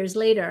 30 years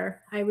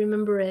later. I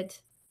remember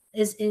it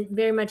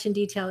very much in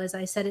detail as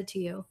I said it to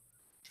you.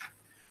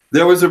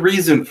 There was a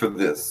reason for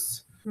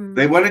this.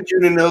 They wanted you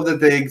to know that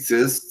they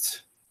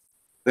exist.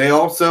 They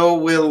also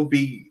will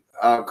be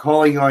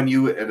calling on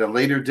you at a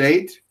later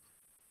date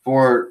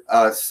for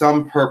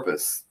some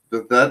purpose.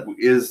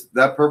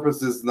 That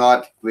purpose is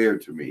not clear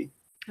to me.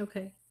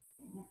 Okay.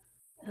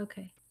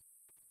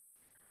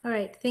 All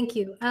right, thank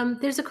you.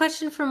 There's a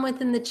question from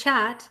within the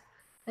chat.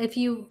 If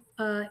you,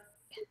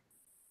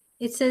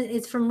 it says,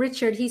 it's from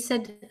Richard. He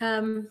said,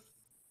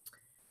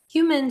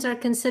 humans are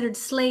considered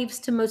slaves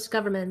to most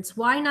governments.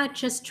 Why not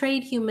just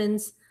trade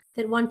humans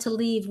that want to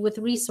leave with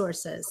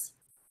resources?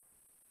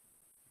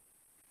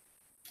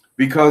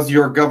 Because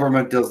your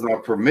government does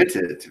not permit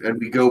it, and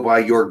we go by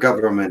your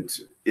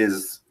government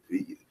is.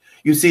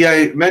 You see,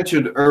 I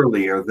mentioned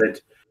earlier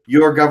that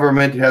your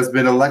government has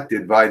been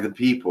elected by the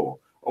people,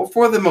 or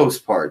for the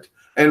most part,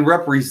 and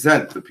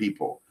represent the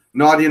people.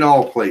 not in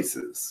all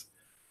places,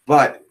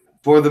 but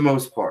for the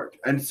most part.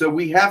 And so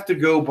we have to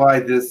go by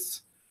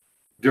this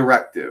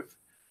directive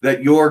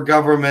that your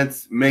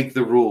governments make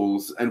the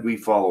rules and we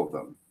follow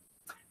them.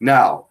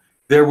 Now,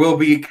 there will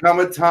become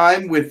a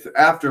time with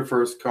after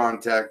first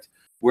contact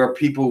where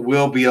people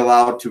will be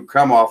allowed to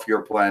come off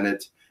your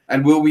planet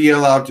and will be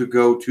allowed to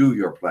go to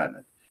your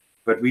planet.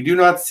 But we do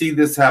not see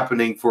this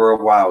happening for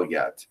a while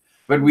yet.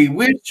 But we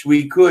wish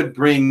we could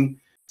bring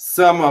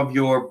some of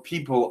your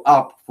people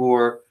up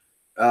for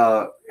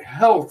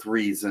health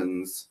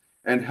reasons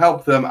and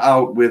help them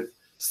out with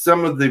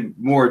some of the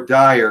more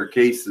dire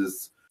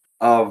cases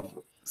of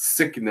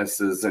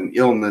sicknesses and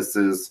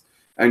illnesses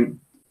and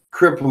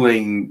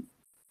crippling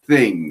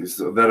things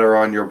that are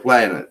on your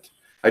planet.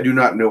 I do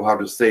not know how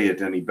to say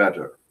it any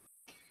better.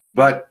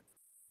 But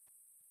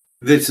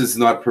this is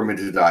not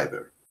permitted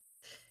either.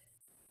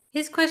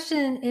 His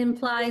question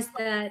implies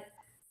that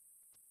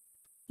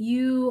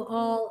you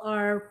all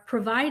are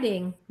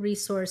providing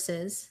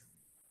resources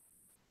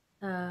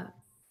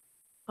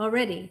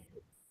already.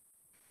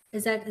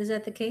 Is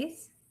that the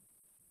case?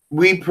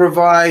 We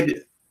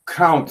provide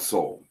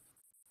counsel.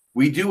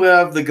 We do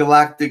have the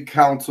Galactic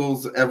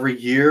Councils every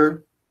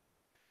year.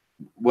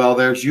 Well,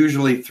 there's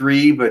usually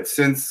 3, but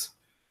since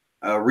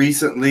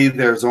recently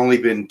there's only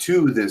been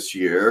 2 this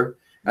year,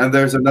 and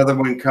there's another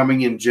one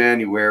coming in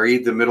January,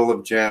 the middle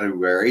of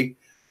January.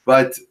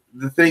 But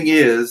the thing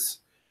is,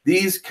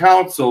 these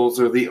councils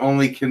are the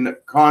only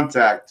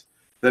contact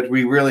that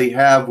we really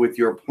have with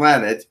your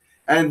planet,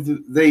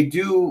 and they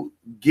do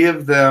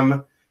give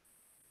them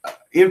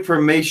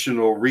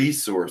informational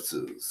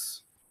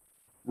resources.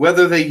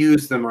 Whether they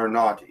use them or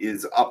not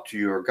is up to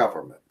your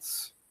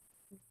governments.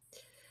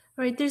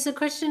 All right, there's a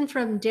question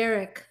from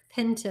Derek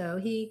Pinto.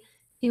 He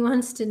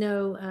wants to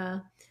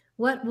know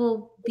what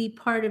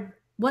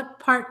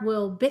part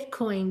will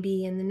Bitcoin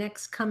be in the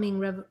next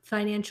coming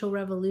financial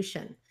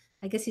revolution?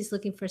 I guess he's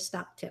looking for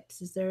stock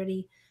tips. Is there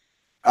any?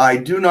 I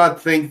do not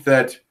think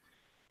that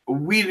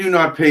we do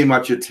not pay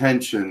much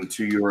attention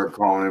to your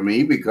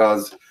economy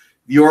because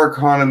your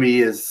economy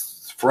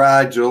is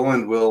fragile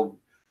and will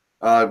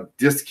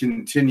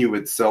discontinue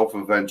itself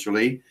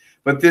eventually.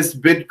 But this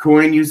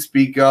Bitcoin you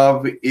speak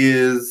of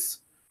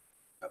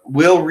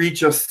will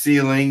reach a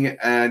ceiling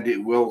and it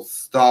will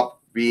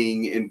stop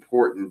being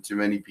important to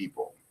many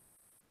people.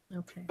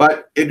 Okay.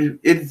 But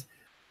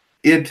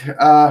it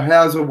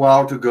has a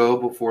while to go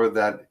before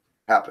that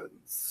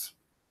happens.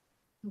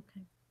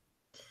 Okay.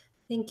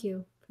 Thank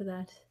you for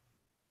that.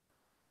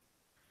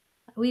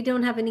 We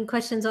don't have any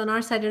questions on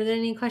our side. Are there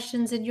any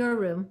questions in your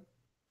room?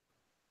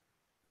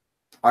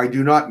 I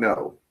do not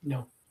know.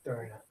 No, there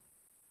are not.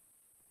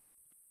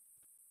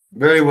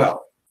 Very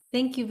well.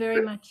 Thank you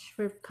very much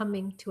for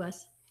coming to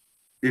us.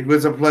 It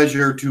was a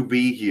pleasure to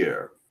be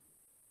here.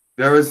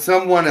 There is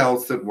someone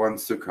else that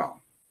wants to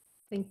come.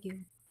 Thank you.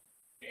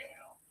 Yeah.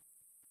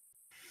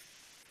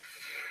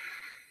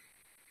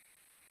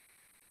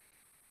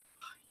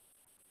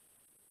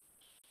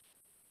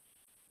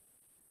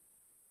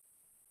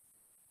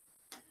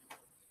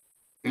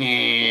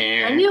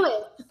 I knew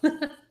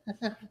it.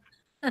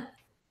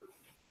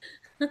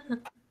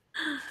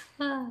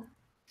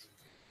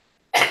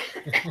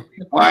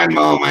 One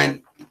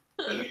moment.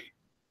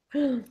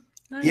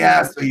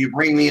 Yeah, so you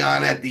bring me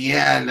on at the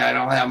end. I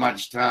don't have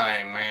much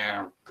time,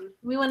 man.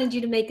 We wanted you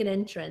to make an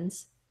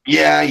entrance.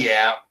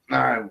 Yeah. All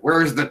right,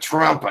 where's the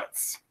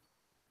trumpets?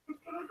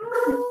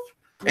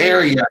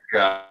 There you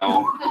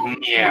go.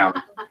 Yeah.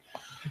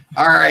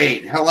 All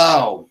right,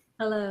 hello.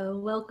 Hello,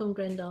 welcome,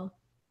 Grindal.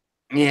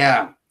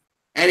 Yeah.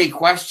 Any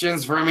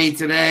questions for me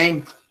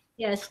today?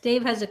 Yes,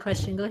 Dave has a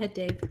question. Go ahead,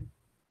 Dave.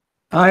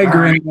 Hi,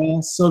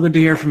 Grindal. So good to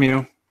hear from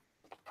you.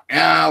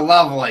 Yeah,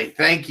 lovely.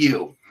 Thank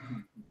you.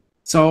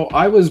 So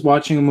I was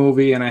watching a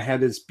movie and I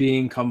had this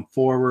being come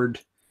forward.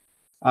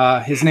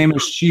 His name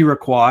is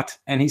𝗪𝗪𝗡𝗧,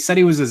 and he said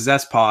he was a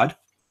Zespod.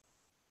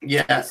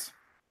 Yes.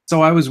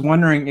 So I was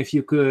wondering if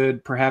you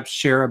could perhaps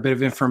share a bit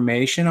of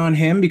information on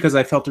him because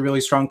I felt a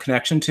really strong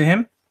connection to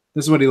him.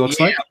 This is what he looks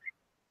like.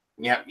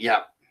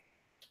 Yep.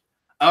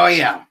 Oh,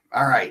 yeah.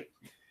 All right.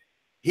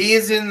 He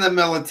is in the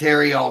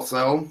military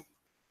also,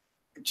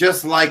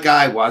 just like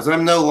I was.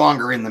 I'm no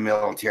longer in the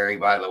military,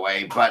 by the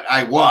way, but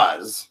I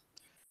was.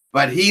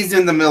 But he's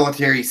in the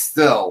military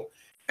still.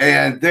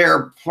 And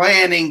they're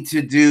planning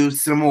to do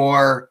some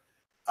more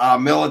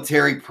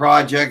military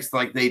projects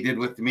like they did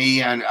with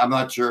me. And I'm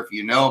not sure if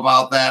you know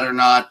about that or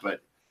not,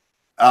 but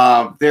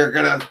they're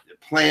going to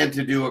plan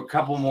to do a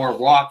couple more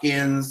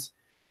walk-ins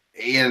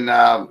in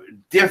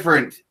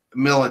different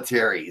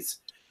militaries.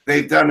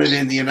 They've done it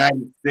in the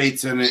United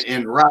States and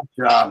in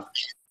Russia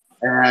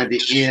and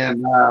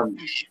in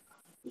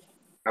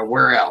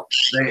where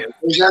else?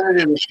 They've done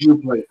it in a few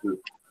places,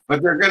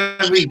 but they're going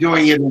to be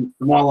doing it in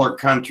smaller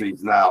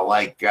countries now,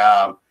 like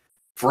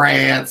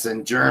France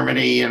and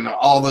Germany and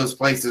all those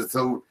places.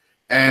 So,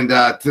 and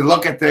to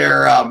look at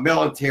their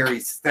military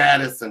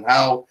status and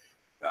how,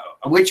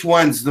 which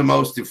one's the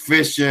most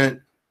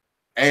efficient,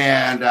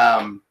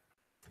 and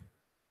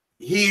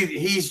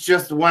he's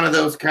just one of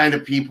those kind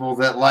of people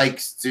that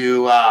likes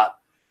to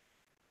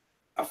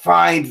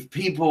find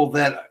people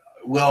that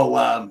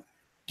will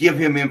give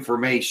him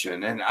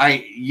information, and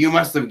you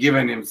must have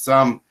given him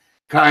some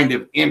kind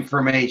of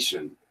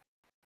information.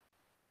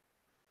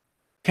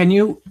 Can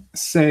you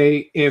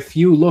say if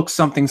you look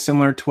something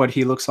similar to what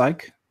he looks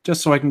like,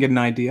 just so I can get an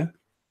idea?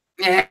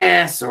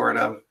 Yeah, sort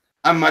of.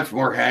 I'm much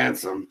more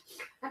handsome.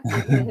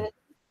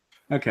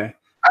 Okay.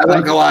 I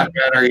look a lot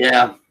better,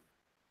 yeah.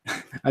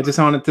 I just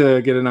wanted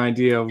to get an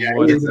idea of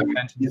what he's his a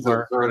intentions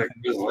were. sort of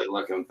grizzly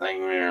looking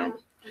thing there.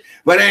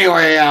 But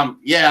anyway,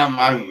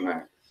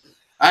 yeah,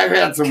 I've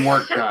had some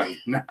work done.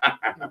 No,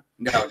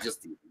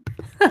 just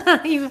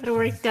You had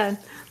work done.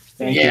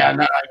 yeah,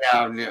 no,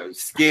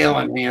 scale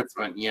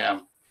enhancement, yeah.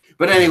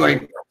 But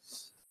anyway,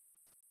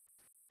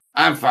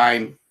 I'm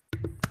fine.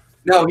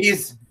 No, he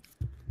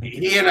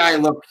and I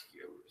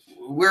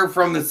we're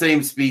from the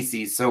same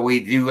species, so we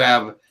do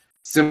have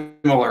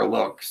similar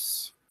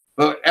looks.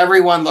 But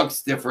everyone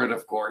looks different,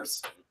 of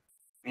course.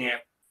 Yeah.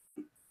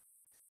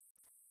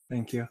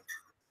 Thank you.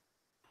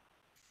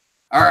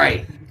 All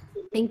right.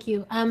 Thank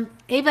you.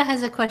 Ava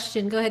has a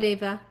question. Go ahead,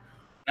 Ava.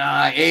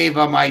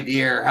 Ava, my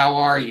dear, how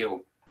are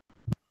you?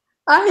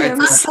 I am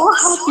so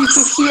happy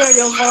to hear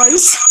your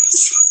voice.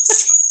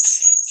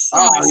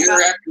 Oh, you're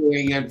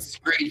echoing and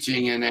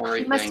screeching and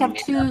everything. You must have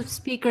two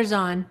speakers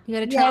on. You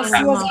got to turn Yes,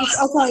 them off.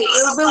 okay,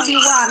 it will be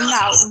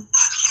one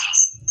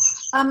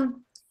now.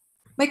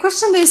 My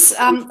question is,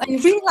 I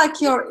really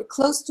like your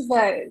close to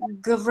the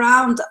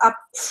ground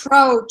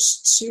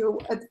approach to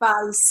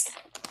advice.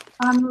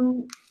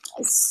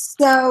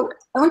 So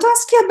I want to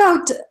ask you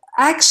about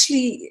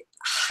actually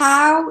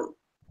how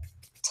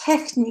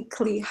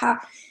technically,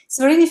 is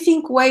there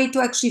anything way to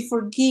actually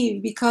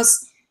forgive?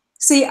 Because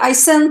see, I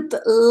send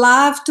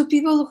love to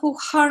people who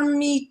harm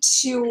me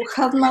to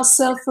help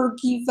myself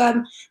forgive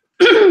them.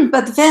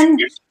 But then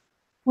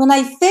when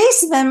I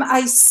face them,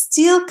 I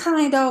still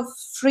kind of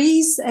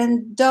freeze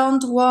and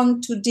don't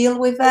want to deal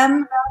with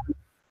them.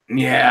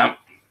 Yeah.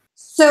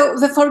 So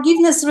the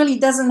forgiveness really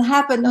doesn't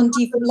happen on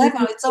deep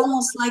level. It's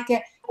almost like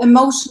an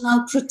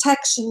emotional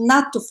protection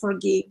not to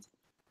forgive.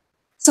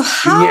 So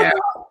how do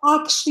you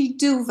actually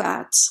do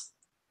that?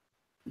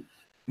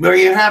 Well,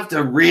 you have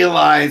to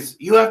realize,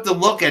 you have to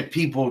look at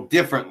people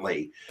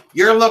differently.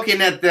 You're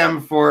looking at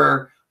them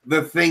for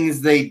the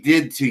things they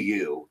did to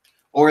you,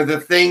 or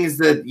the things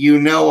that you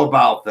know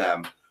about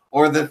them,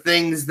 or the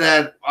things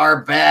that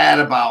are bad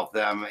about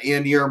them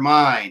in your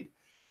mind.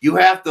 You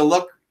have to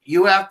look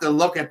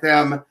at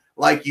them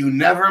like you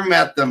never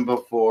met them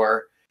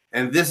before,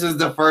 and this is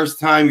the first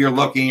time you're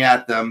looking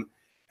at them,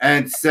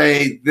 and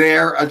say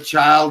they're a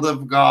child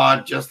of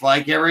God just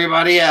like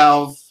everybody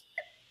else,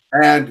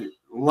 and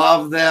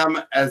love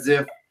them as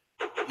if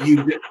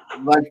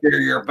like they're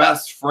your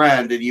best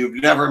friend and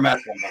you've never met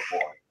them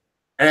before.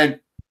 And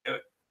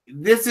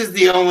this is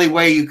the only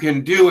way you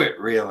can do it,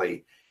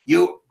 really.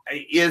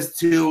 Is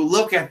to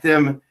look at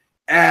them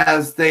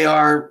as they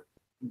are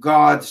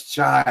God's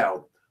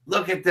child.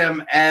 Look at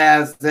them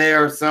as they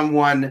are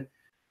someone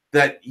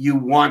that you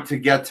want to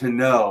get to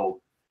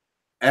know,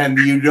 and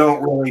you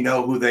don't really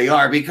know who they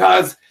are,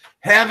 because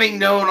having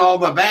known all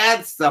the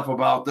bad stuff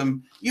about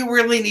them, you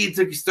really need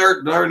to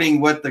start learning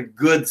what the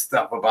good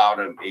stuff about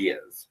them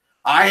is.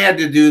 I had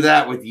to do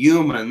that with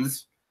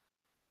humans.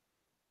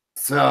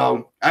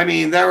 So, I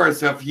mean, there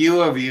was a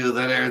few of you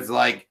that is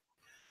like,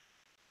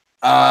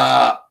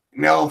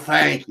 no,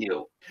 thank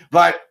you.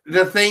 But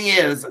the thing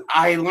is,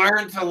 I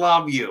learned to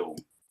love you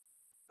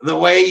the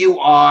way you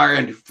are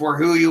and for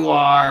who you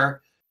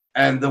are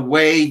and the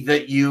way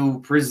that you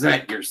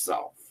present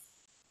yourself.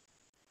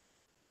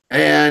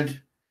 And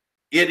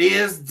it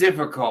is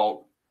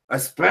difficult,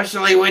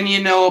 especially when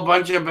you know a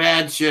bunch of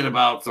bad shit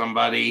about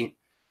somebody,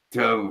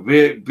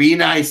 to be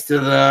nice to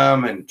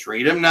them and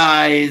treat them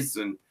nice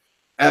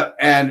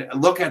and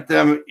look at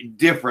them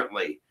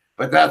differently.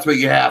 But that's what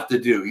you have to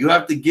do. You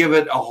have to give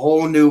it a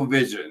whole new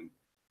vision.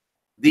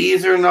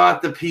 These are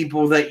not the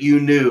people that you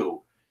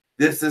knew.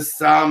 This is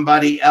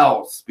somebody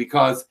else,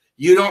 because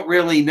you don't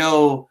really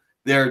know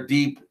their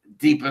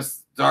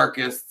deepest,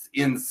 darkest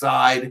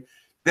inside.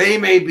 They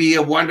may be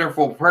a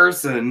wonderful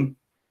person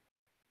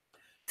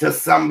to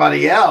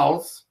somebody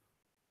else,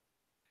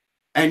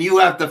 and you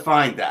have to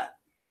find that.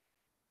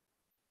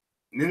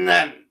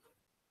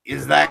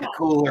 Is that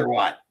cool or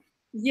what?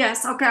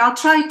 Yes, okay, I'll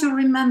try to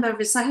remember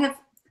this. I have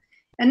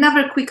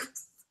another quick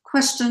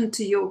question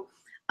to you.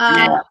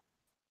 A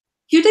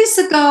few days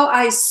ago,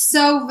 I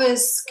saw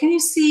this. Can you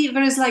see?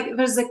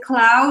 There's a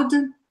cloud.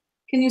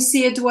 Can you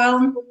see it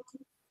well?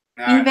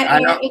 I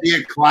don't see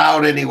a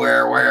cloud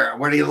anywhere.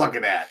 What are you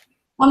looking at?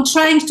 I'm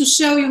trying to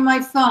show you my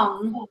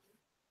phone.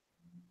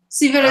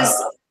 See, there is.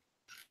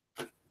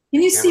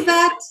 Can you see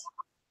that?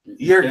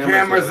 Your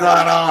camera's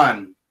not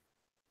on.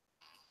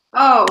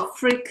 Oh,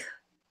 freak.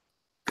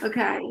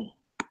 Okay.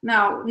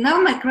 Now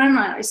my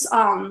camera is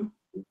on.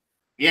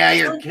 Yeah,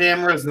 your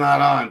camera's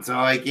not on, so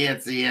I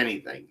can't see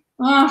anything.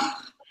 Oh,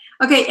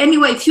 Okay,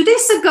 anyway, a few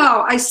days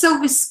ago, I saw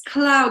this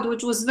cloud,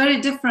 which was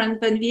very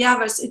different than the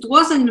others. It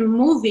wasn't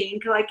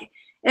moving like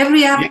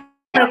every other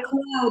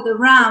cloud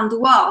around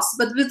was,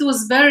 but it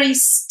was very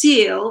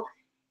still.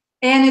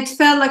 And it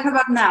felt like, how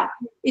about now?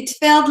 It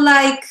felt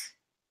like,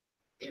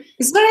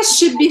 is there a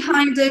ship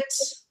behind it?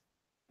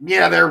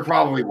 Yeah, there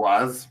probably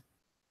was.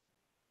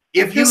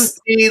 If you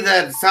see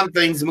that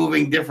something's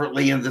moving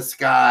differently in the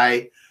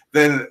sky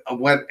than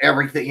what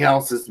everything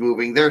else is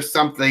moving, there's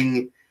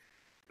something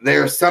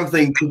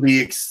to be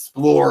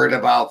explored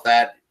about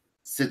that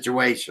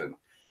situation,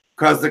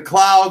 because the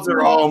clouds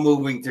are all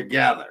moving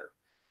together.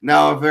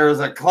 Now, if there's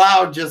a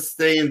cloud just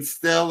staying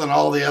still and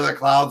all the other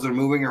clouds are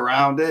moving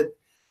around it,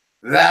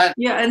 that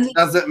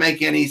doesn't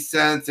make any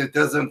sense. It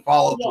doesn't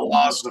follow the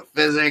laws of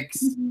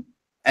physics.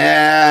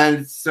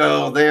 And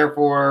so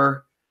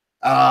therefore,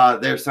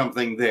 there's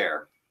something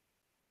there.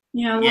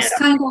 Yeah, it was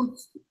kind of,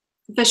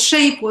 the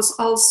shape was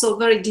also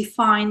very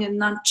defined and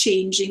not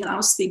changing. I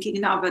was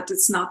thinking, no, but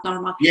it's not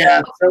normal.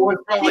 Yeah, so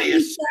it's probably a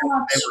shape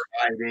they were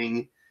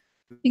hiding.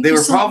 They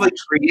were probably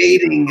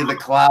creating the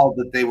cloud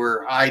that they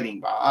were hiding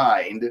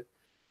behind,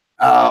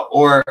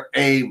 or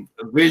a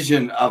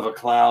vision of a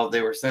cloud.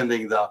 They were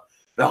sending the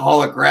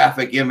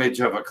holographic image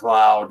of a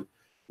cloud.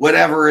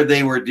 Whatever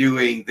they were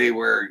doing, they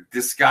were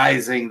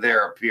disguising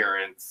their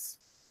appearance.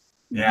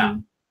 Yeah.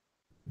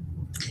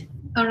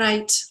 All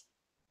right.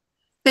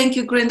 Thank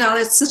you,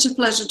 Grindal. It's such a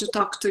pleasure to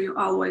talk to you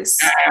always.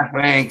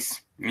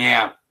 Thanks.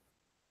 Yeah.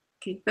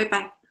 Okay,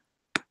 bye-bye.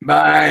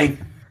 Bye.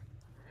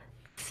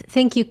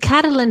 Thank you.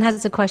 Catalin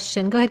has a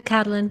question. Go ahead,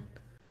 Catalin.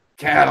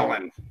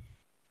 Catalin.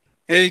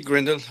 Hey,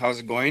 Grindal. How's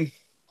it going?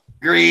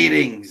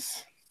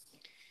 Greetings.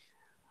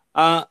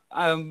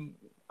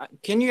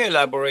 Can you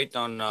elaborate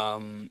on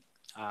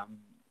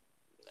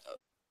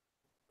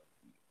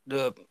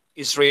the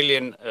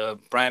Israeli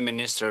Prime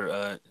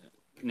Minister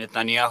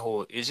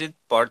Netanyahu? Is it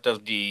part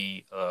of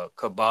the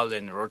Cabal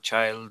and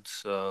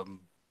Rothschilds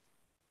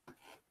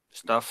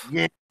stuff?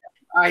 Yeah,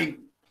 I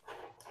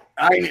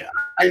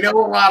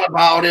know a lot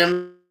about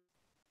him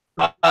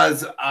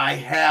because I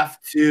have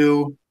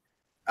to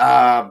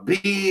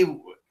be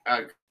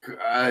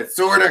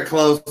sort of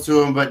close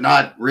to him, but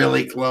not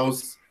really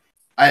close.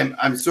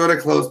 I'm sort of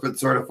close, but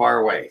sort of far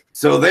away.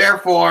 So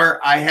therefore,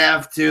 I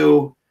have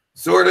to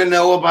sort of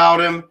know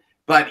about him.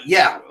 But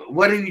yeah,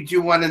 what did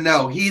you want to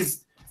know?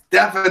 He's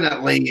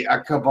definitely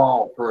a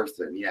Cabal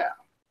person. Yeah.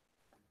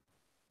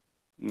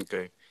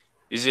 Okay.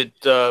 Is it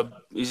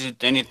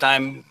any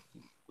time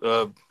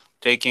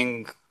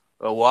taking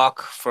a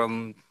walk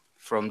from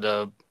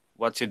the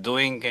what's he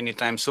doing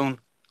anytime soon?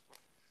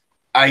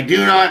 I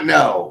do not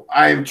know.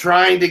 I'm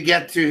trying to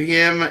get to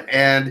him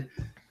and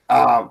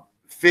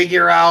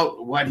figure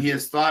out what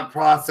his thought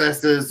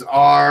processes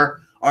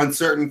are on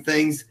certain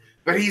things,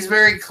 but he's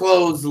very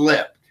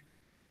closed-lipped.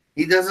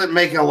 He doesn't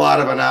make a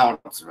lot of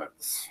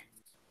announcements.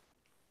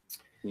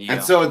 Yeah.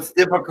 And so it's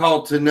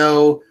difficult to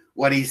know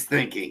what he's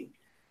thinking.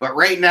 But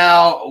right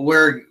now,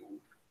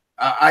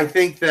 I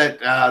think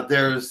that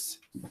there's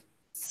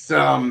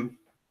some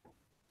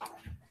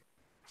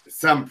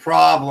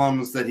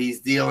problems that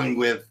he's dealing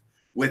with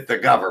the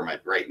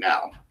government right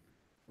now.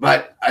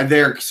 But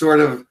they're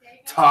sort of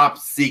top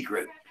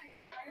secret.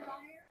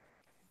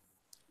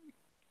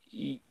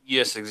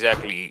 Yes,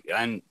 exactly.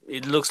 And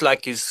it looks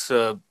like he's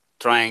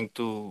trying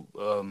to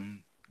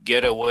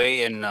get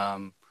away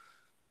and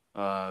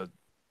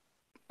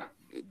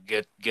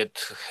get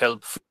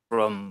help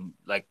from,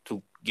 like,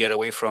 to get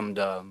away from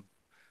the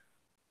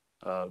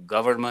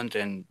government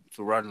and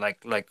to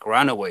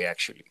run away,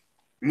 actually.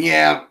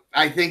 Yeah,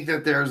 I think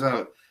that there's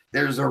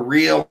a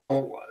real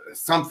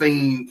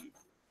something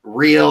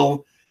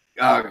real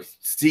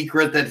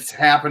secret that's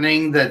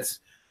happening that's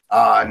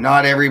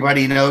not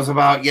everybody knows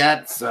about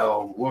yet.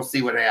 So we'll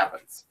see what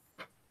happens.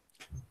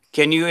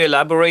 Can you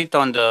elaborate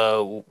on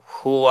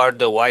who are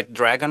the white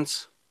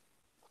dragons?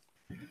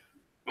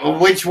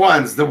 Which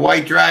ones? The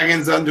white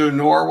dragons under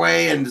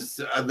Norway and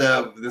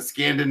the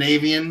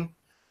Scandinavian,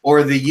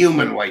 or the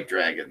human white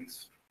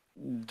dragons?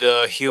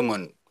 The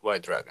human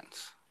white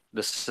dragons.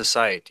 The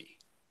society.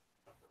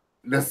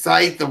 The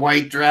site, the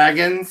white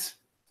dragons?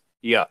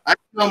 Yeah. I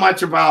don't know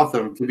much about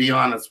them, to be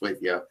honest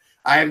with you.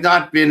 I have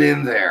not been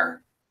in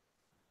there.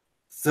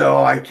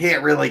 So I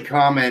can't really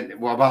comment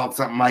about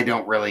something I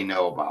don't really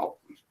know about.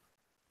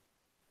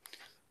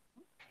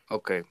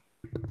 Okay.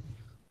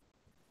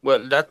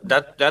 Well,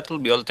 that will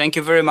be all. Thank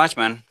you very much,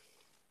 man.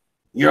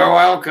 You're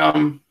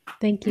welcome.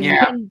 Thank you.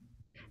 Yeah.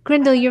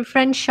 Grindal, your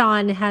friend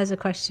Sean has a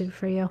question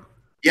for you.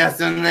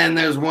 Yes, and then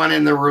there's one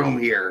in the room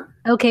here.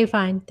 Okay,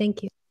 fine.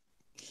 Thank you.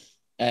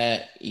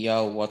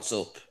 Yo, what's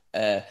up?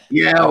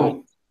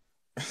 Yo.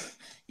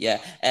 Yeah.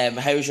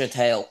 How's your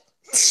tail?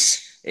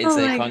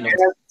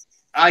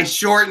 I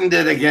shortened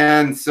it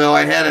again, so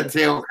I had a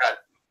tail cut.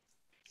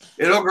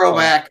 It'll grow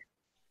back.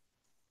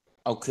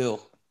 Oh,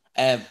 cool.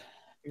 I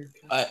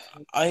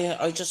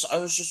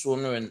was just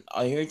wondering.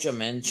 I heard you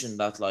mention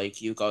that,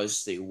 like, you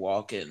guys do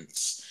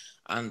walk-ins,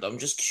 and I'm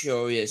just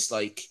curious.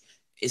 Like,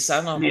 is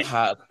that not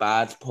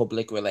bad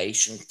public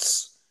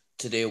relations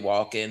to do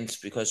walk-ins,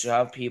 because you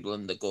have people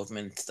in the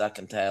government that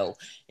can tell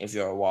if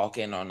you're a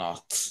walk-in or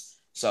not.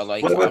 So,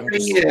 like, well, the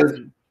thing is,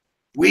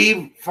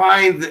 we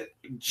find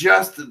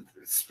just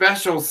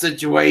special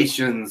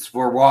situations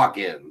for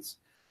walk-ins.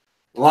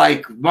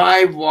 Like,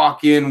 my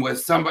walk-in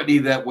was somebody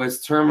that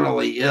was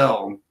terminally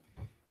ill,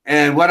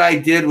 and what I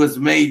did was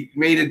made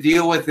a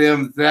deal with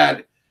him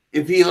that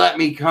if he let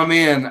me come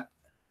in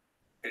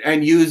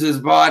and use his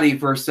body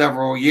for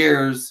several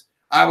years,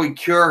 I would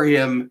cure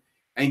him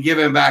and give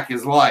him back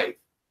his life.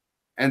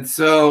 And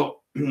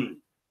so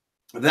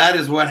that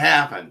is what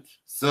happened.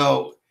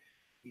 So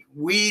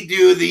we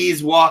do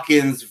these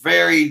walk-ins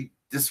very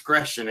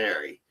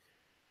discretionary.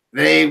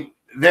 They're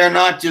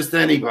not just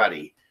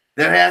anybody.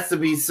 There has to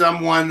be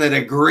someone that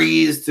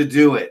agrees to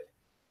do it,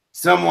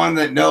 someone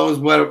that knows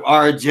what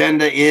our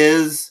agenda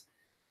is,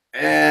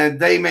 and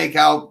they make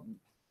out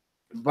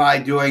by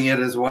doing it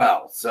as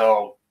well.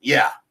 So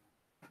yeah,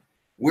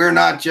 we're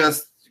not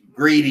just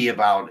greedy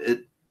about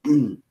it,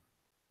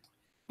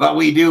 but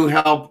we do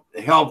help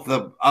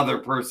the other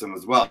person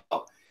as well.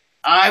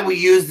 We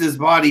used his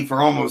body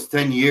for almost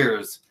 10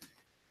 years,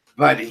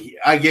 but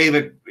I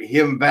gave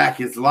him back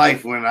his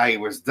life when I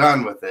was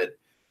done with it.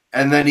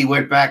 And then he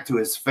went back to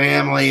his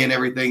family and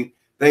everything.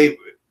 They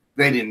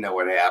didn't know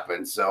what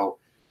happened. So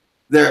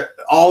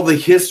all the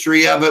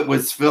history of it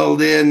was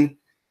filled in.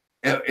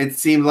 It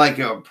seemed like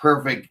a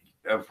perfect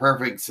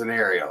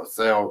scenario.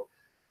 So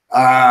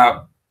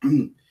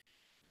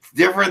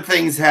different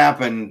things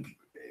happen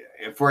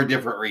for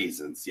different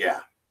reasons.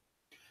 Yeah.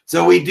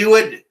 So we do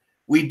it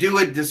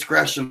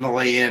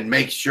discretionally and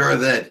make sure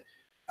that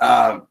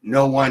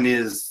no one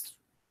is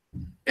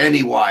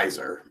any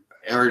wiser,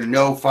 or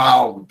no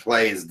foul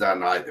play is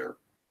done either.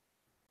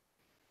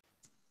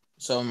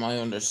 So my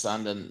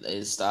understanding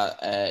is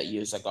that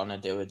you're gonna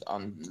do it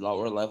on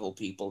lower level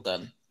people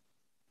then.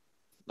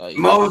 Like,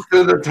 most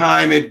of the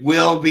time it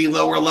will be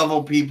lower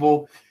level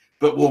people,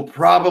 but we'll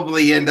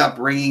probably end up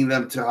bringing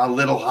them to a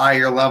little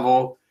higher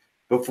level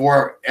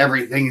before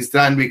everything's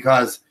done,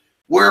 because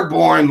we're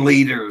born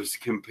leaders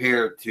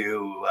compared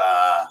to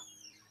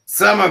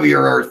some of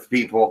your Earth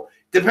people.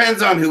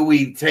 Depends on who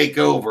we take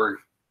over.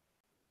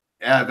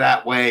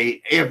 That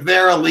way, if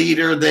they're a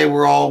leader, they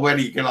were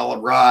already going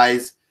to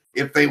rise.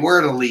 If they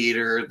weren't a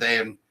leader,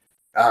 then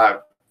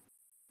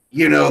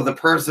the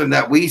person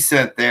that we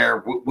sent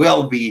there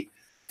will be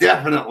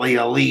definitely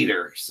a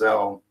leader.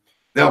 So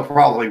they'll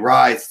probably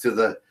rise to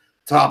the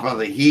top of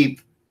the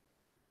heap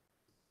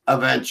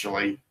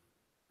eventually.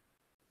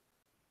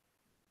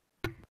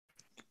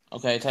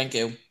 Okay, thank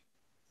you.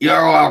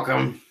 You're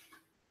welcome.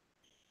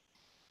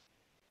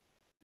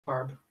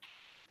 Barb.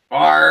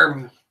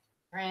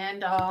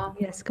 Grindal.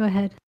 Yes, go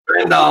ahead.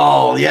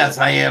 Grindal. Yes,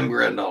 I am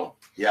Grindal.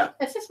 Yeah.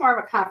 This is more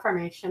of a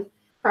confirmation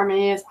for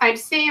me. Is I'm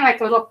seeing like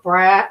a little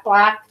black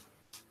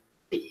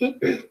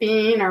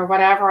bean or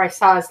whatever. I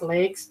saw his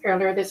legs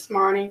earlier this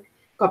morning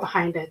go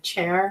behind a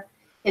chair.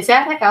 Is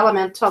that an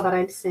elemental that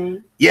I'm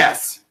seeing?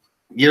 Yes,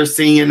 you're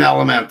seeing an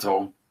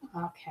elemental.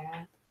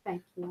 Okay,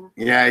 thank you.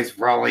 Yeah, he's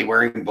probably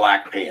wearing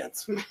black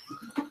pants.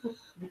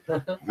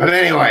 But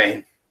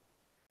anyway,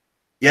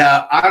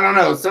 yeah, I don't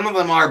know. Some of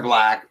them are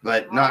black,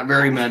 but not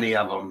very many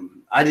of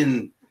them.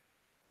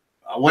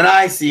 When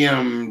I see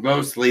them,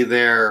 mostly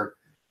they're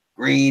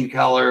green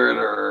colored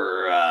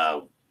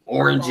or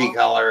orangey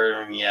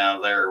colored. Yeah,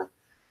 they're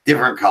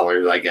different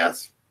colors, I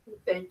guess.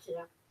 Thank you.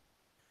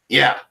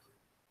 Yeah.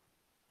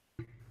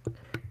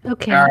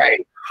 Okay. All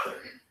right.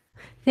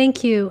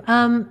 Thank you.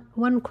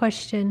 One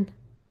question.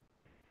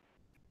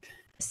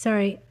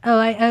 Sorry. Oh,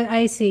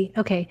 I see.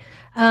 Okay.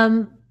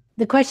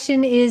 The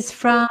question is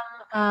from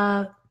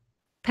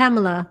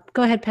Pamela.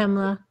 Go ahead,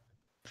 Pamela.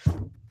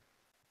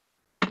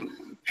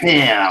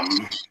 Pam.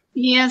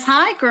 Yes,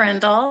 hi,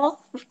 Grindal.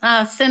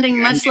 Sending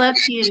much love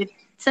to you.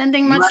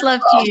 Sending much love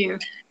to you.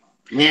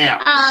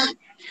 Yeah.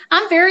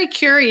 I'm very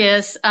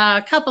curious.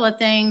 A couple of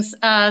things.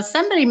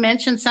 Somebody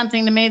mentioned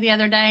something to me the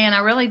other day, and I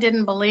really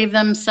didn't believe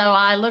them. So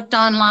I looked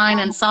online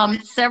and saw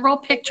several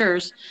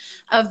pictures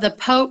of the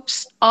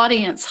Pope's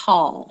audience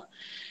hall.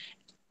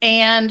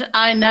 And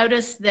I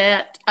noticed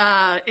that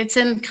it's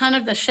in kind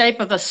of the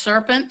shape of a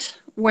serpent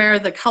where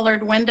the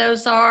colored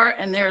windows are,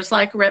 and there's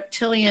like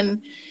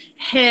reptilian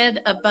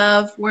head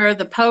above where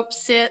the Pope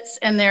sits,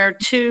 and there are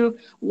two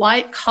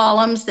white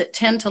columns that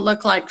tend to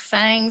look like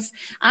fangs.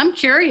 I'm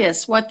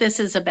curious what this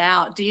is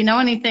about. Do you know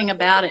anything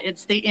about it?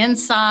 It's the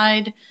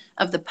inside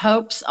of the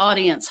Pope's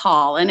audience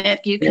hall, and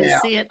you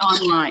can see it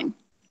online.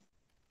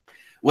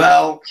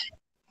 Well,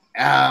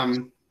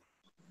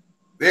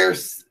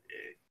 there's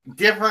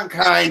different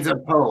kinds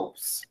of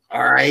popes,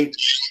 all right?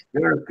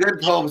 There's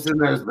good popes and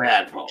there's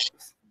bad popes.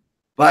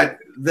 But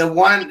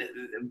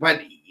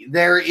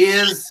there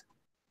is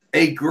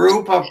a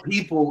group of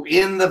people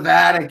in the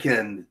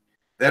Vatican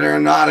that are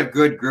not a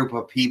good group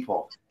of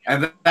people.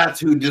 And that's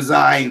who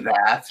designed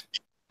that.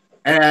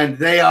 And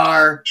they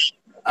are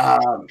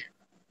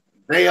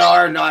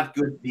not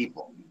good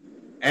people.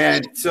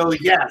 And so,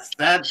 yes,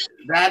 that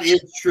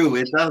is true.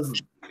 It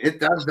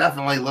does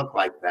definitely look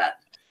like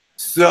that.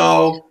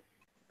 So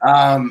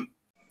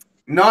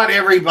not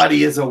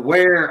everybody is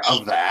aware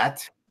of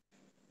that,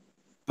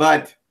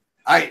 but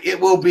it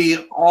will be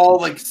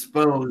all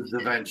exposed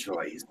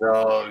eventually.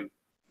 So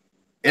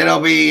it'll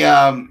be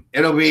on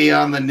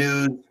the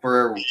news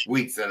for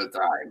weeks at a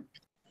time.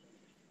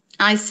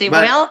 I see.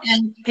 But- Well,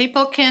 and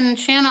people can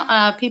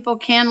people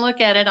can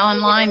look at it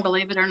online,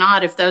 believe it or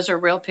not, if those are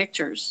real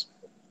pictures.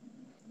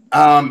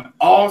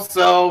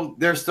 Also,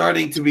 they're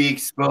starting to be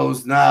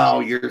exposed now.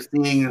 You're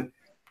seeing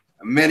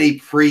many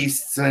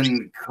priests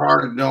and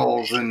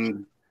cardinals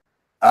and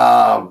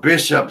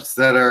bishops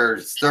that are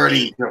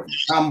starting to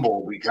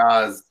tumble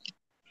because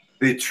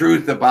the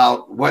truth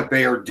about what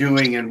they are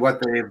doing and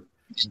what they've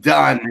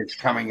done is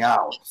coming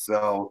out.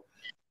 So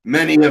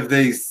many of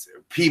these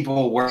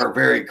people were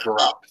very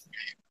corrupt.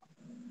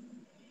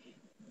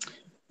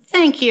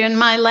 Thank you. And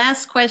my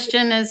last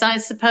question is, I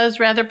suppose,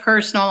 rather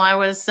personal. I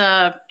was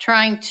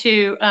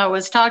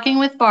was talking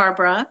with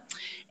Barbara,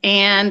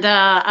 and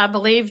I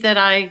believe that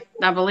I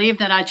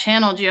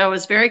channeled you. I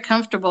was very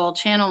comfortable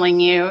channeling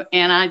you,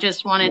 and I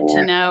just wanted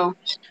to know,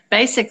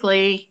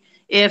 basically,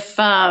 if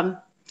how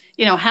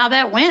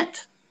that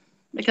went,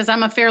 because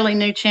I'm a fairly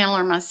new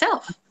channeler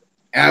myself.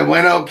 And it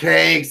went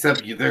okay,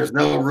 except there's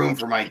no room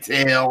for my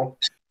tail.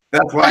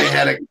 That's why I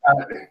had to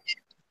cut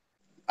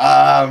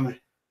it.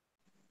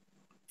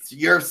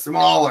 You're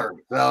smaller,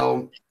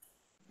 so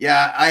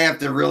yeah, I have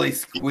to really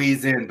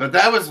squeeze in. But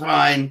that was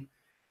fine.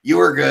 You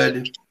were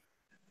good.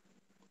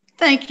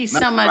 Thank you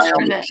so much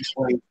for that.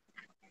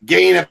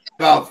 Gain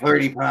about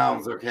 30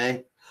 pounds,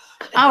 okay?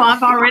 Oh,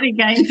 I've already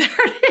gained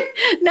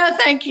 30. No,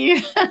 thank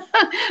you.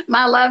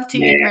 My love to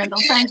you, Grindal.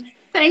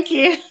 Thank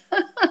you.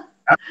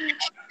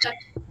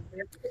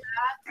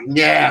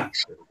 Yeah.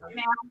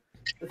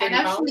 And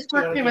actually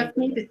working with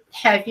me to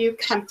have you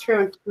come through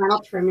and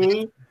channel for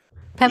me.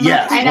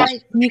 Yes. I know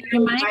mute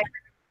your mic.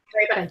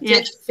 but I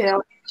did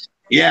feel.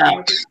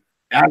 Yeah.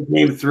 I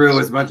came through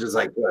as much as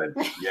I could.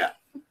 Yeah.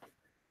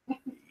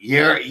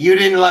 You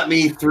didn't let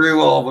me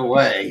through all the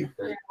way.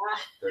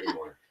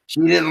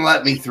 She didn't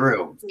let me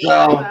through.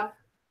 So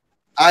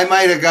I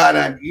might have got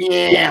a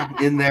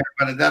in there,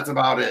 but that's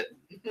about it.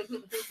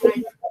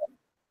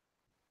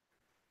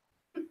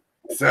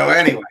 So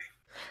anyway.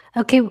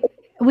 Okay,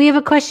 we have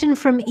a question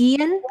from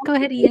Ian. Go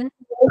ahead, Ian.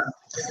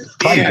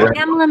 Hi,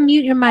 Pamela,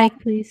 mute your mic,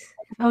 please.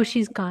 Oh,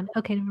 she's gone.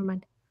 Okay, never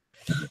mind.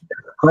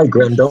 Hi,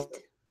 Grindal.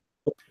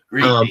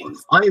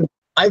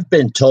 I've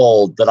been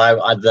told that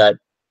that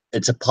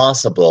it's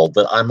possible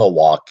that I'm a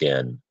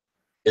walk-in.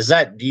 Is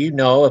that? Do you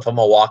know if I'm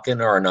a walk-in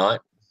or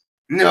not?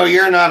 No,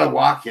 you're not a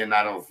walk-in.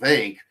 I don't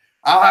think.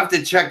 I'll have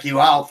to check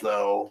you out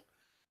though.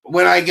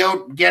 When I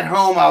get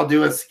home, I'll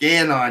do a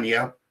scan on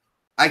you.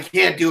 I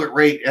can't do it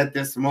right at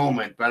this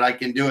moment, but I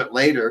can do it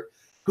later.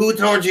 Who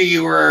told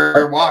you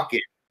were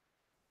walking?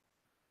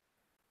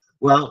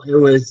 Well, it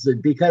was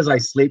because I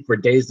sleep for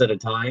days at a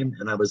time,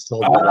 and I was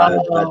told that I'm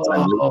leaving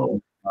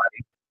the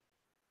body.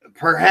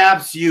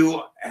 Perhaps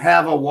you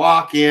have a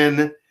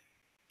walk-in,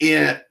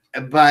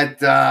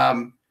 but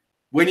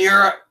when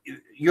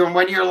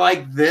you're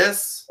like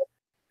this,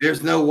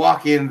 there's no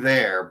walk-in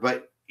there.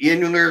 But in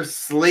your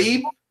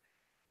sleep,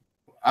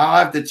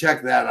 I'll have to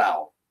check that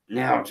out.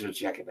 Now to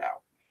check it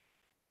out.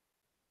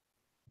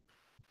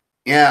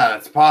 Yeah,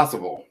 it's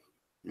possible.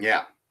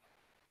 Yeah.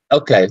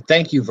 Okay,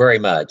 thank you very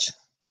much.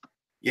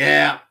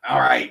 Yeah, all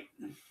right.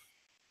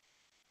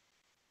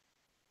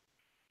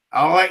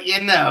 I'll let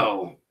you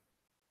know.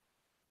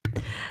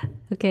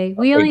 Okay,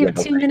 we only have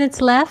 2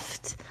 minutes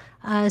left.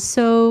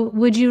 So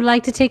would you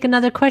like to take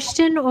another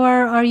question, or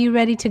are you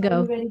ready to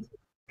go?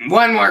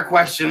 One more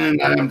question and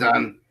then I'm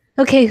done.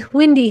 Okay,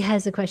 Wendy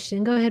has a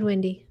question. Go ahead,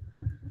 Wendy.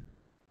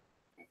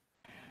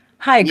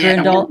 Hi,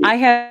 Grindal. I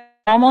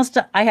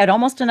had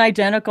almost an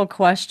identical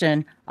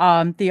question.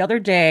 The other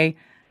day,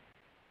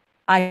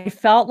 I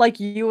felt like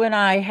you and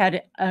I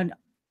had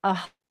a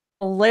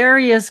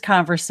hilarious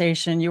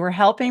conversation. You were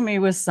helping me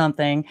with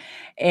something,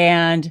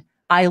 and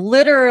I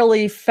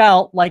literally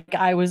felt like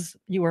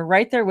you were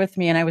right there with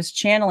me, and I was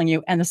channeling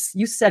you. And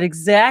you said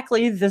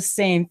exactly the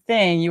same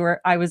thing.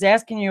 I was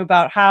asking you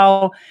about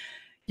how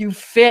you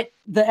fit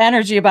the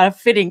energy about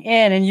fitting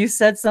in, and you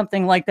said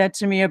something like that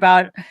to me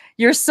about,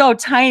 you're so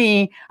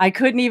tiny, I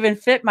couldn't even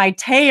fit my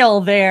tail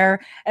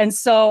there, and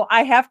so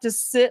I have to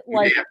sit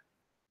like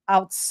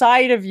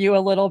outside of you a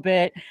little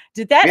bit.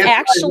 Did we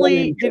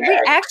actually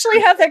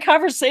have that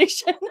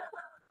conversation?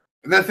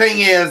 The thing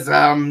is,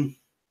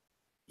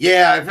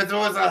 yeah, if it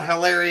was a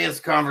hilarious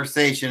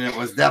conversation, it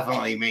was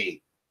definitely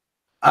me.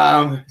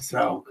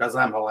 Because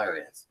I'm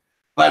hilarious.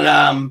 But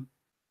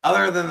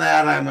other than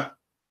that,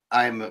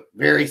 I'm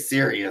very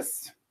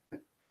serious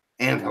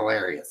and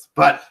hilarious.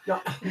 But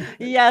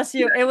yes,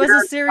 it was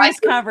a serious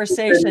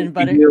conversation,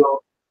 but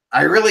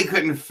I really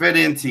couldn't fit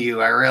into you.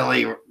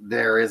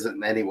 There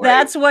isn't any way.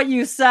 That's what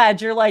you said.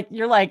 You're like,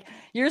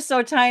 you're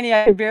so tiny,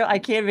 I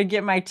can't even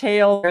get my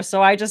tail there,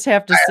 so I just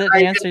have to sit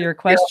and answer your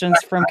questions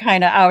from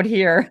kind of out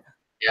here.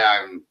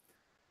 Yeah,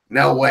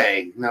 no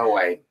way.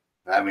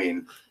 I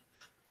mean,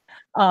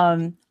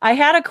 I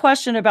had a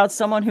question about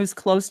someone who's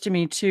close to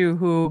me too,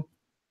 who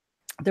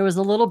there was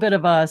a little bit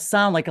of a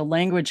sound like a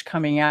language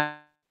coming out.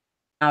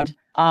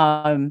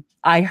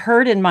 I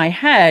heard in my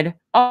head,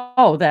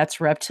 oh, that's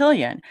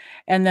reptilian.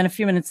 And then a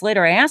few minutes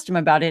later, I asked him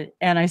about it,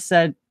 and I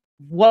said,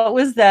 what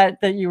was that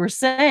you were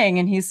saying?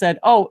 And he said,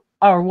 oh,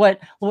 or what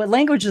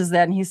language is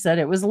that? And he said,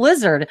 it was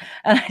lizard.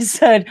 And I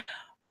said,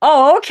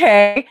 oh,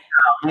 okay.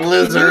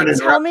 Lizard. Did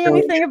you tell me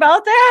anything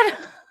about that?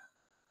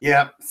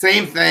 Yeah,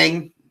 same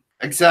thing,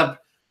 except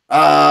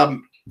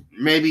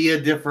maybe a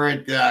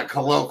different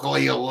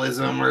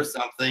colloquialism or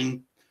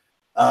something.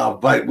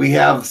 But we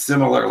have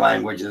similar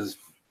languages.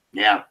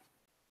 Yeah.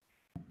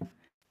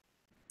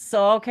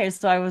 So, okay,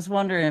 so I was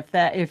wondering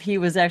if he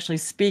was actually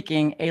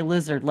speaking a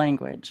lizard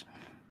language.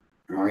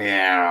 Oh,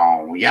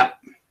 yeah. Yep.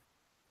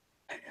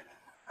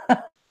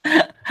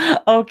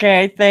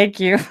 Okay, thank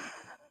you.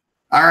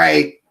 All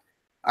right.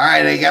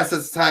 I guess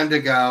it's time to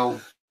go.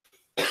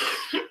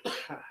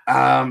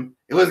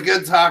 It was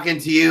good talking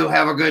to you.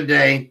 Have a good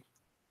day.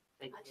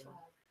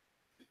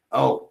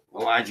 Oh,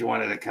 Elijah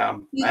wanted to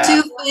come. You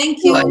too.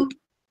 Thank you.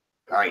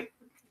 All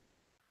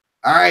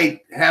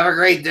right. Have a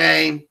great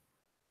day.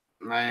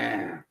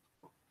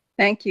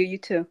 Thank you. You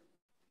too.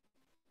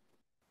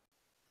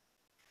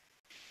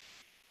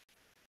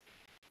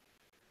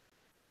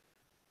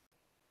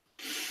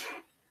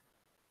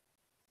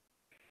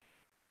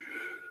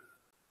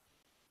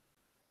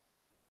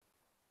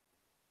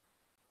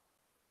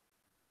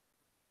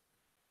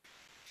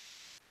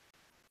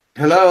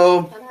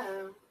 Hello.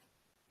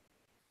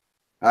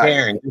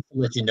 Karen, just to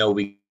let you know,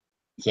 we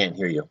can't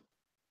hear you.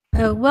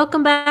 Oh,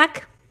 welcome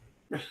back.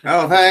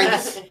 Oh,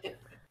 thanks.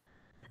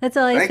 That's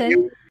all I Thank said.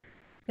 you.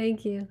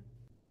 Thank you.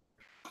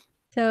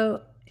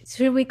 So,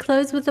 should we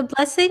close with a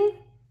blessing?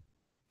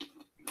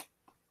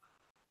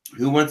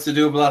 Who wants to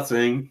do a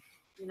blessing?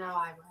 No,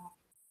 I will.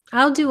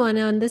 I'll do one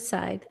on this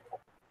side.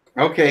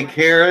 Okay,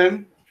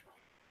 Karen.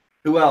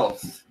 Who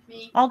else?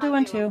 I'll do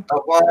one too.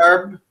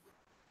 Barb.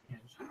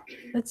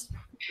 That's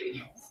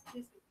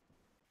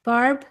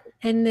Barb,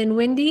 and then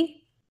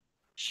Wendy.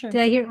 Sure.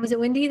 Did I hear? Was it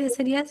Wendy that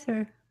said yes,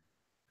 or?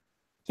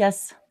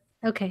 Yes.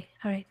 Okay.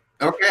 All right.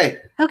 Okay.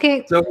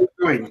 Okay. So who's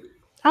doing?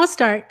 I'll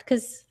start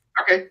because.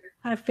 Okay.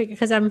 I figure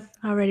because I'm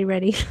already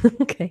ready.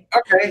 Okay.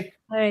 Okay.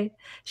 All right.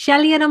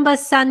 Shalia namba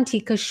santi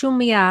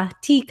kashumia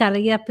ti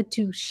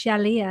karayapatu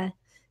shalia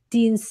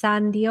din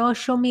sandio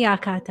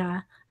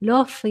shomiakata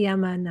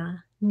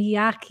lofyamana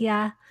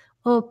niakia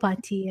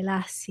opati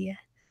elasia.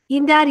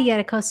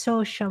 Indaria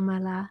koso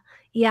shamala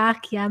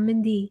iakia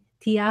mindi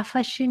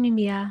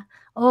tiafashinimia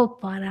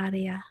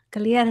opararia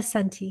kalia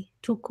santi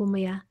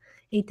tukumia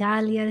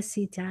Italia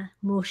sita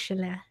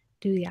moshela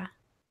duya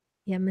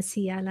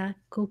yamasiala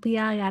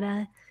kopia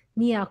yara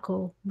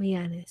niako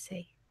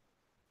mianese.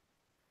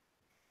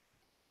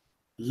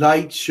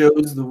 Light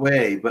shows the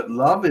way, but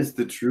love is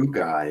the true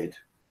guide.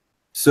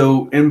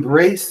 So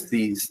embrace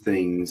these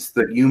things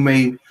that you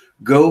may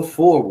go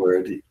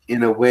forward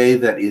in a way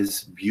that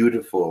is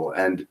beautiful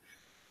and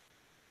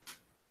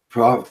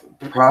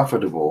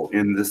profitable,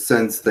 in the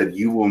sense that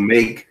you will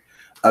make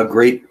a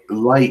great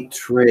light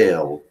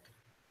trail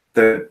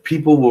that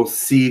people will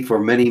see for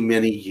many,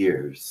 many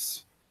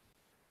years.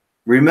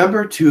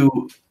 Remember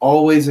to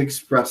always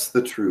express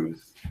the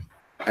truth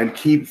and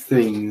keep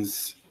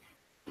things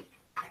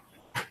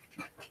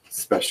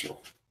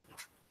special.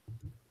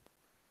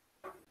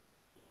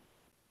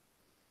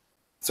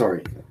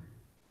 Sorry.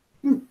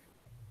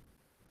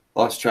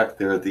 Lost track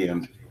there at the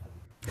end.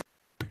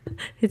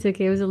 It's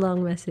okay. It was a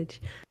long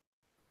message.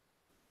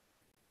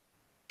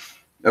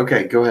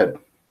 Okay, go ahead.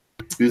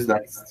 Who's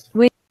next?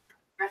 Wait.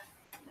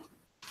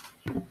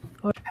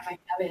 Or I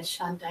have it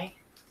Sunday.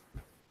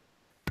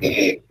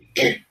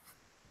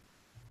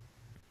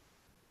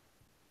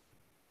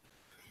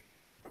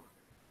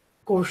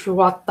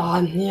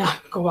 Kushuatania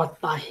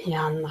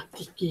kuatahiana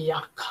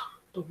kikiaka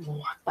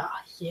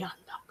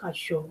tumuatahiana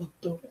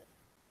kashutu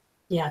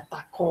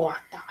yata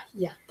koata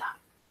yata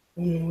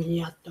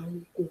unuyata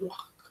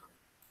ukuaka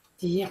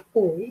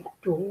tiaku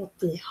tu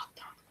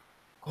tiata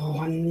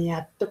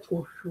kohaniata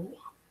kushua.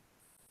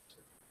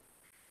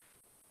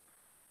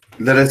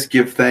 Let us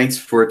give thanks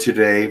for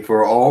today,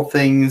 for all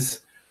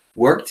things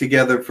work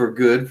together for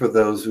good for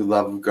those who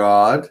love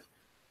God.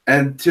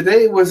 And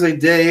today was a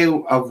day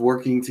of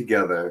working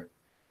together.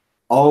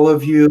 All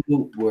of you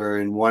were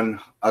in one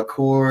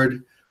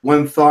accord,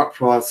 one thought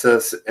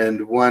process,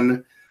 and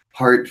one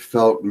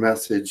heartfelt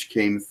message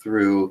came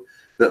through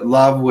that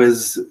love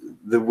was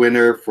the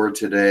winner for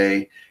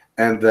today,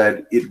 and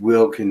that it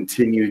will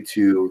continue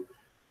to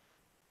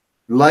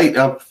light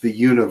up the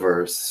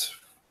universe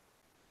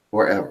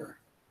forever.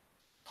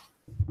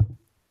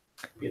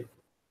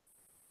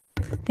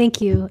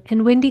 Thank you.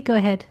 And Wendy, go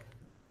ahead.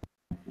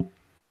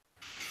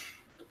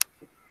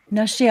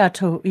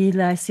 Nashiato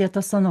ila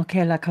sieta sono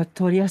ke la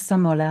katoria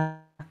samola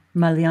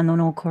maliano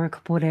no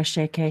kork pore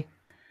sheke.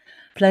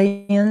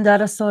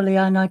 Pleiandara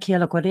soliana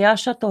kiela korea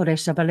shatore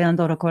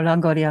shabaleandora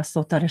kolangoria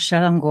sotare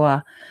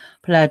shalangoa.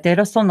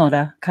 Pleiadera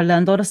sonora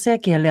kalandora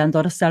seki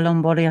leandora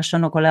salamboria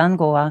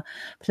shanokolangoa.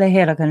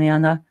 Pleihera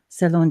ganiana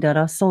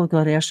Selundara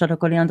solgoria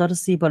sharakoliandara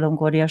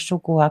sibalongoria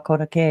shokua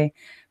korake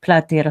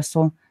platera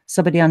so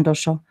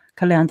sabadiandosho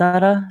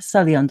kaleandara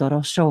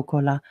saliandoro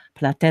shokola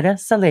platera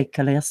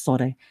salekale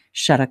sore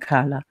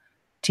sharakala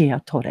tia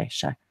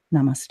toresha.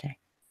 Namaste.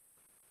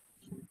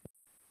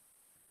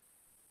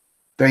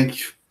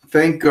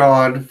 Thank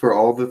God for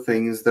all the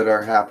things that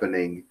are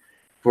happening,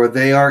 for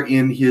they are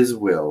in His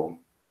will.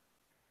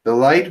 The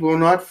light will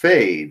not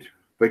fade,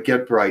 but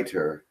get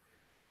brighter.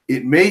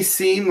 It may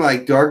seem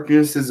like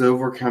darkness is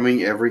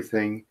overcoming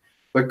everything,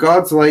 but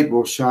God's light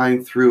will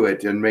shine through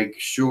it and make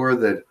sure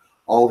that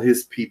all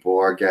His people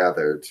are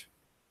gathered.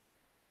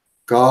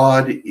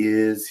 God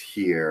is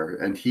here,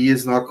 and He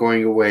is not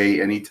going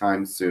away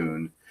anytime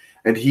soon.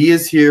 And He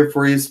is here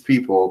for His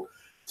people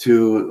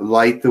to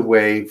light the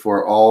way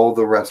for all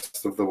the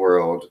rest of the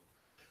world.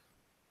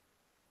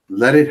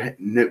 Let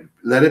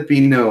it be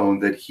known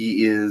that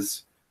He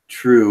is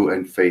true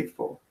and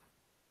faithful.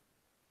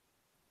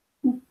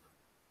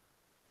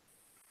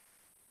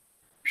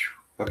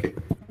 Okay.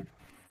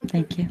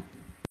 Thank you.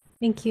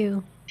 Thank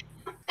you.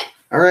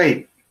 All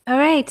right. All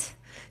right.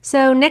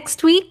 So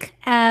next week,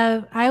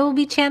 I will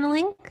be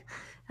channeling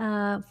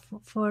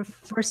for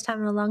first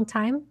time in a long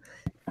time.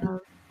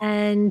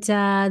 And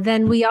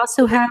then we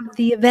also have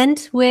the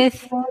event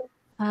with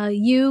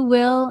you,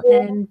 Will,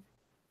 and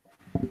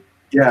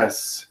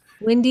Yes.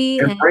 Wendy.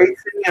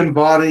 Embracing,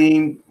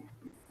 embodying,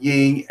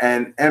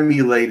 and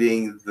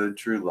emulating the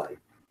true light.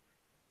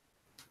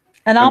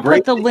 And I'll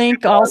put the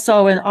link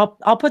also, and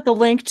I'll put the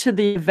link to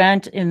the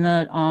event in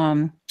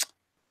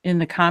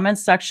the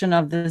comments section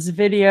of this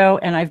video,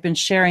 and I've been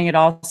sharing it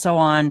also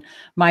on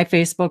my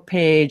Facebook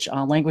page,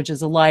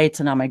 Languages of Light,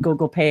 and on my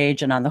Google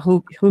page, and on the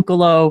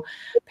Hucolo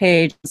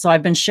page. So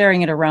I've been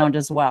sharing it around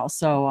as well.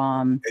 So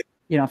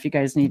you know, if you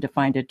guys need to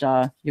find it,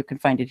 you can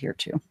find it here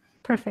too.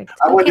 Perfect.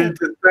 I wanted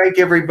to thank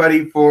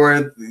everybody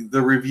for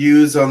the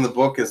reviews on the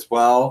book as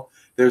well.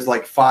 There's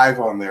like 5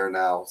 on there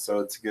now, so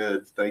it's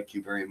good. Thank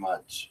you very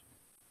much.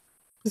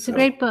 It's a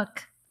great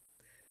book.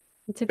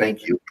 It's a great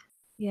Thank you. book.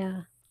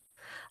 Yeah.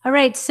 All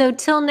right. So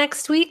till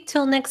next week,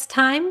 till next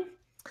time,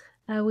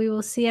 we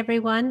will see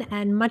everyone,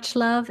 and much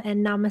love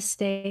and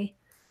namaste.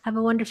 Have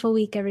a wonderful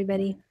week,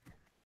 everybody.